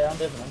 Let's Yeah, I'm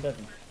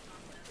dipping.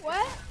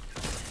 What?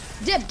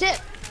 dip.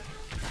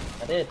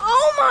 I did.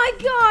 Oh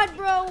my god,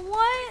 bro.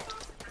 What?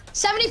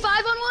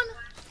 75 on one.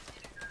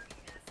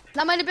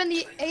 That might have been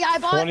the AI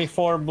bot.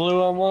 24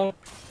 blue on one.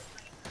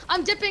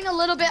 I'm dipping a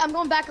little bit. I'm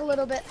going back a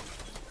little bit.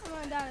 I'm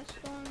gonna die to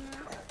storm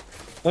now.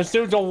 Let's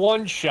do the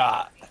one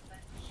shot.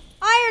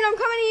 Iron, I'm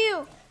coming to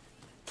you.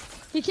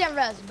 He can't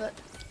res, but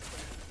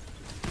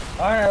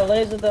Alright, I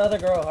lasered the other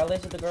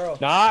girl.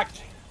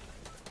 Knocked.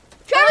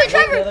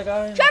 Trevor. The other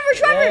guy.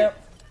 Trevor.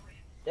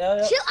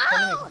 Yeah. chill Come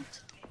here. out.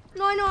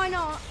 No, I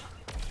know.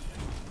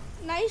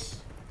 Nice.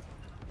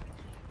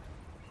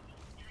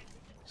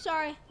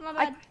 Sorry, my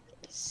bad.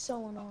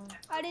 So annoying.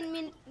 I didn't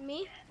mean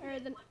me or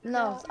the.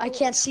 No, I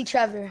can't see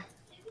Trevor.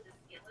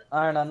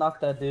 Iron, I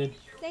knocked that dude.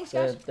 Thanks,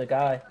 guys. The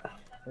guy.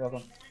 You're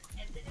welcome.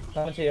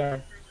 Coming to you,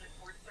 Iron.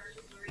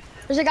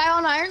 There's a guy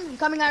on iron. I'm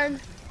coming iron.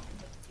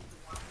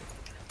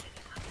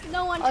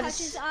 No one Oh,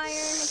 touches iron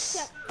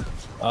except.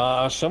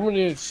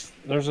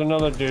 There's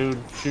another dude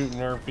shooting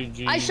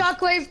RPGs. I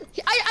shockwave.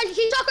 He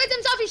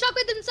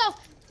shockwaved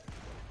himself.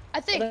 I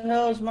Where think. the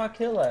hell is my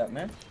kill at,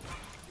 man?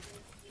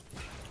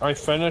 I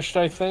finished,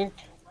 I think.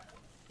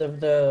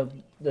 The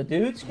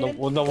dude skin?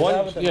 The Is that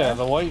white, with the yeah, mask?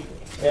 the white.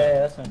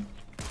 Yeah, that's him.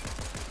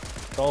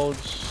 Those.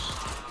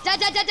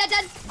 Dead.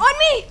 On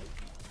me!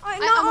 Not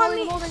I'm on holding,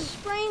 me. holding.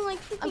 Spraying like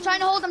freaking. I'm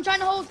trying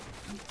to hold.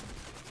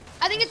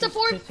 I think it's a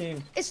four. Two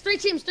teams. It's three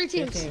teams. Two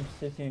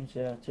teams,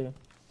 yeah, two.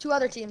 Two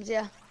other teams,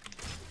 yeah.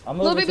 I'm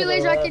Little moving baby to the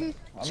laser, I left. can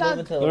I'm chug.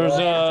 moving to the There's,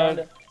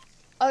 left.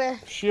 Okay.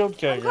 Shield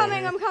keg.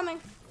 I'm coming.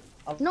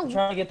 No, I'm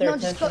trying to get their no,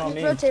 just attention on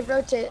me.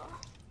 rotate.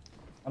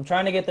 I'm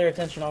trying to get their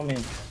attention on me.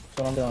 That's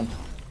what I'm doing.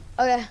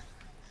 Okay.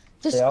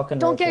 Just They all can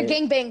don't get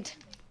rotate. gangbanged.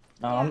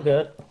 No, I'm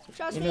good.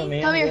 Trust You know me.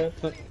 me, Come I'm here.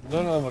 good. They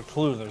don't have a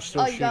clue. They're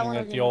still Oh, you got shooting one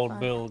at of the you, old fine.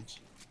 builds.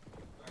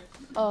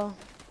 Oh,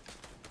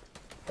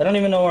 They don't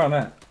even know where I'm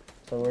at.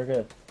 So we're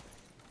good.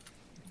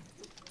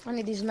 I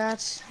need these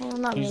mats. Well,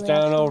 not He's really.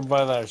 down actually. over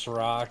by that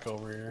rock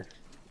over here.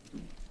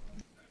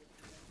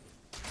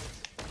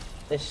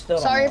 They still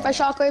don't Sorry know if I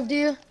where I'm shockwaved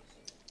you.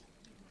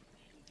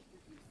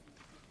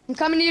 I'm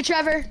coming to you,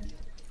 Trevor.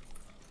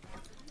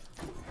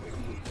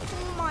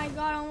 Oh my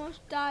god, I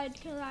almost died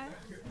because I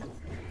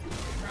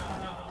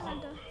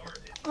had to.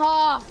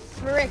 Oh,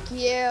 frick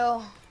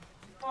you.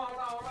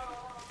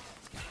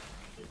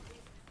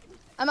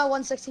 I'm at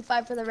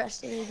 165 for the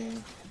rest of the game.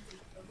 at.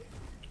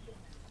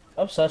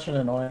 I'm such an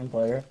annoying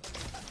player.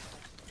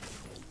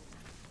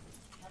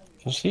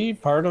 Is he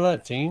part of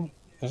that team?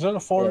 Is that a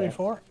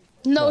 4v4?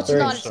 No, it's Three.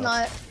 not. It's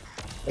not.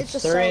 It's a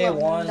Three, solo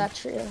one. that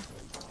trio.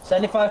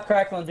 75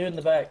 cracked one dude in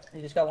the back.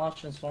 He just got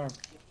launched in storm.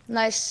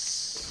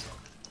 Nice.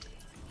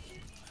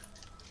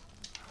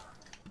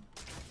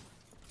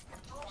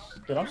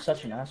 Dude, I'm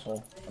such an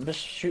asshole. I'm just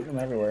shooting them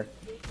everywhere.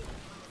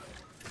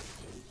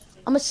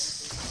 I'm gonna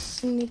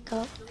sneak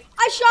up.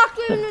 I shocked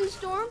him in the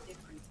storm.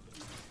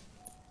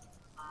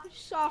 I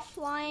saw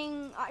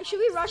flying. Should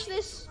we rush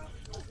this?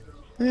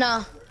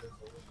 Nah.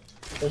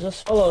 There's a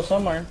solo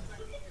somewhere.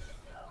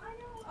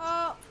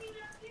 Oh.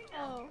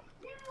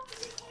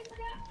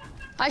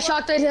 I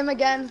shocked at him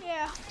again.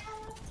 Yeah.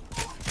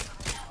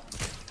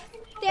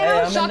 ammo?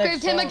 I'm in next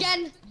Shockwaved him zone.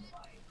 again.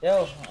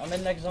 Yo, I'm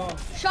in next zone.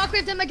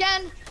 Shockwaved him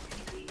again.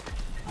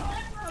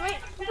 Wait,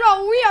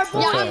 bro, we are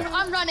both. Yeah, Okay.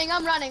 I'm running.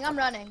 I'm Get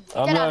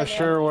out not of there.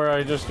 sure where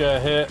I just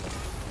got hit.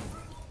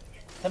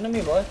 Come to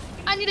me, boy.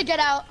 I need to get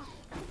out.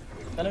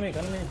 Come to me.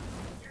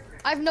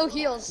 I have no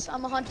heals.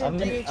 I'm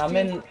 103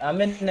 HP.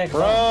 I'm in next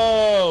zone.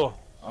 Bro!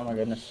 Oh my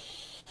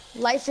goodness.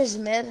 Life is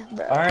mid,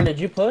 bro. Iron, did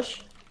you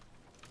push?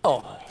 Oh,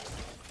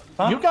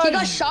 Huh? you He got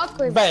guys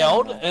shockwaved.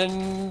 bailed,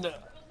 and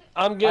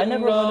I'm getting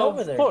never went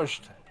over there.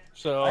 pushed.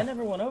 So I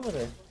never went over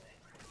there.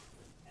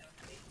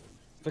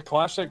 the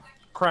classic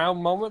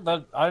crown moment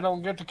that I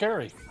don't get to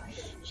carry.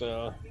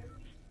 So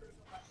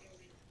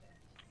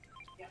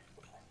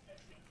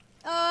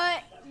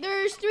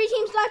There's 3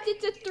 teams left.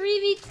 It's a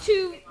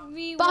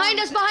 3v2v1.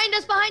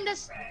 Behind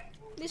us.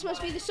 This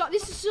must be the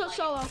this is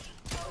solo.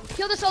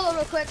 Kill the solo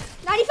real quick.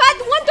 95,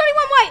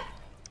 131 white.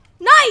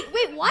 Night.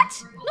 Wait,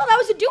 what? No, that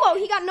was a duo.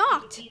 He got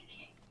knocked.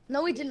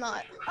 No, we did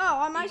not. Oh,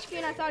 on my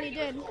screen, I thought he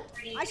did.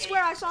 I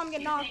swear I saw him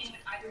get knocked.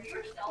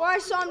 Or I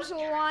saw him just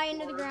lie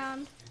into the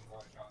ground.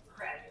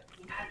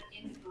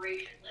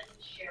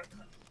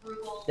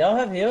 Y'all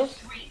have heals?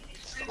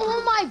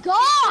 Oh my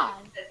god!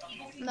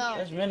 No.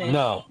 There's many.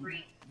 no.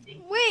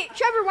 Wait,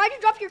 Trevor, why'd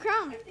you drop your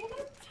crown?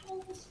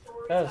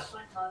 Guys,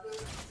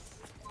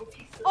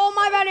 Oh,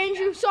 my bad,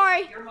 Andrew.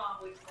 Sorry.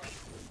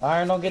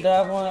 Iron don't get to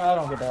have one. I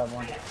don't get to have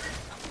one.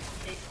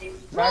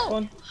 Crack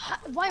one.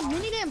 Why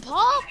mini didn't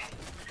pop?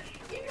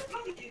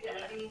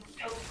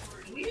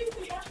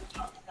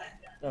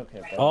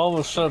 Okay, bro. All of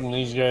a sudden,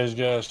 these guys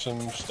got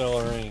some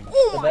stellar aim.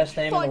 Oh, The my best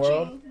aim in the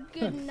world. fudging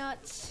good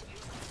nuts.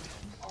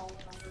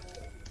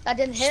 That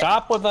didn't hit.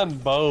 Stop with them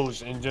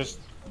bows and just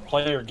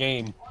play your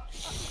game.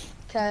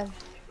 Okay.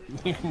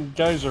 You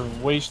guys are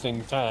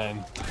wasting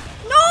time.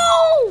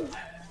 No!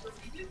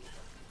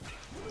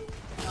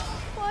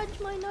 Fudge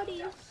my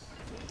nutties.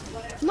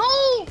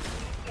 No!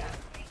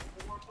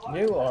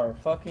 You are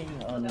fucking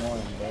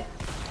annoying, bro.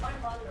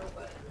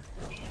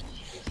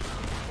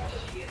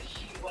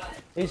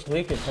 He's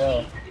weak as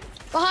hell.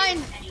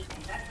 Behind.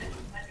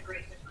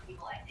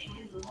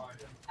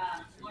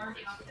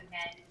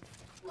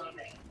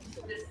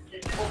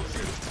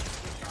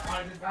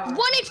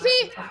 One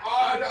HP.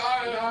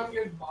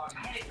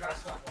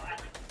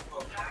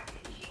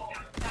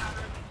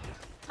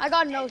 I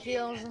got no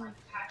heals.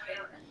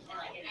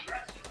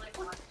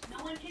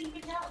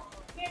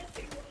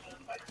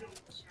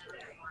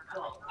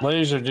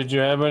 Laser, did you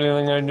have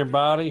anything on your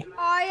body?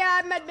 Oh,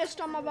 yeah, I med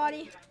mist on my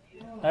body.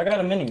 I got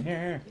a mini.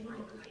 Here.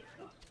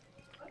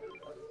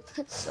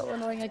 It's so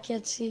annoying. I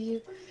can't see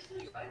you.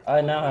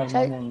 I now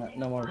have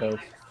no more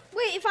builds.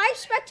 Wait, if I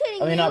spectating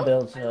I mean, you, not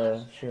builds.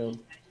 Shield.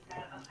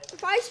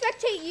 if I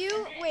spectate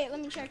you, wait,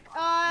 let me check.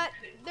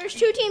 There's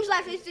 2 teams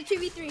left. It's the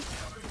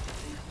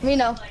 2v3. Me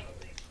no.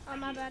 Oh,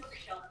 my bad.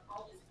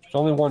 There's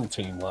only one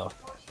team left.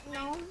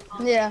 No.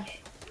 Yeah.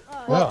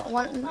 Yeah.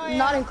 One, Oh, yeah,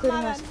 not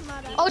including my us. bad,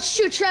 my bad. Oh,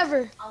 shoot,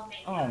 Trevor.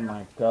 Oh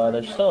my god,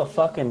 there's still a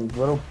fucking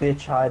little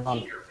bitch hide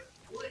on.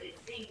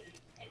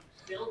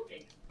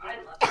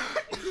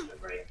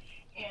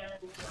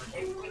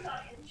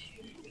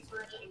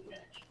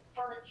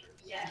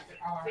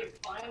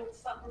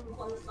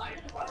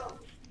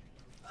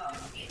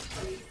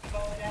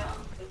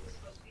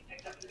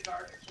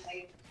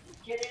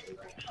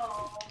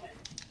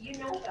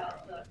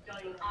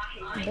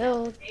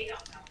 Build.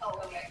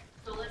 Oh, okay.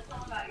 So let's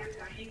talk about your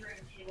dining room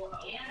table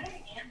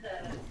and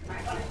the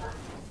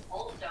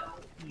also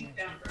you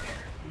found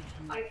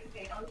I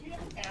found it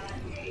at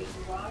a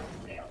garage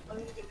sale. It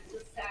was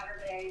a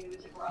Saturday. There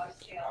was a garage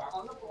sale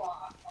on the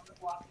block that we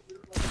were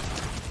living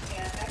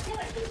in. And back then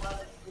I did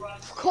love it. Garage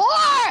Of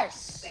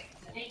course.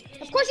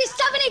 Of course, he's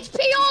 7 HP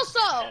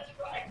also.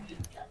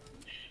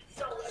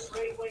 so a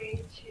great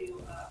way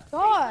to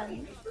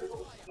God.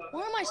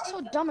 Why am I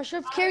so dumb? I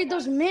should have carried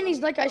those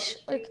minis like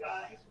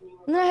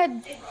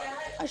and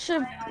I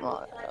should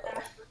have.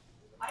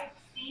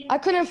 I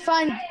couldn't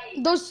find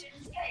those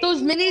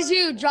minis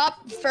you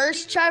dropped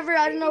first, Trevor.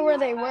 I didn't know where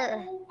they were.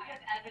 I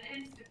have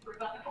evidence to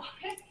prove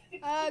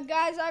otherwise.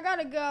 Guys, I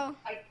gotta go.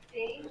 I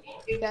think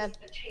it Okay. was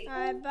the table.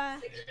 Alright, bye.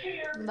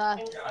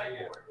 Bye.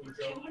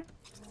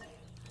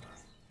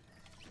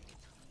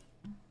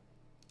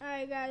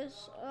 Alright,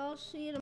 guys, I'll see you tomorrow.